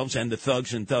themselves and the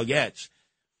thugs and thugettes.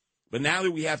 But now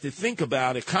that we have to think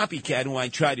about a copycat who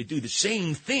might try to do the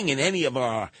same thing in any of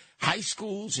our high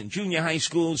schools and junior high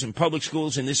schools and public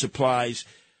schools, and this applies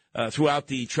throughout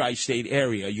the tri-state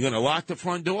area, you're going to lock the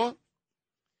front door?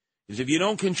 Because if you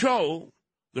don't control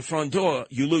the front door,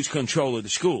 you lose control of the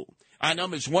school. Our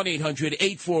number is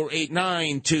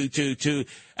 1-800-848-9222.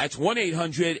 That's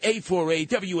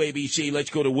 1-800-848-WABC.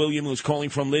 Let's go to William, who's calling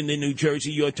from Linden, New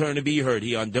Jersey. Your turn to be heard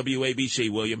here on WABC,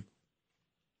 William.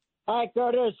 Hi,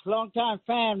 Curtis. Long-time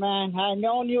fan, man. I've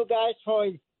known you guys for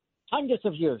hundreds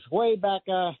of years, way back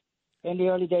in the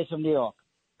early days of New York.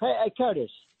 Hey,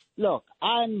 Curtis, look,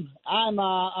 I'm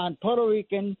Puerto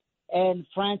Rican and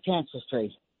French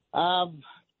ancestry. I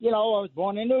was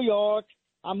born in New York.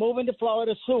 I'm moving to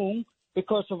Florida soon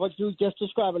because of what you just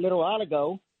described a little while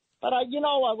ago. But, I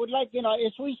would like,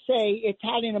 as we say,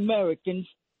 Italian Americans,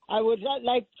 I would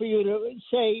like for you to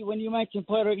say, when you mention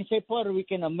Puerto Rican, say Puerto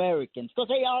Rican Americans, because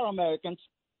they are Americans,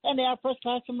 and they are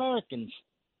first-class Americans.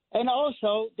 And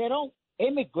also, they don't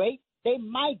immigrate, they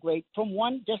migrate from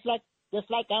one, just like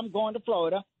I'm going to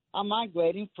Florida. I'm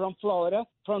migrating from Florida,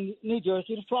 from New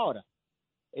Jersey to Florida.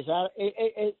 Is that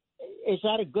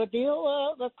a good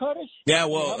deal, Curtis? Yeah,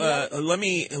 well, let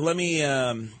me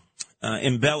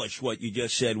embellish what you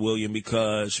just said, William,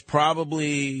 because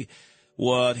probably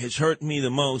what has hurt me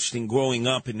the most in growing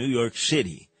up in New York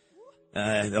City,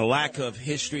 the lack of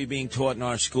history being taught in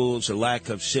our schools, the lack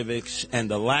of civics, and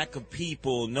the lack of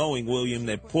people knowing, William,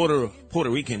 that Puerto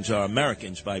Ricans are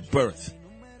Americans by birth.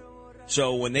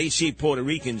 So when they see Puerto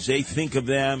Ricans, they think of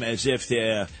them as if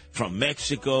they're from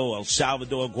Mexico, El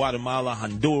Salvador, Guatemala,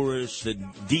 Honduras, the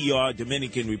DR,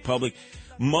 Dominican Republic.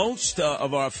 Most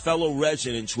of our fellow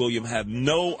residents, William, have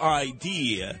no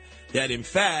idea that, in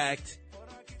fact,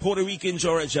 Puerto Ricans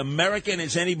are as American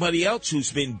as anybody else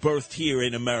who's been birthed here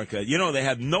in America. They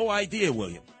have no idea,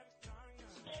 William.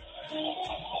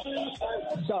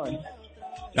 Sorry.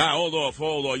 Hold off.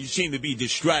 You seem to be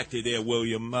distracted there,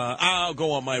 William. I'll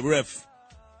go on my riff.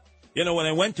 When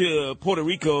I went to Puerto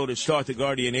Rico to start the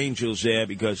Guardian Angels there,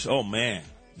 because, oh, man,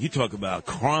 you talk about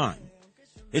crime.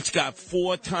 It's got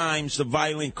 4 times the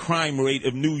violent crime rate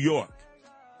of New York.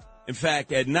 In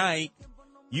fact, at night,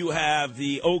 you have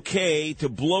the okay to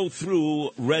blow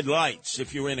through red lights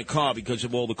if you're in a car because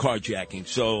of all the carjacking.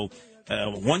 So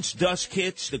once dusk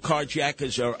hits, the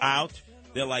carjackers are out.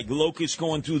 They're like locusts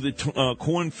going through the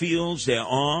cornfields. They're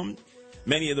armed.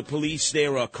 Many of the police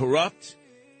there are corrupt.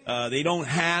 They don't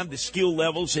have the skill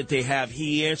levels that they have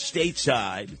here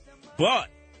stateside. But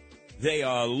they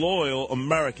are loyal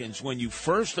Americans. When you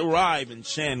first arrive in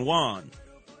San Juan,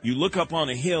 you look up on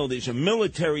a hill. There's a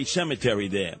military cemetery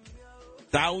there.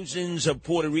 Thousands of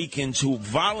Puerto Ricans who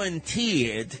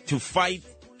volunteered to fight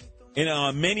in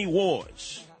many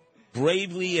wars,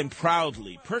 bravely and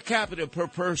proudly, per capita, per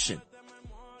person,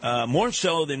 more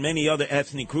so than many other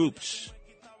ethnic groups.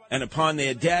 And upon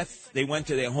their death, they went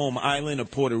to their home island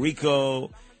of Puerto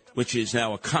Rico, which is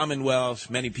now a commonwealth.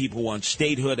 Many people want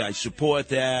statehood. I support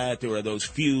that. There are those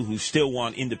few who still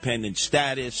want independent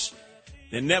status.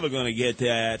 They're never going to get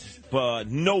that, but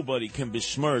nobody can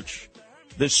besmirch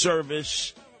the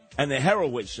service and the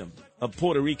heroism of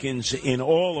Puerto Ricans in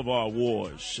all of our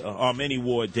wars, our many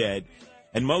war dead.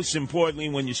 And most importantly,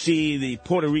 when you see the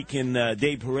Puerto Rican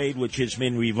Day Parade, which has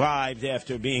been revived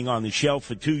after being on the shelf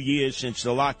for 2 years since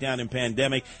the lockdown and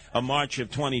pandemic of March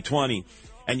of 2020,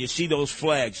 and you see those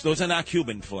flags, those are not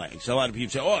Cuban flags. A lot of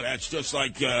people say, oh, that's just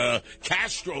like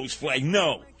Castro's flag.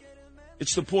 No,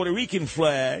 it's the Puerto Rican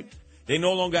flag. They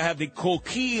no longer have the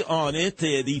coquille on it,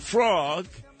 the frog.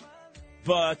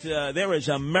 But they're as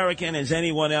American as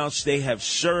anyone else. They have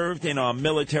served in our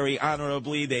military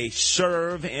honorably. They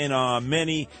serve in our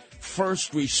many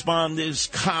first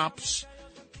responders, cops,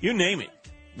 you name it.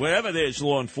 Wherever there's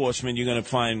law enforcement, you're going to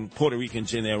find Puerto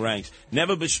Ricans in their ranks.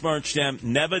 Never besmirch them.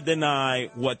 Never deny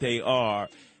what they are.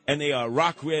 And they are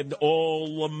rock-ribbed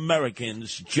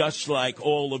all-Americans, just like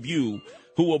all of you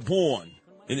who were born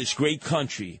in this great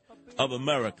country of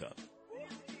America.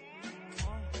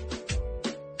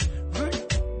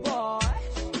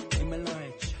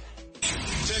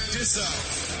 Check this out.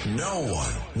 No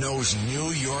one knows New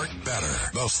York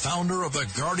better. The founder of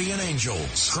the Guardian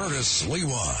Angels, Curtis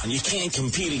Sliwa. And you can't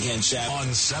compete against that.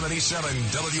 On 77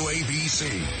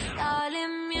 WABC.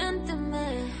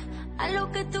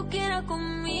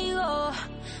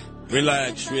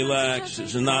 Relax.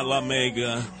 This is not La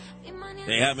Mega.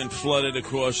 They haven't flooded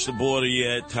across the border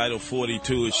yet. Title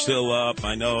 42 is still up.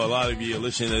 I know a lot of you are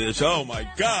listening to this. Oh, my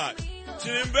God. It's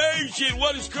an invasion.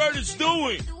 What is Curtis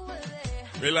doing?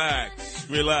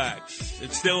 Relax.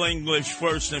 It's still English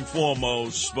first and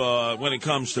foremost, but when it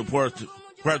comes to Puerto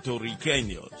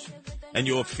Ricanos and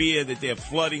your fear that they're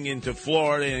flooding into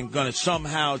Florida and going to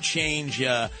somehow change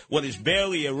what is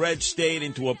barely a red state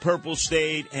into a purple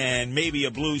state and maybe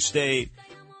a blue state,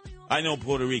 I know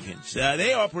Puerto Ricans.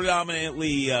 They are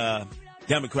predominantly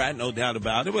Democrat, no doubt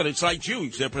about it, but it's like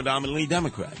Jews. They're predominantly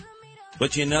Democrat.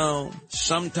 But, you know,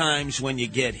 sometimes when you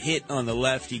get hit on the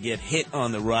left, you get hit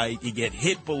on the right, you get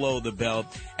hit below the belt,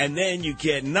 and then you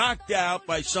get knocked out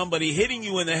by somebody hitting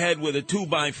you in the head with a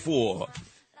 2x4.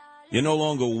 You're no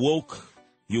longer woke.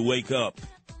 You wake up,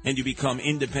 and you become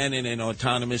independent and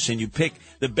autonomous, and you pick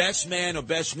the best man or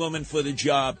best woman for the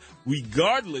job,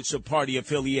 regardless of party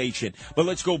affiliation. But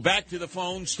let's go back to the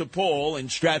phones to Paul in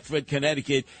Stratford,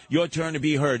 Connecticut. Your turn to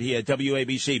be heard here at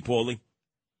WABC, Paulie.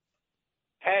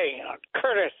 Hey,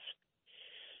 Curtis,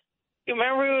 you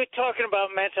remember we were talking about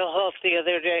mental health the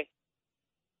other day?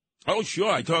 Oh,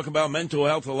 sure. I talk about mental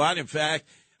health a lot. In fact,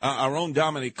 our own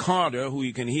Dominic Carter, who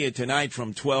you can hear tonight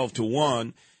from 12 to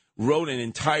 1, wrote an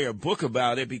entire book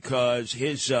about it because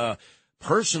his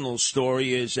personal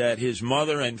story is that his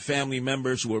mother and family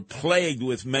members were plagued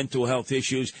with mental health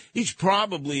issues. He's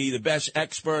probably the best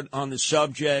expert on the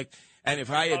subject. And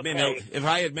if I had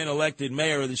been elected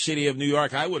mayor of the city of New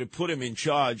York, I would have put him in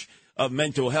charge of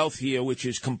mental health here, which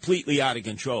is completely out of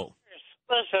control.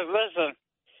 Listen.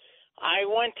 I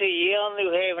went to Yale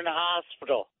New Haven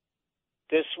Hospital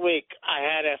this week. I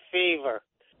had a fever,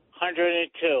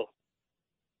 102.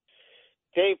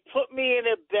 They put me in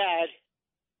a bed.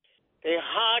 They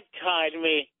hog-tied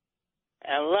me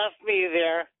and left me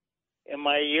there in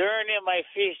my urine and my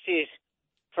feces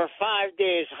for 5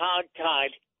 days,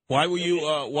 hog-tied. Why were you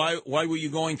why were you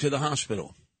going to the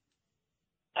hospital?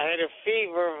 I had a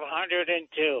fever of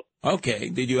 102. Okay.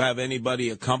 Did you have anybody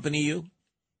accompany you?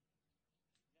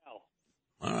 No.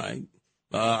 All right.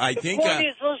 I think. The point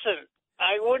is, listen.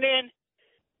 I went in.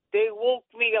 They woke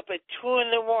me up at 2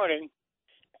 a.m,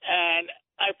 and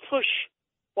I pushed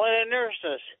one of the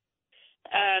nurses,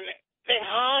 and they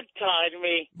hog-tied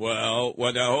me. Well,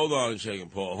 now hold on a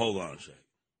second, Paul. Hold on a second.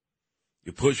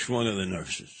 You pushed one of the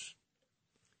nurses.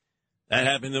 That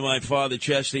happened to my father,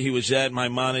 Chester. He was at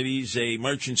Maimonides, a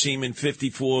merchant seaman,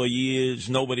 54 years,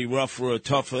 nobody rougher or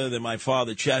tougher than my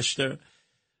father, Chester.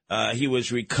 He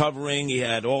was recovering. He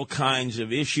had all kinds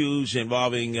of issues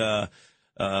involving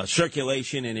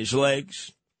circulation in his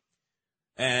legs.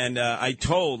 And I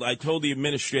told the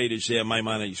administrators there,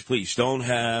 Maimonides, please don't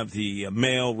have the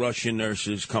male Russian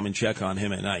nurses come and check on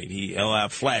him at night. He'll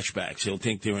have flashbacks. He'll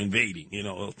think they're invading. You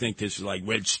know, he'll think this is like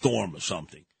Red Storm or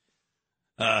something.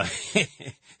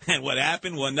 And what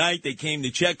happened one night, they came to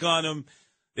check on him.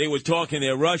 They were talking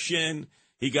their Russian.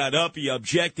 He got up. He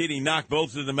objected. He knocked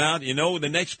both of them out. You know the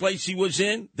next place he was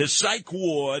in? The psych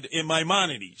ward in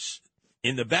Maimonides.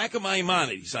 In the back of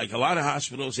Maimonides, like a lot of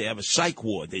hospitals, they have a psych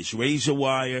ward. There's razor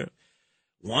wire.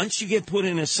 Once you get put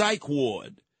in a psych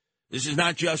ward, this is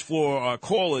not just for our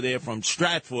caller there from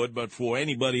Stratford, but for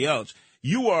anybody else,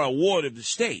 you are a ward of the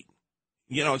state.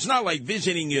 You know, it's not like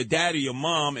visiting your dad or your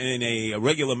mom in a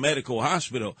regular medical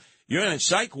hospital. You're in a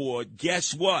psych ward.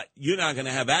 Guess what? You're not going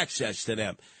to have access to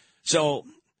them. So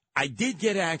I did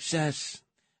get access.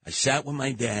 I sat with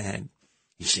my dad.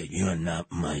 He said, "You're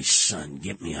not my son.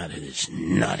 Get me out of this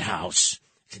nut house."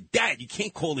 I said, "Dad, you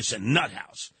can't call this a nut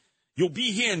house. You'll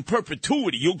be here in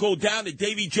perpetuity. You'll go down to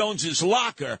Davy Jones's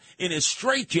locker in a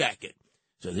straitjacket."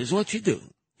 So this is what you do.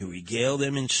 You regale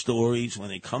them in stories when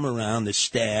they come around, the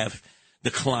staff, the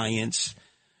clients.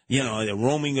 You know, they're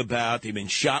roaming about. They've been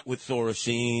shot with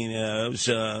Thorazine. It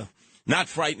was not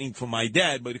frightening for my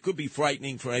dad, but it could be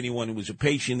frightening for anyone who was a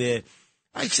patient there.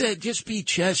 I said, just be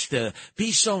Chester.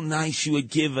 Be so nice you would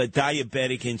give a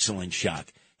diabetic insulin shot.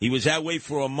 He was that way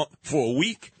for a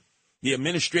week. The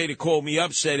administrator called me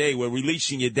up, said, hey, we're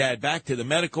releasing your dad back to the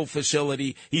medical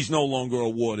facility. He's no longer a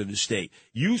ward of the state.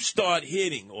 You start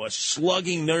hitting or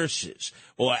slugging nurses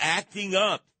or acting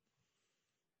up.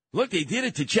 Look, they did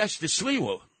it to Chester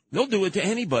Sliwa. They'll do it to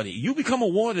anybody. You become a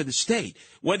ward of the state.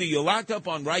 Whether you're locked up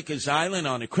on Rikers Island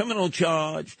on a criminal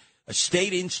charge, a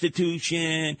state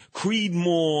institution,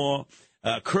 Creedmoor,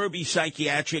 Kirby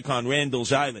Psychiatric on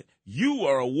Randall's Island, you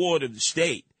are a ward of the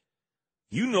state.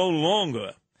 You no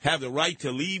longer have the right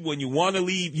to leave when you want to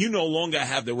leave. You no longer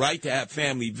have the right to have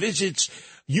family visits.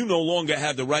 You no longer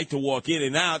have the right to walk in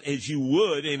and out as you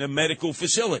would in a medical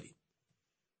facility.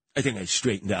 I think I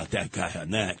straightened out that guy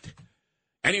on that.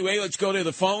 Anyway, let's go to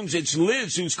the phones. It's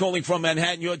Liz who's calling from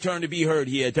Manhattan. Your turn to be heard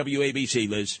here at WABC,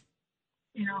 Liz.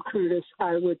 You know, Curtis,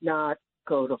 I would not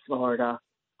go to Florida.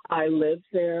 I lived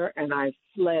there and I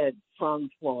fled from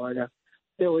Florida.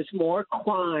 There was more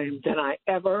crime than I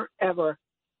ever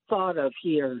thought of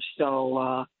here.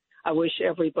 So I wish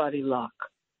everybody luck.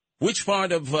 Which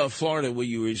part of Florida were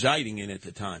you residing in at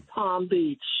the time? Palm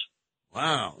Beach.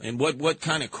 Wow. And what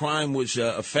kind of crime was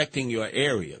affecting your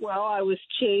area? Well, I was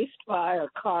chased by a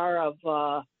car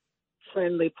of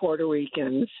friendly Puerto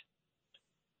Ricans.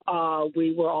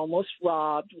 We were almost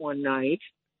robbed one night.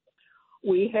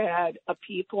 We had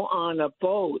people on a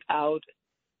boat out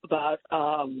about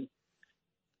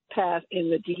past in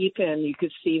the deep end. You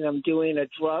could see them doing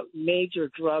a major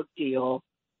drug deal.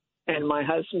 And my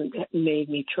husband made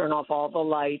me turn off all the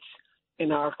lights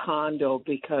in our condo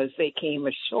because they came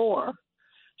ashore.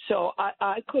 So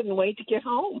I couldn't wait to get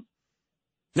home.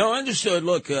 No, understood.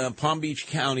 Look, Palm Beach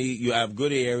County, you have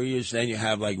good areas. Then you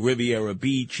have like Riviera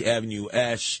Beach, Avenue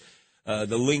S,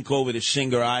 the link over to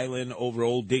Singer Island, over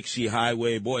Old Dixie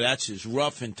Highway. Boy, that's as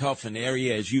rough and tough an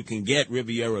area as you can get,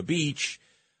 Riviera Beach.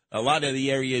 A lot of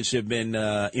the areas have been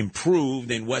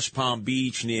improved in West Palm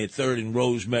Beach, near 3rd and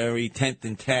Rosemary, 10th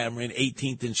and Tamarind,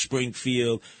 18th and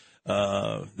Springfield.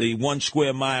 The 1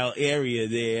 square mile area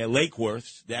there, Lake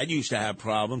Worth, that used to have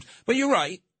problems. But you're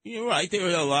right. You're right. There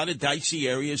are a lot of dicey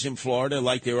areas in Florida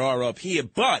like there are up here.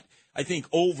 But I think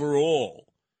overall,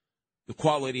 the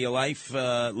quality of life,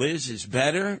 Liz, is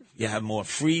better. You have more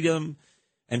freedom,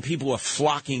 and people are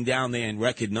flocking down there in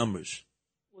record numbers.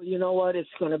 Well, you know what? It's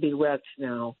going to be wrecks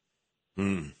now.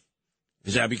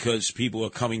 Is that because people are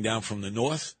coming down from the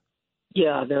north?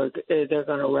 Yeah, they're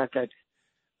going to wreck it.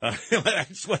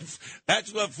 That's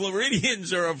what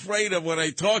Floridians are afraid of. When I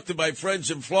talk to my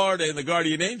friends in Florida and the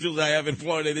Guardian Angels I have in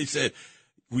Florida, they said,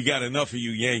 we got enough of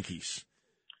you Yankees.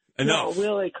 Enough. No,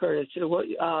 really, Curtis.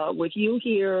 With you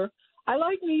here, I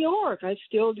like New York. I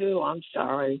still do. I'm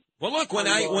sorry. Well, look, when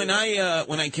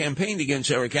I campaigned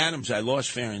against Eric Adams, I lost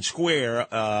fair and square.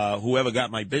 Whoever got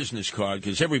my business card,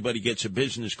 because everybody gets a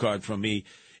business card from me,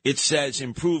 it says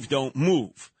 "Improve, don't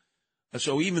move."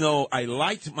 So even though I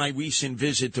liked my recent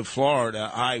visit to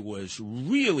Florida, I was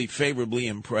really favorably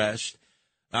impressed.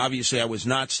 Obviously, I was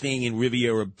not staying in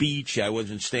Riviera Beach. I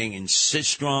wasn't staying in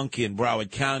Sistrunk in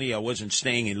Broward County. I wasn't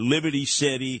staying in Liberty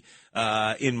City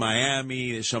in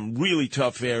Miami. There's some really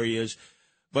tough areas.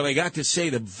 But I got to say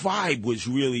the vibe was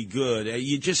really good.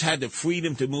 You just had the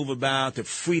freedom to move about, the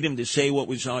freedom to say what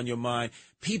was on your mind.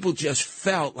 People just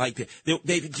felt like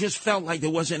they just felt like there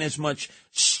wasn't as much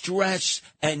stress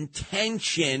and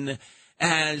tension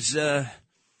as,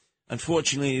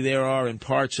 unfortunately, there are in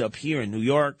parts up here in New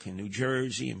York and New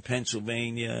Jersey and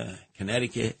Pennsylvania,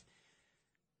 Connecticut.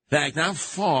 In fact, not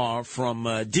far from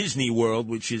Disney World,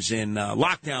 which is in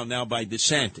lockdown now by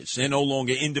DeSantis. They're no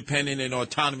longer independent and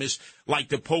autonomous like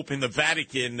the Pope in the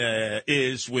Vatican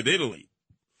is with Italy.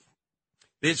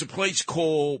 There's a place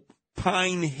called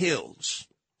Pine Hills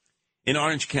in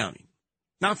Orange County,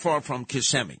 not far from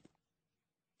Kissimmee,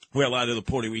 where a lot of the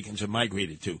Puerto Ricans have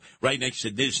migrated to, right next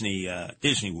to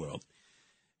Disney World.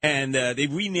 And they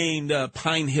renamed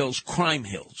Pine Hills Crime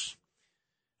Hills.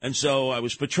 And so I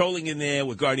was patrolling in there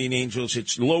with Guardian Angels.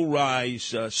 It's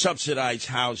low-rise, subsidized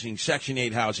housing, Section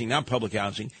 8 housing, not public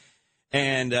housing.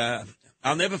 And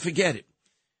I'll never forget it.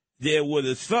 There were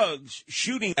the thugs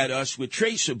shooting at us with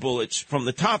tracer bullets from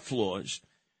the top floors.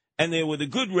 And there were the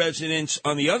good residents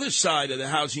on the other side of the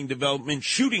housing development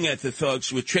shooting at the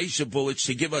thugs with tracer bullets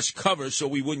to give us cover so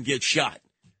we wouldn't get shot.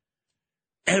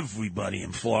 Everybody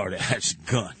in Florida has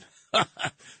a gun.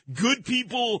 Good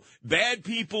people, bad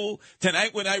people.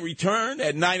 Tonight when I return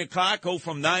at 9 o'clock, go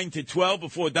from 9 to 12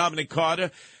 before Dominic Carter,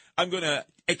 I'm going to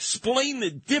explain the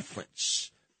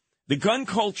difference. The gun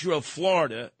culture of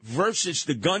Florida versus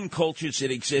the gun cultures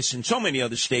that exist in so many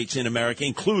other states in America,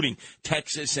 including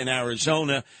Texas and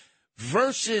Arizona,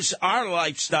 versus our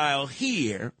lifestyle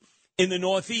here in the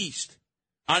Northeast.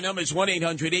 Our number is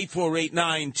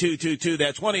 1-800-848-9222.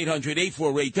 That's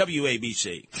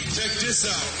 1-800-848-WABC. Check this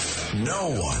out. No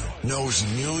one knows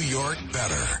New York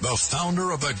better. The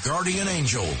founder of the Guardian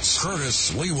Angels,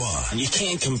 Curtis Sliwa. And you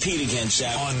can't compete against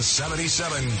that. On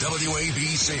 77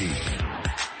 WABC.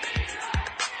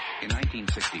 In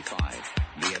 1965,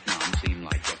 Vietnam seemed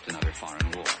like just another foreign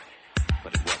war.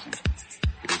 But it wasn't.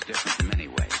 It was different in many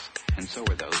ways, and so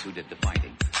were those who did the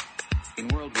fighting. In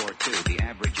World War II, the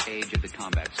average age of the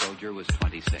combat soldier was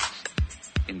 26.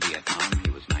 In Vietnam,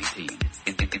 he was 19.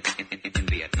 In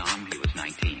Vietnam, he was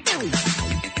 19. In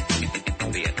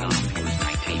Vietnam, he was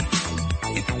 19.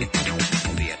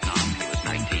 In Vietnam, he was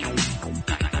 19.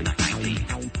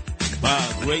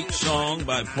 Wow, great song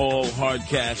by Paul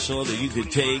Hardcastle that you could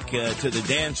take to the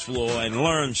dance floor and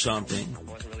learn something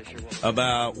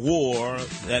about war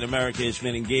that America has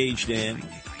been engaged in.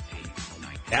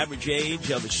 Average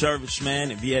age of a serviceman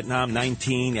in Vietnam,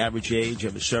 19. Average age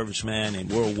of a serviceman in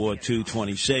World War II,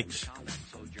 26.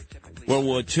 World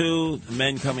War II, the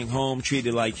men coming home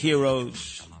treated like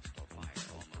heroes.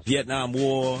 Vietnam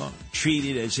War,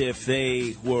 treated as if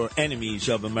they were enemies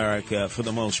of America for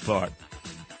the most part.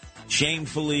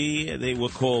 Shamefully, they were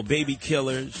called baby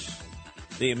killers.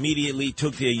 They immediately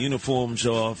took their uniforms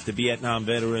off. The Vietnam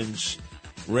veterans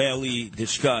rarely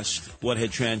discussed what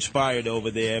had transpired over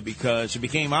there because it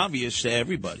became obvious to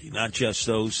everybody, not just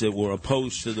those that were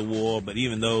opposed to the war, but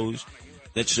even those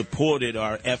that supported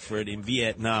our effort in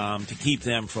Vietnam to keep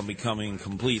them from becoming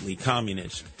completely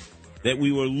communist, that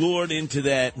we were lured into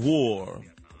that war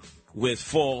with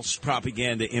false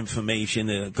propaganda information.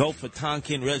 The Gulf of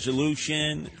Tonkin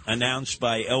resolution announced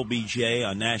by LBJ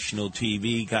on national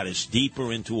TV got us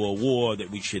deeper into a war that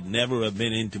we should never have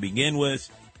been in to begin with.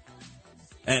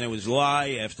 And it was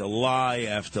lie after lie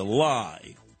after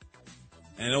lie.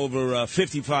 And over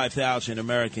 55,000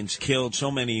 Americans killed, so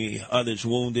many others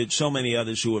wounded, so many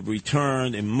others who have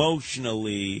returned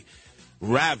emotionally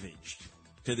ravaged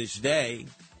to this day.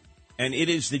 And it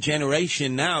is the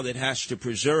generation now that has to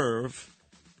preserve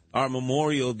our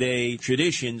Memorial Day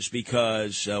traditions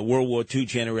because World War II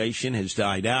generation has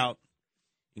died out.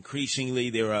 Increasingly,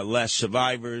 there are less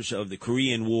survivors of the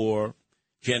Korean War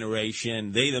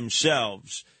generation. They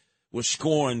themselves were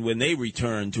scorned when they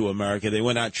returned to America. They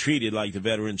were not treated like the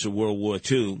veterans of World War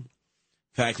II. In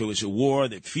fact, it was a war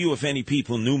that few, if any,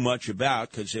 people knew much about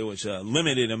because there was a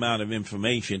limited amount of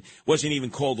information. It wasn't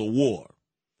even called a war.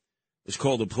 It was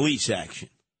called a police action.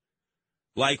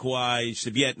 Likewise, the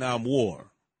Vietnam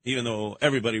War, even though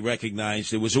everybody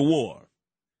recognized it was a war.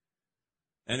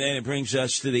 And then it brings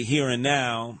us to the here and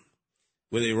now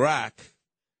with Iraq.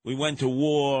 We went to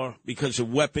war because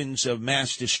of weapons of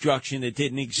mass destruction that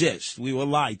didn't exist. We were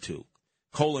lied to.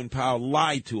 Colin Powell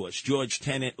lied to us. George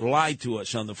Tenet lied to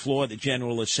us on the floor of the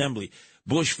General Assembly.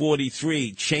 Bush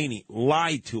 43, Cheney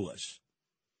lied to us.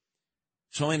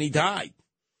 So many died.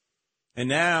 And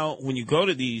now when you go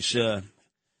to these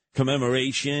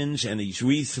commemorations and these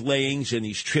wreath layings and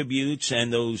these tributes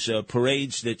and those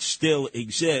parades that still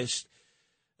exist,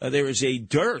 there is a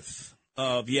dearth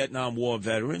of Vietnam War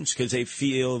veterans because they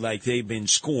feel like they've been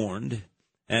scorned.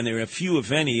 And there are few,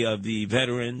 if any, of the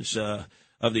veterans of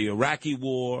the Iraqi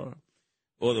War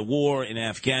or the war in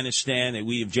Afghanistan that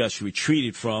we have just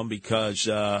retreated from because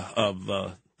of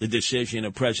the decision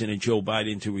of President Joe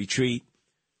Biden to retreat.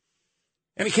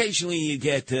 And occasionally you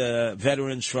get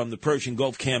veterans from the Persian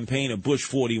Gulf campaign of Bush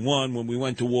 41 when we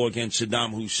went to war against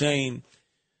Saddam Hussein.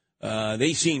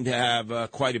 They seem to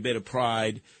have quite a bit of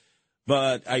pride.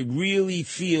 But I really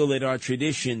feel that our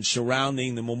traditions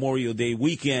surrounding the Memorial Day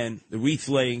weekend, the wreath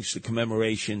layings, the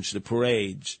commemorations, the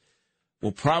parades,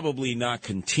 will probably not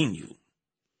continue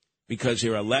because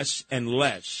there are less and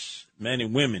less men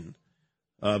and women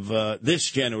of this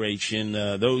generation,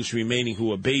 those remaining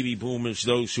who are baby boomers,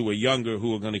 those who are younger,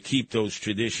 who are going to keep those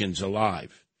traditions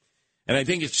alive. And I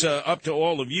think it's up to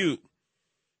all of you.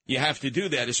 You have to do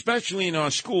that, especially in our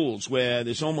schools where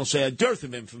there's almost a dearth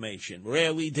of information.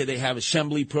 Rarely do they have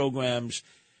assembly programs.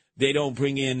 They don't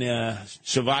bring in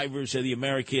survivors of the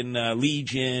American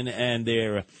Legion and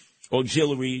their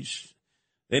auxiliaries.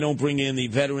 They don't bring in the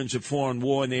veterans of foreign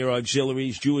war and their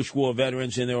auxiliaries, Jewish war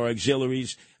veterans and their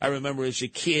auxiliaries. I remember as a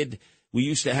kid, we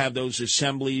used to have those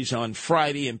assemblies on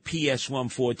Friday in PS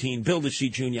 114, Bildersley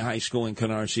Junior High School in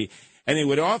Canarsie, and they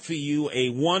would offer you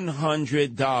a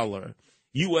 $100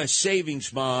 U.S. savings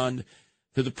bond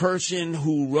to the person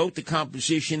who wrote the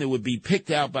composition that would be picked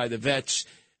out by the vets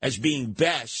as being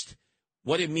best,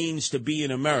 what it means to be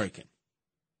an American.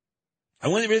 I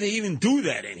wonder if they even do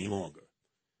that any longer.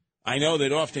 I know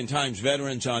that oftentimes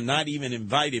veterans are not even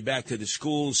invited back to the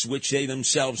schools which they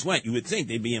themselves went. You would think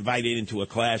they'd be invited into a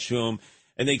classroom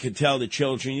and they could tell the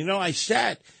children, you know, I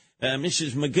sat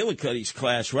Mrs. McGillicuddy's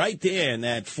class right there in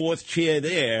that fourth chair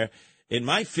there in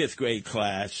my fifth grade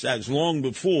class. That was long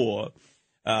before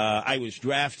I was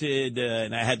drafted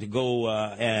and I had to go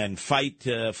and fight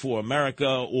for America,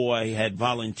 or I had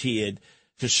volunteered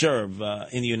to serve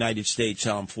in the United States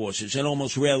Armed Forces. It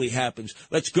almost rarely happens.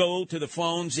 Let's go to the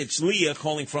phones. It's Leah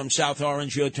calling from South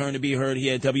Orange. Your turn to be heard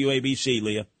here at WABC,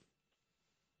 Leah.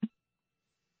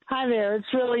 Hi there. It's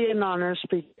really an honor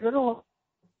speaking.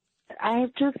 I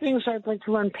have two things I'd like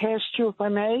to run past you, if I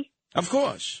may. Of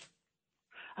course.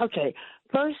 Okay.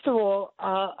 First of all,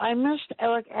 I missed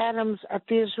Eric Adams at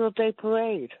the Israel Day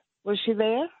Parade. Was he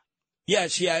there?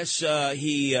 Yes.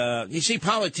 You see,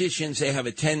 politicians, they have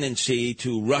a tendency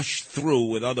to rush through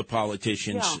with other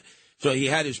politicians. Yeah. So he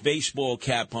had his baseball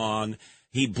cap on.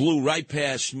 He blew right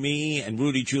past me and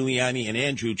Rudy Giuliani and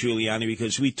Andrew Giuliani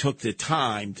because we took the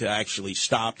time to actually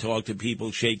stop, talk to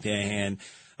people, shake their hand.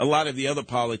 A lot of the other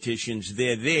politicians,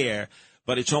 they're there,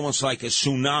 but it's almost like a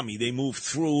tsunami. They move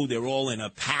through. They're all in a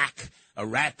pack. A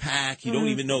rat pack. You don't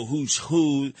even know who's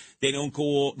who. They don't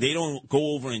go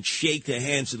over and shake the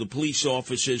hands of the police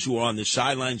officers who are on the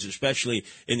sidelines, especially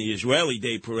in the Israeli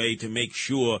Day Parade, to make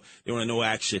sure there are no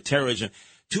acts of terrorism.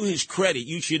 To his credit,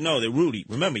 you should know that Rudy,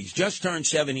 remember, he's just turned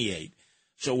 78.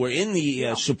 So we're in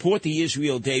the Support the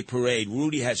Israel Day Parade.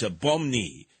 Rudy has a bum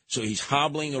knee, so he's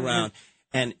hobbling around.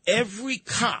 And every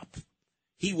cop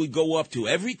he would go up to,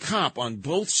 every cop on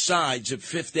both sides of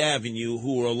Fifth Avenue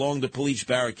who were along the police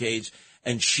barricades,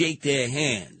 and shake their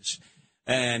hands.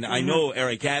 And I know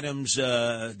Eric Adams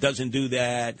doesn't do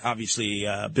that. Obviously,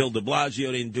 Bill de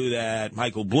Blasio didn't do that.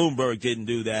 Michael Bloomberg didn't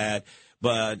do that.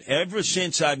 But ever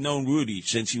since I've known Rudy,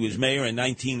 since he was mayor in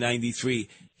 1993,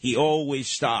 he always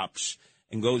stops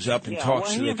and goes up and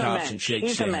talks to the cops and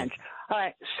shakes their hands. All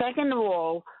right. Second of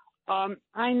all,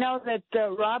 I know that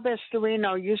Rob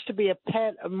Estorino used to be a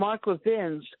pet of Mark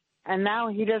Levin's, and now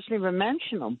he doesn't even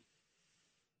mention him.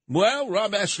 Well,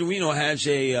 Rob Astorino has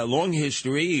a long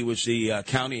history. He was the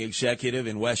county executive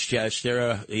in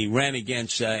Westchester. He ran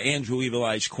against Andrew Evil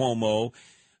Eyes Cuomo,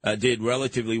 did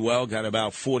relatively well, got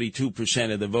about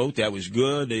 42% of the vote. That was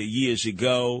good years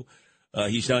ago.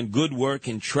 He's done good work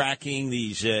in tracking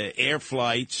these air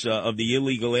flights of the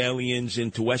illegal aliens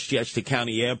into Westchester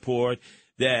County Airport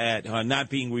that are not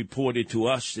being reported to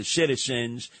us, the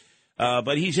citizens.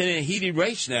 But he's in a heated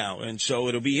race now, and so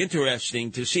it'll be interesting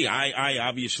to see. I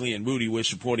obviously, and Rudy, we're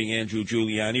supporting Andrew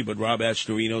Giuliani, but Rob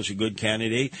Astorino's a good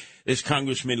candidate. There's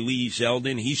Congressman Lee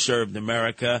Zeldin. He served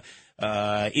America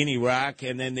in Iraq.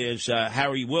 And then there's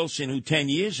Harry Wilson, who 10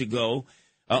 years ago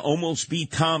almost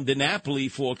beat Tom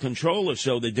DiNapoli for controller.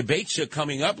 So the debates are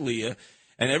coming up, Leah,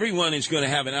 and everyone is going to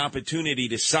have an opportunity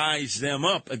to size them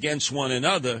up against one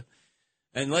another.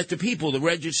 And let the people, the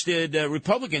registered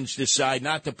Republicans, decide,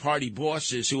 not the party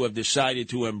bosses who have decided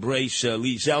to embrace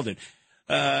Lee Zeldin.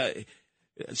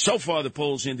 So far, the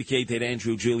polls indicate that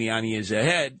Andrew Giuliani is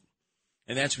ahead,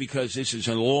 and that's because this is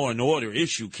a law and order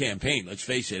issue campaign. Let's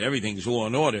face it, everything's law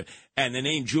and order, and the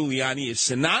name Giuliani is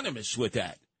synonymous with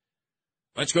that.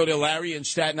 Let's go to Larry in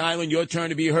Staten Island. Your turn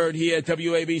to be heard here at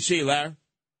WABC, Larry.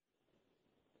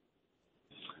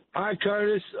 Hi,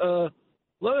 Curtis.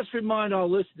 Let us remind our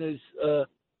listeners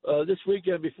this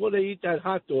weekend, before they eat that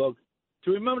hot dog, to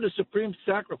remember the supreme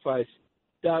sacrifice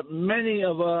that many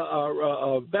of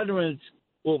our veterans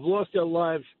who have lost their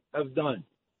lives have done.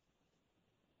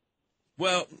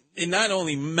 Well, and not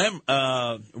only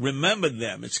remember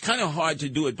them, it's kind of hard to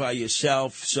do it by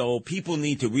yourself, so people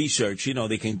need to research. You know,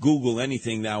 they can Google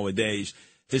anything nowadays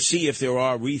to see if there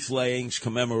are wreath layings,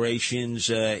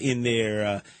 commemorations in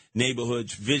their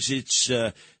neighborhoods, visits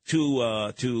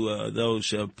to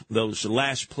those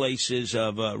last places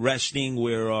of resting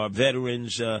where our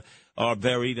veterans are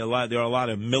buried. There are a lot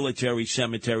of military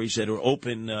cemeteries that are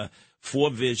open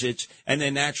for visits, and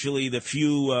then naturally the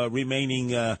few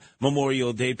remaining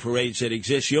Memorial Day parades that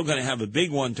exist. You're going to have a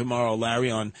big one tomorrow,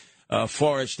 Larry, on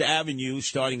Forest Avenue,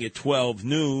 starting at 12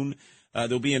 noon.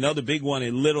 There'll be another big one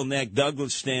in Little Neck,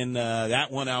 Douglaston.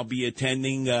 That one I'll be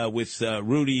attending with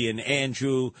Rudy and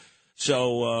Andrew.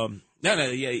 So,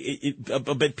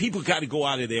 but people got to go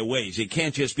out of their ways. They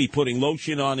can't just be putting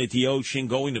lotion on at the ocean,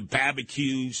 going to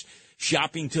barbecues,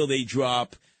 shopping till they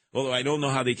drop. Although I don't know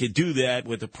how they could do that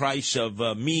with the price of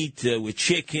meat, with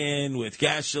chicken, with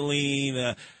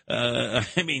gasoline. I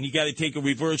mean, you got to take a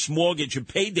reverse mortgage, a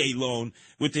payday loan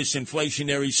with this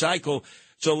inflationary cycle.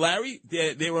 So, Larry,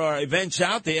 there are events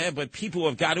out there, but people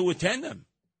have got to attend them.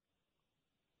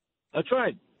 That's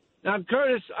right. Now,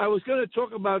 Curtis, I was going to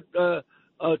talk about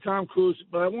Tom Cruise,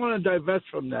 but I want to divest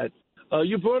from that.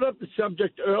 You brought up the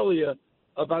subject earlier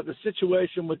about the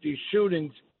situation with these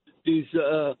shootings, these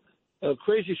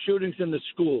crazy shootings in the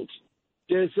schools.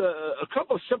 There's a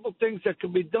couple of simple things that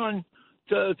can be done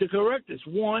to correct this.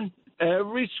 One,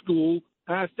 every school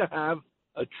has to have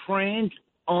a trained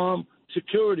armed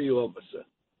security officer.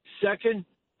 Second,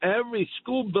 every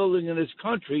school building in this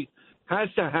country has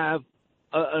to have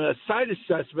a site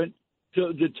assessment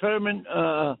to determine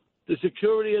the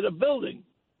security of the building.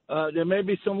 There may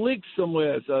be some leaks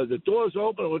somewhere, so the doors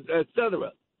open,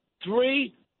 etc.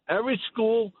 Three, every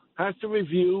school has to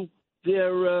review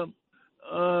their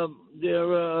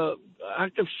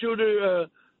active shooter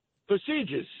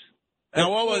procedures.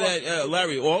 Now, all of that,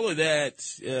 Larry, all of that,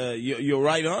 you're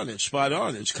right on it, spot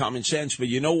on. It's common sense. But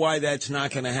you know why that's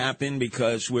not going to happen?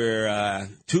 Because we're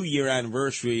 2-year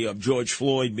anniversary of George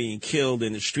Floyd being killed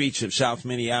in the streets of South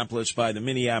Minneapolis by the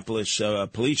Minneapolis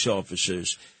police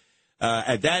officers.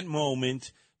 At that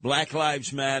moment, Black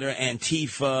Lives Matter,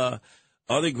 Antifa,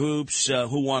 other groups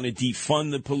who want to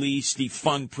defund the police,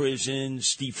 defund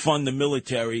prisons, defund the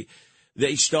military,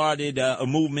 they started a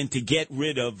movement to get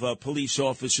rid of police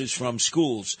officers from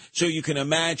schools. So you can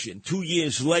imagine, 2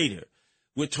 years later,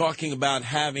 we're talking about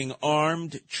having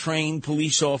armed, trained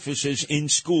police officers in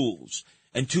schools.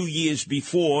 And 2 years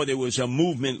before, there was a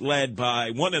movement led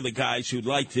by one of the guys who'd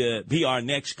like to be our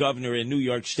next governor in New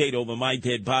York State over my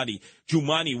dead body,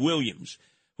 Jumaane Williams,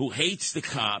 who hates the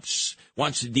cops,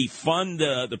 wants to defund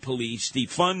the police,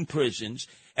 defund prisons,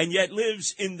 and yet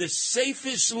lives in the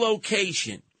safest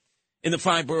location in the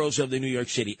 5 boroughs of the New York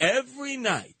City. Every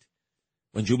night,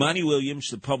 when Jumaane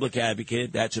Williams, the public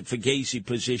advocate, that's a fugazi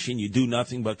position, you do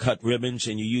nothing but cut ribbons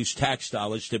and you use tax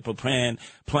dollars to plan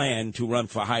to run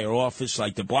for higher office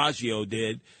like de Blasio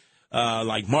did,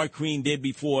 like Mark Green did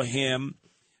before him,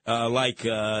 like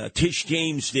Tish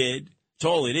James did. That's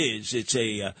all it is. It's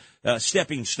a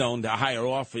stepping stone to higher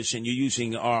office, and you're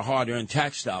using our hard-earned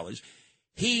tax dollars.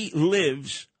 He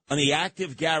lives on the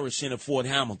active garrison of Fort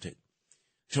Hamilton.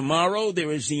 Tomorrow,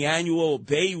 there is the annual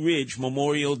Bay Ridge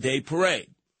Memorial Day Parade,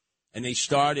 and they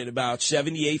start at about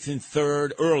 78th and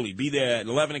 3rd early. Be there at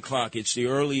 11 o'clock. It's the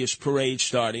earliest parade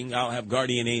starting. I'll have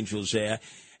guardian angels there.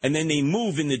 And then they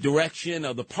move in the direction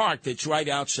of the park that's right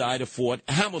outside of Fort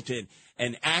Hamilton,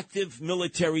 an active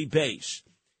military base.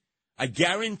 I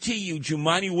guarantee you,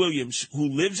 Jumaane Williams, who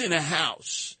lives in a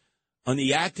house on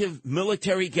the active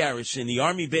military garrison, the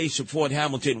Army base of Fort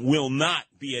Hamilton, will not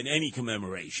be at any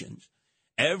commemorations.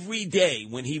 Every day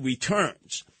when he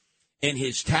returns in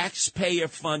his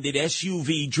taxpayer-funded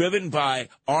SUV driven by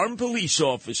armed police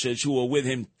officers who are with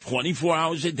him 24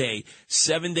 hours a day,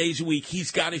 7 days a week, he's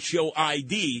got to show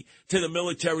ID to the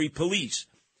military police.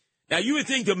 Now, you would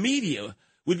think the media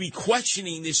would be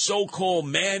questioning this so-called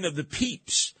man of the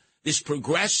peeps, this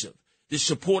progressive, this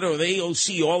supporter of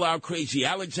AOC, all out crazy,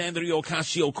 Alexandria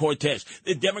Ocasio-Cortez,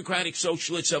 the Democratic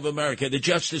Socialists of America, the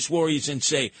Justice Warriors, and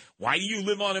say, why do you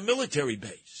live on a military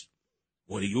base?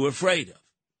 What are you afraid of?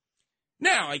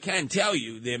 Now, I can tell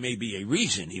you there may be a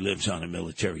reason he lives on a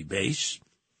military base.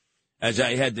 As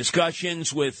I had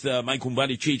discussions with my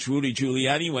kumbari chief, Rudy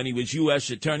Giuliani, when he was U.S.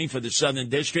 Attorney for the Southern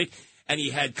District, and he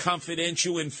had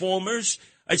confidential informers,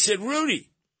 I said, Rudy,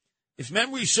 if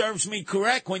memory serves me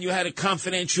correct, when you had a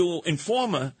confidential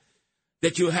informer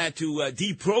that you had to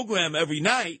deprogram every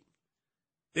night,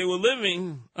 they were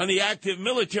living on the active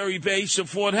military base of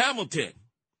Fort Hamilton.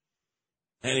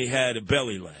 And he had a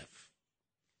belly laugh.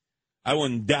 I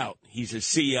wouldn't doubt he's a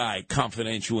CI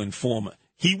confidential informer.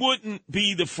 He wouldn't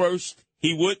be the first.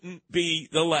 He wouldn't be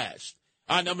the last.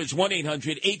 Our number is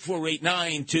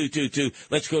 1-800-848-9222.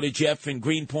 Let's go to Jeff in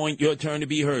Greenpoint. Your turn to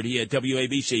be heard here at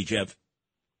WABC, Jeff.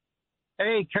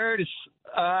 Hey, Curtis,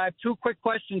 I have 2 quick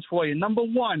questions for you. Number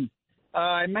one,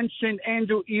 I mentioned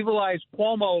Andrew Evil Eyes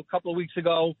Cuomo a couple of weeks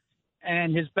ago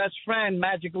and his best friend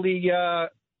magically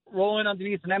rolling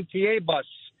underneath an MTA bus.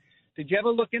 Did you ever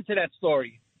look into that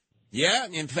story? Yeah,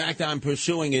 in fact, I'm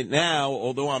pursuing it now,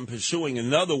 although I'm pursuing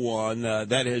another one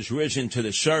that has risen to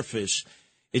the surface.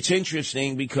 It's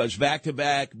interesting because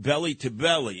back-to-back,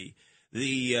 belly-to-belly,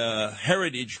 the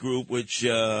Heritage Group, which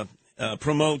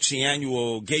promotes the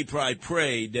annual Gay Pride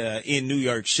Parade in New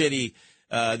York City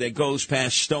that goes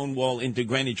past Stonewall into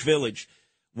Greenwich Village,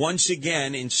 once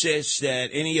again insists that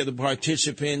any of the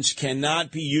participants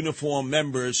cannot be uniformed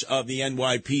members of the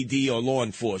NYPD or law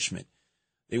enforcement.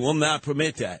 They will not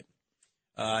permit that.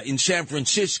 In San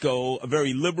Francisco, a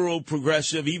very liberal,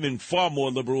 progressive, even far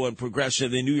more liberal and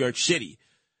progressive than New York City,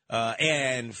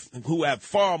 and who have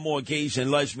far more gays and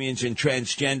lesbians and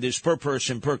transgenders per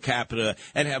person, per capita,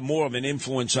 and have more of an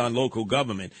influence on local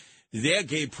government. Their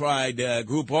gay pride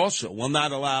group also will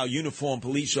not allow uniformed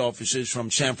police officers from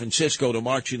San Francisco to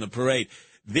march in the parade.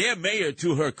 their mayor,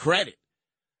 to her credit,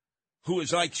 who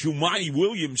is like Shumani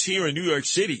Williams here in New York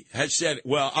City, has said,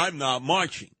 well, I'm not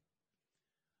marching.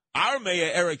 Our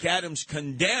mayor, Eric Adams,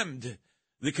 condemned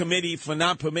the committee for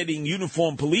not permitting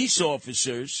uniformed police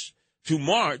officers to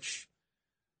march,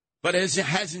 but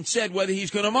hasn't said whether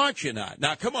he's going to march or not.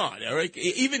 Now, come on, Eric.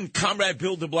 Even Comrade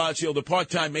Bill de Blasio, the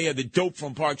part-time mayor, the dope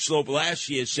from Park Slope last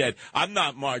year, said, I'm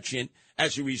not marching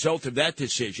as a result of that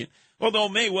decision. Although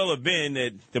it may well have been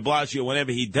that de Blasio,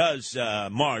 whenever he does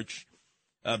march,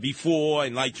 before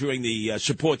and like during the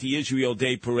Support the Israel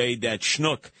Day parade, that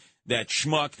schmuck, that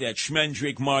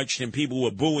Schmendrick marched and people were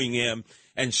booing him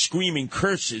and screaming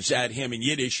curses at him in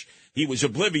Yiddish. He was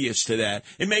oblivious to that.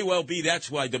 It may well be that's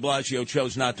why de Blasio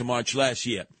chose not to march last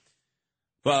year.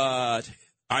 But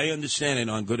I understand it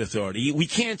on good authority. We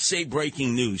can't say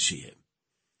breaking news here,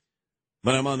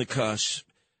 but I'm on the cusp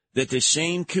that the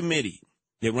same committee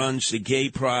that runs the Gay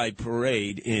Pride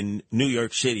Parade in New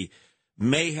York City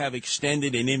may have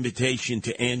extended an invitation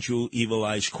to Andrew Evil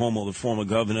Eyes Cuomo, the former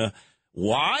governor.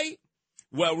 Why?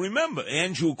 Well, remember,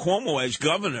 Andrew Cuomo, as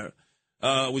governor,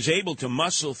 was able to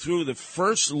muscle through the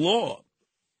first law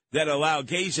that allowed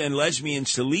gays and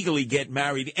lesbians to legally get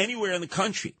married anywhere in the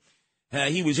country.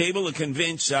 He was able to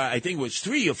convince, I think it was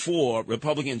 3 or 4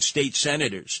 Republican state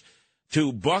senators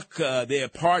to buck their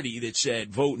party that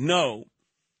said vote no.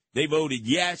 They voted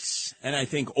yes, and I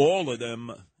think all of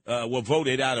them were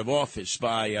voted out of office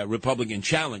by Republican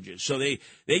challengers. So they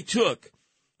took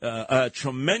a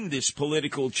tremendous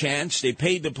political chance. They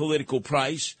paid the political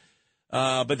price.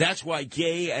 But that's why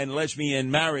gay and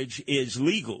lesbian marriage is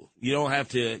legal. You don't have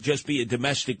to just be a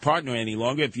domestic partner any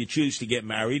longer. If you choose to get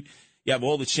married, you have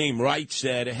all the same rights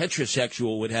that a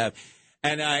heterosexual would have.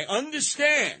 And I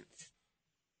understand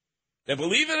that,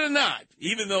 believe it or not,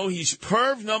 even though he's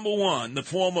perv number one, the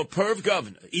former perv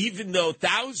governor, even though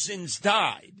thousands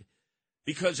died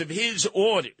because of his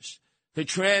orders to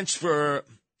transfer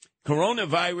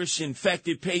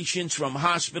coronavirus-infected patients from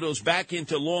hospitals back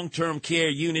into long-term care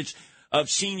units of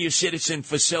senior citizen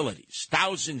facilities.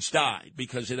 Thousands died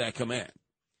because of that command.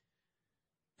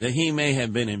 That he may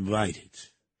have been invited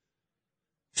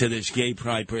to this gay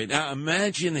pride parade. Now,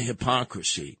 imagine the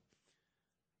hypocrisy.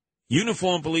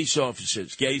 Uniformed police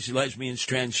officers, gays, lesbians,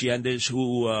 transgenders,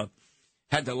 who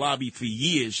had to lobby for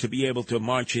years to be able to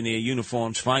march in their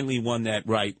uniforms, finally won that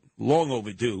right, long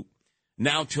overdue,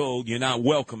 now told you're not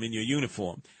welcome in your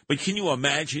uniform. But can you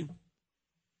imagine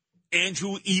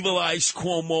Andrew Evil Eyes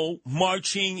Cuomo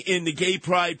marching in the gay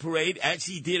pride parade, as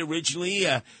he did originally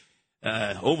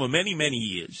over many, many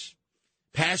years,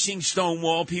 passing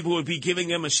Stonewall? People would be giving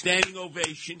him a standing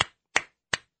ovation.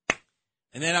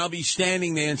 And then I'll be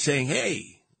standing there and saying,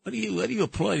 hey, what are you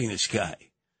applauding this guy?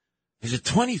 There's a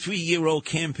 23-year-old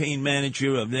campaign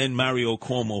manager of then Mario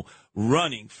Cuomo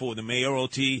running for the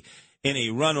mayoralty in a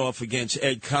runoff against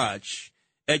Ed Koch.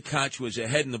 Ed Koch was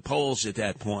ahead in the polls at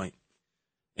that point.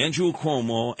 Andrew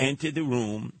Cuomo entered the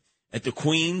room at the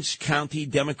Queens County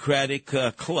Democratic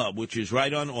Club, which is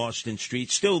right on Austin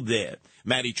Street, still there.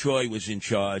 Matty Troy was in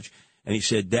charge, and he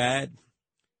said, Dad,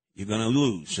 you're going to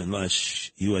lose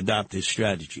unless you adopt this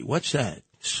strategy. What's that,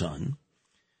 son?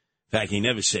 In fact, he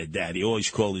never said Dad. He always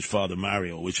called his father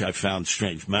Mario, which I found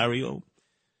strange. Mario,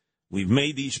 we've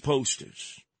made these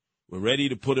posters. We're ready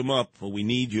to put them up, but we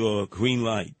need your green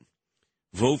light.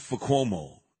 Vote for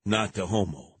Cuomo, not the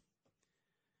homo.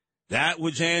 That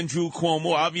was Andrew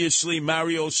Cuomo. Obviously,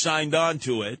 Mario signed on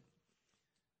to it.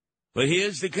 But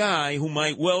here's the guy who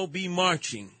might well be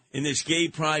marching in this gay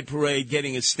pride parade,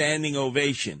 getting a standing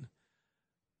ovation,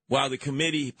 while the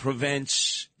committee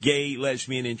prevents gay,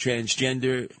 lesbian, and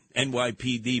transgender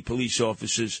NYPD police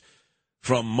officers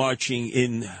from marching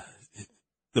in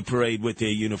the parade with their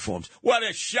uniforms. What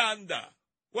a shanda!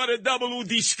 What a double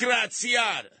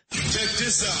disgraziata! Check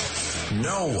this out.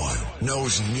 No one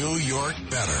knows New York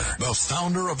better. The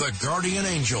founder of the Guardian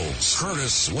Angels,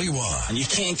 Curtis Sliwa. And you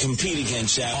can't compete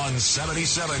against that. On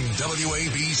 77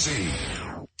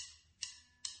 WABC.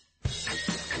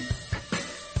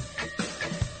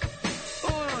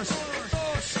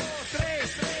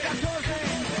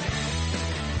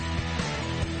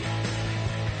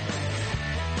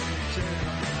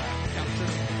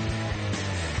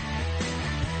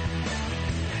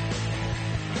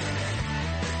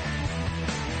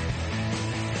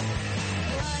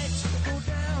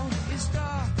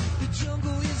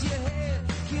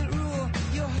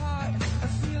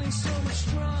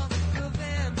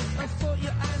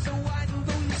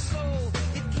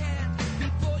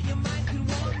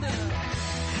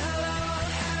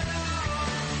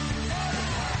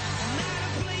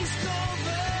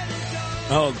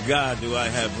 Oh, God, do I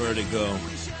have vertigo.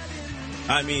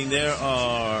 I mean, there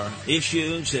are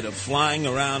issues that are flying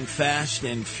around fast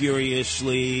and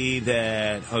furiously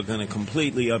that are going to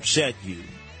completely upset you.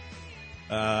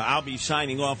 I'll be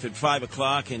signing off at 5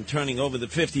 o'clock and turning over the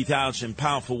 50,000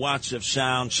 powerful watts of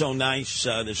sound. So nice.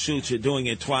 The Suits are doing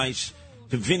it twice.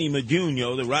 To Vinny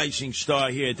Medugno, the rising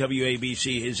star here at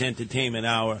WABC, his entertainment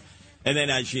hour. And then,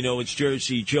 as you know, it's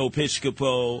Jersey Joe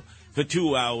Piscopo for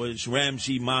 2 hours.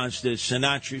 Ramsey Mazda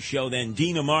Sinatra show. Then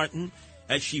Dina Martin,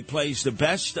 as she plays the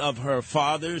best of her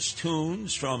father's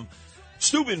tunes from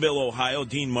Steubenville, Ohio.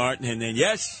 Dean Martin. And then,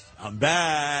 yes, I'm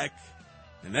back.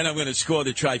 And then I'm going to score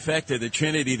the trifecta, the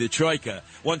Trinity, the Troika.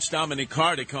 Once Dominic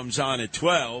Carter comes on at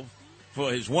 12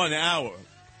 for his 1 hour,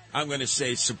 I'm going to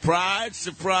say, surprise,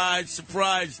 surprise,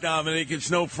 surprise, Dominic. It's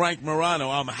no Frank Morano.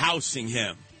 I'm housing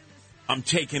him. I'm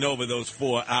taking over those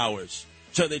 4 hours.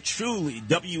 So that truly,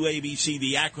 WABC,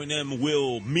 the acronym,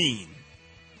 will mean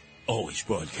always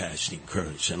broadcasting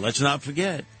Curtis. And let's not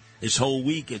forget, this whole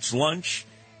week it's lunch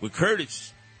with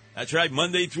Curtis. That's right,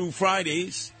 Monday through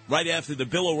Fridays, right after the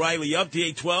Bill O'Reilly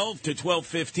update, 12 to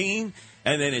 12:15,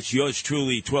 and then it's yours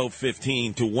truly,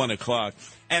 12:15 to 1 o'clock.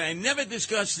 And I never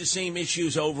discuss the same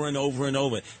issues over and over and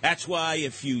over. That's why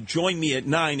if you join me at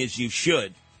 9, as you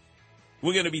should,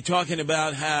 we're going to be talking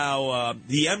about how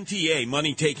the MTA,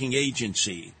 money-taking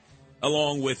agency,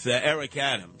 along with Eric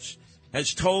Adams,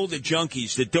 has told the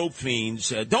junkies, the dope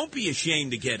fiends, don't be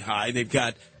ashamed to get high. They've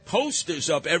got posters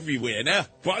up everywhere now,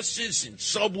 buses and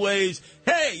subways.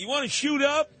 Hey, you want to shoot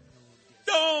up?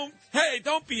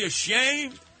 Don't be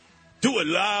ashamed. Do it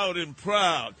loud and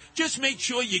proud. Just make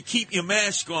sure you keep your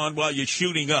mask on while you're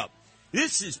shooting up.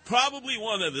 This is probably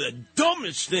one of the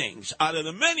dumbest things out of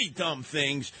the many dumb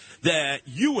things that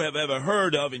you have ever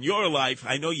heard of in your life.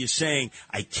 I know you're saying,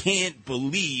 I can't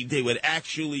believe they would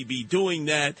actually be doing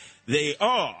that. They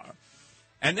are.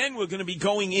 And then we're going to be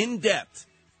going in depth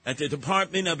at the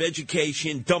Department of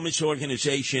Education, dumbest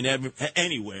organization ever,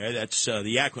 anywhere. That's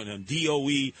the acronym,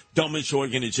 DOE, dumbest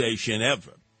organization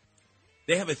ever.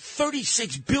 They have a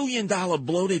 $36 billion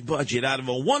bloated budget out of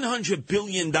a $100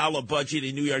 billion budget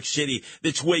in New York City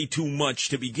that's way too much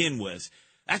to begin with.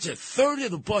 That's a third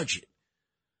of the budget.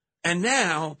 And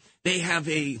now they have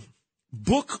a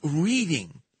book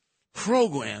reading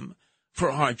program for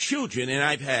our children, and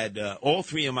I've had all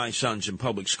 3 of my sons in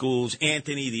public schools.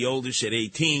 Anthony, the oldest, at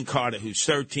 18, Carter, who's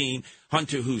 13,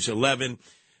 Hunter, who's 11.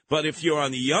 But if you're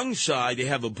on the young side, they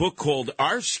have a book called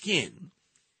Our Skin,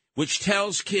 which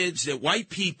tells kids that white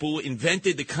people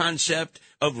invented the concept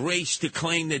of race to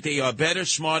claim that they are better,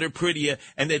 smarter, prettier,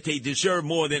 and that they deserve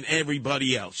more than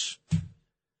everybody else.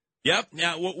 Yep.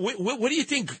 Now, what do you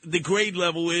think the grade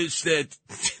level is that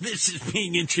this is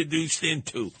being introduced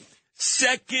into?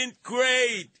 2nd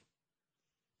grade.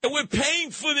 And we're paying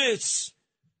for this.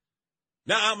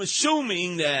 Now, I'm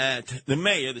assuming that the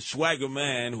mayor, the swagger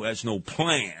man who has no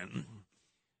plan,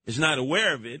 is not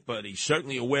aware of it, but he's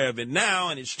certainly aware of it now,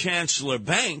 and it's Chancellor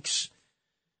Banks.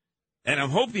 And I'm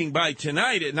hoping by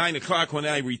tonight at 9 o'clock when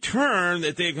I return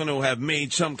that they're going to have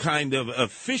made some kind of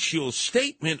official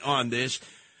statement on this,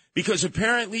 because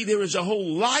apparently there is a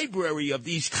whole library of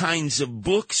these kinds of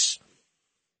books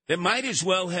that might as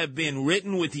well have been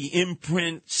written with the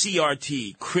imprint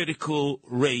CRT, critical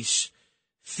race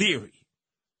theory.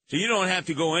 So you don't have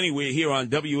to go anywhere here on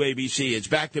WABC. It's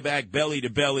back-to-back,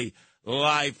 belly-to-belly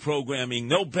live programming.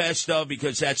 No best of,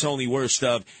 because that's only worst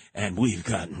of. And we've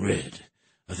gotten rid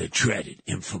of the dreaded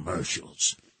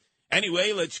infomercials.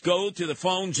 Anyway, let's go to the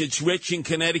phones. It's Rich in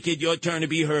Connecticut. Your turn to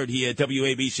be heard here at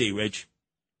WABC. Rich.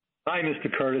 Hi,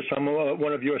 Mr. Curtis. I'm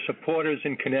one of your supporters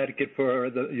in Connecticut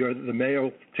for the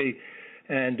mayoralty,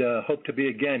 and hope to be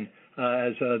again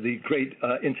as the great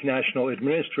international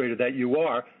administrator that you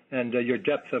are, and your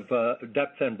depth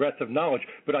and breadth of knowledge.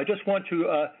 But I just want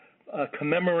to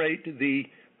commemorate the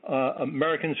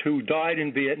Americans who died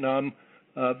in Vietnam,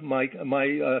 my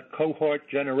cohort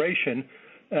generation,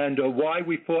 and why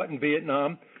we fought in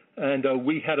Vietnam. And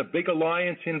we had a big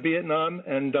alliance in Vietnam,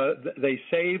 and they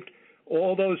saved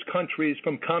all those countries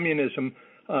from communism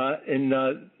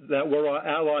that were our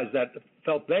allies that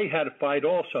felt they had to fight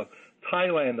also.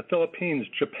 Thailand, the Philippines,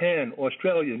 Japan,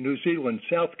 Australia, New Zealand,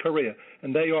 South Korea,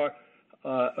 and they are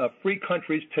free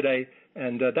countries today,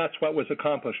 and that's what was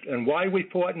accomplished. And why we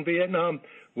fought in Vietnam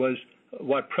was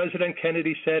what President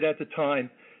Kennedy said at the time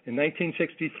in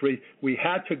 1963. We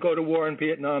had to go to war in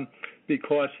Vietnam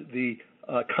because the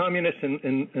communists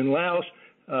in Laos,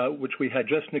 which we had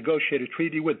just negotiated a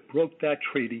treaty with, broke that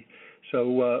treaty.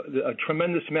 So a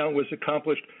tremendous amount was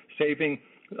accomplished, saving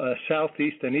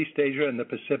Southeast and East Asia and the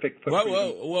Pacific.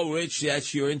 Well, Rich,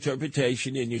 that's your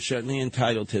interpretation, and you're certainly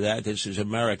entitled to that. This is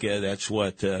America. That's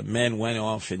what men went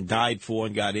off and died for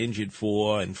and got injured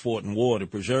for and fought in war to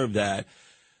preserve that.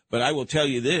 But I will tell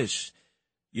you this.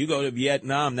 You go to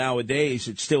Vietnam nowadays,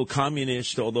 it's still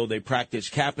communist, although they practice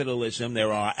capitalism.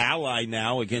 They're our ally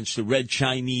now against the Red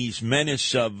Chinese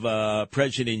menace of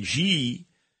President Xi.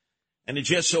 And it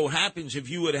just so happens, if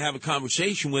you were to have a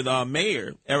conversation with our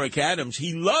mayor, Eric Adams,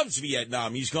 he loves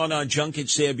Vietnam. He's gone on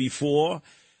junkets there before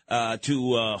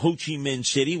to Ho Chi Minh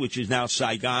City, which is now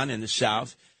Saigon in the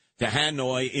south, to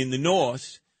Hanoi in the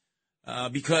north,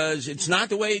 because it's not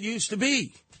the way it used to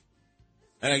be.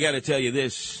 And I got to tell you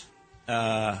this.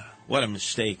 What a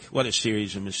mistake. What a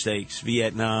series of mistakes.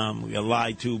 Vietnam, we got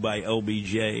lied to by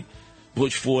LBJ.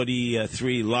 Bush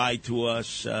 43 lied to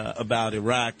us about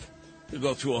Iraq. We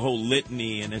go through a whole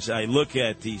litany, and as I look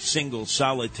at the single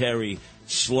solitary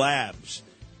slabs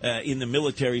in the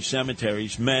military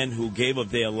cemeteries, men who gave up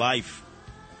their life,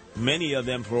 many of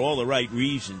them for all the right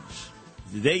reasons.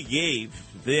 They gave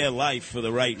their life for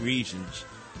the right reasons,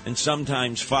 and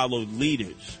sometimes followed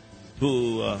leaders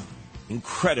who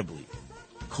incredibly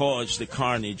caused the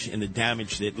carnage and the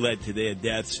damage that led to their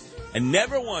deaths, and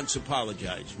never once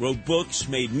apologized. Wrote books,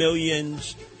 made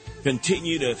millions,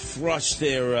 continue to thrust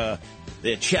their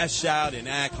chests out and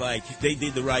act like they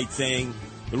did the right thing.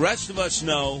 The rest of us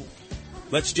know.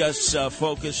 Let's just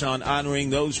focus on honoring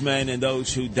those men and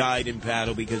those who died in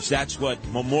battle, because that's what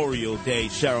Memorial Day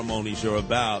ceremonies are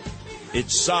about.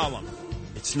 It's solemn.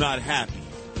 It's not happy.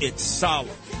 It's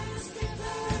solemn.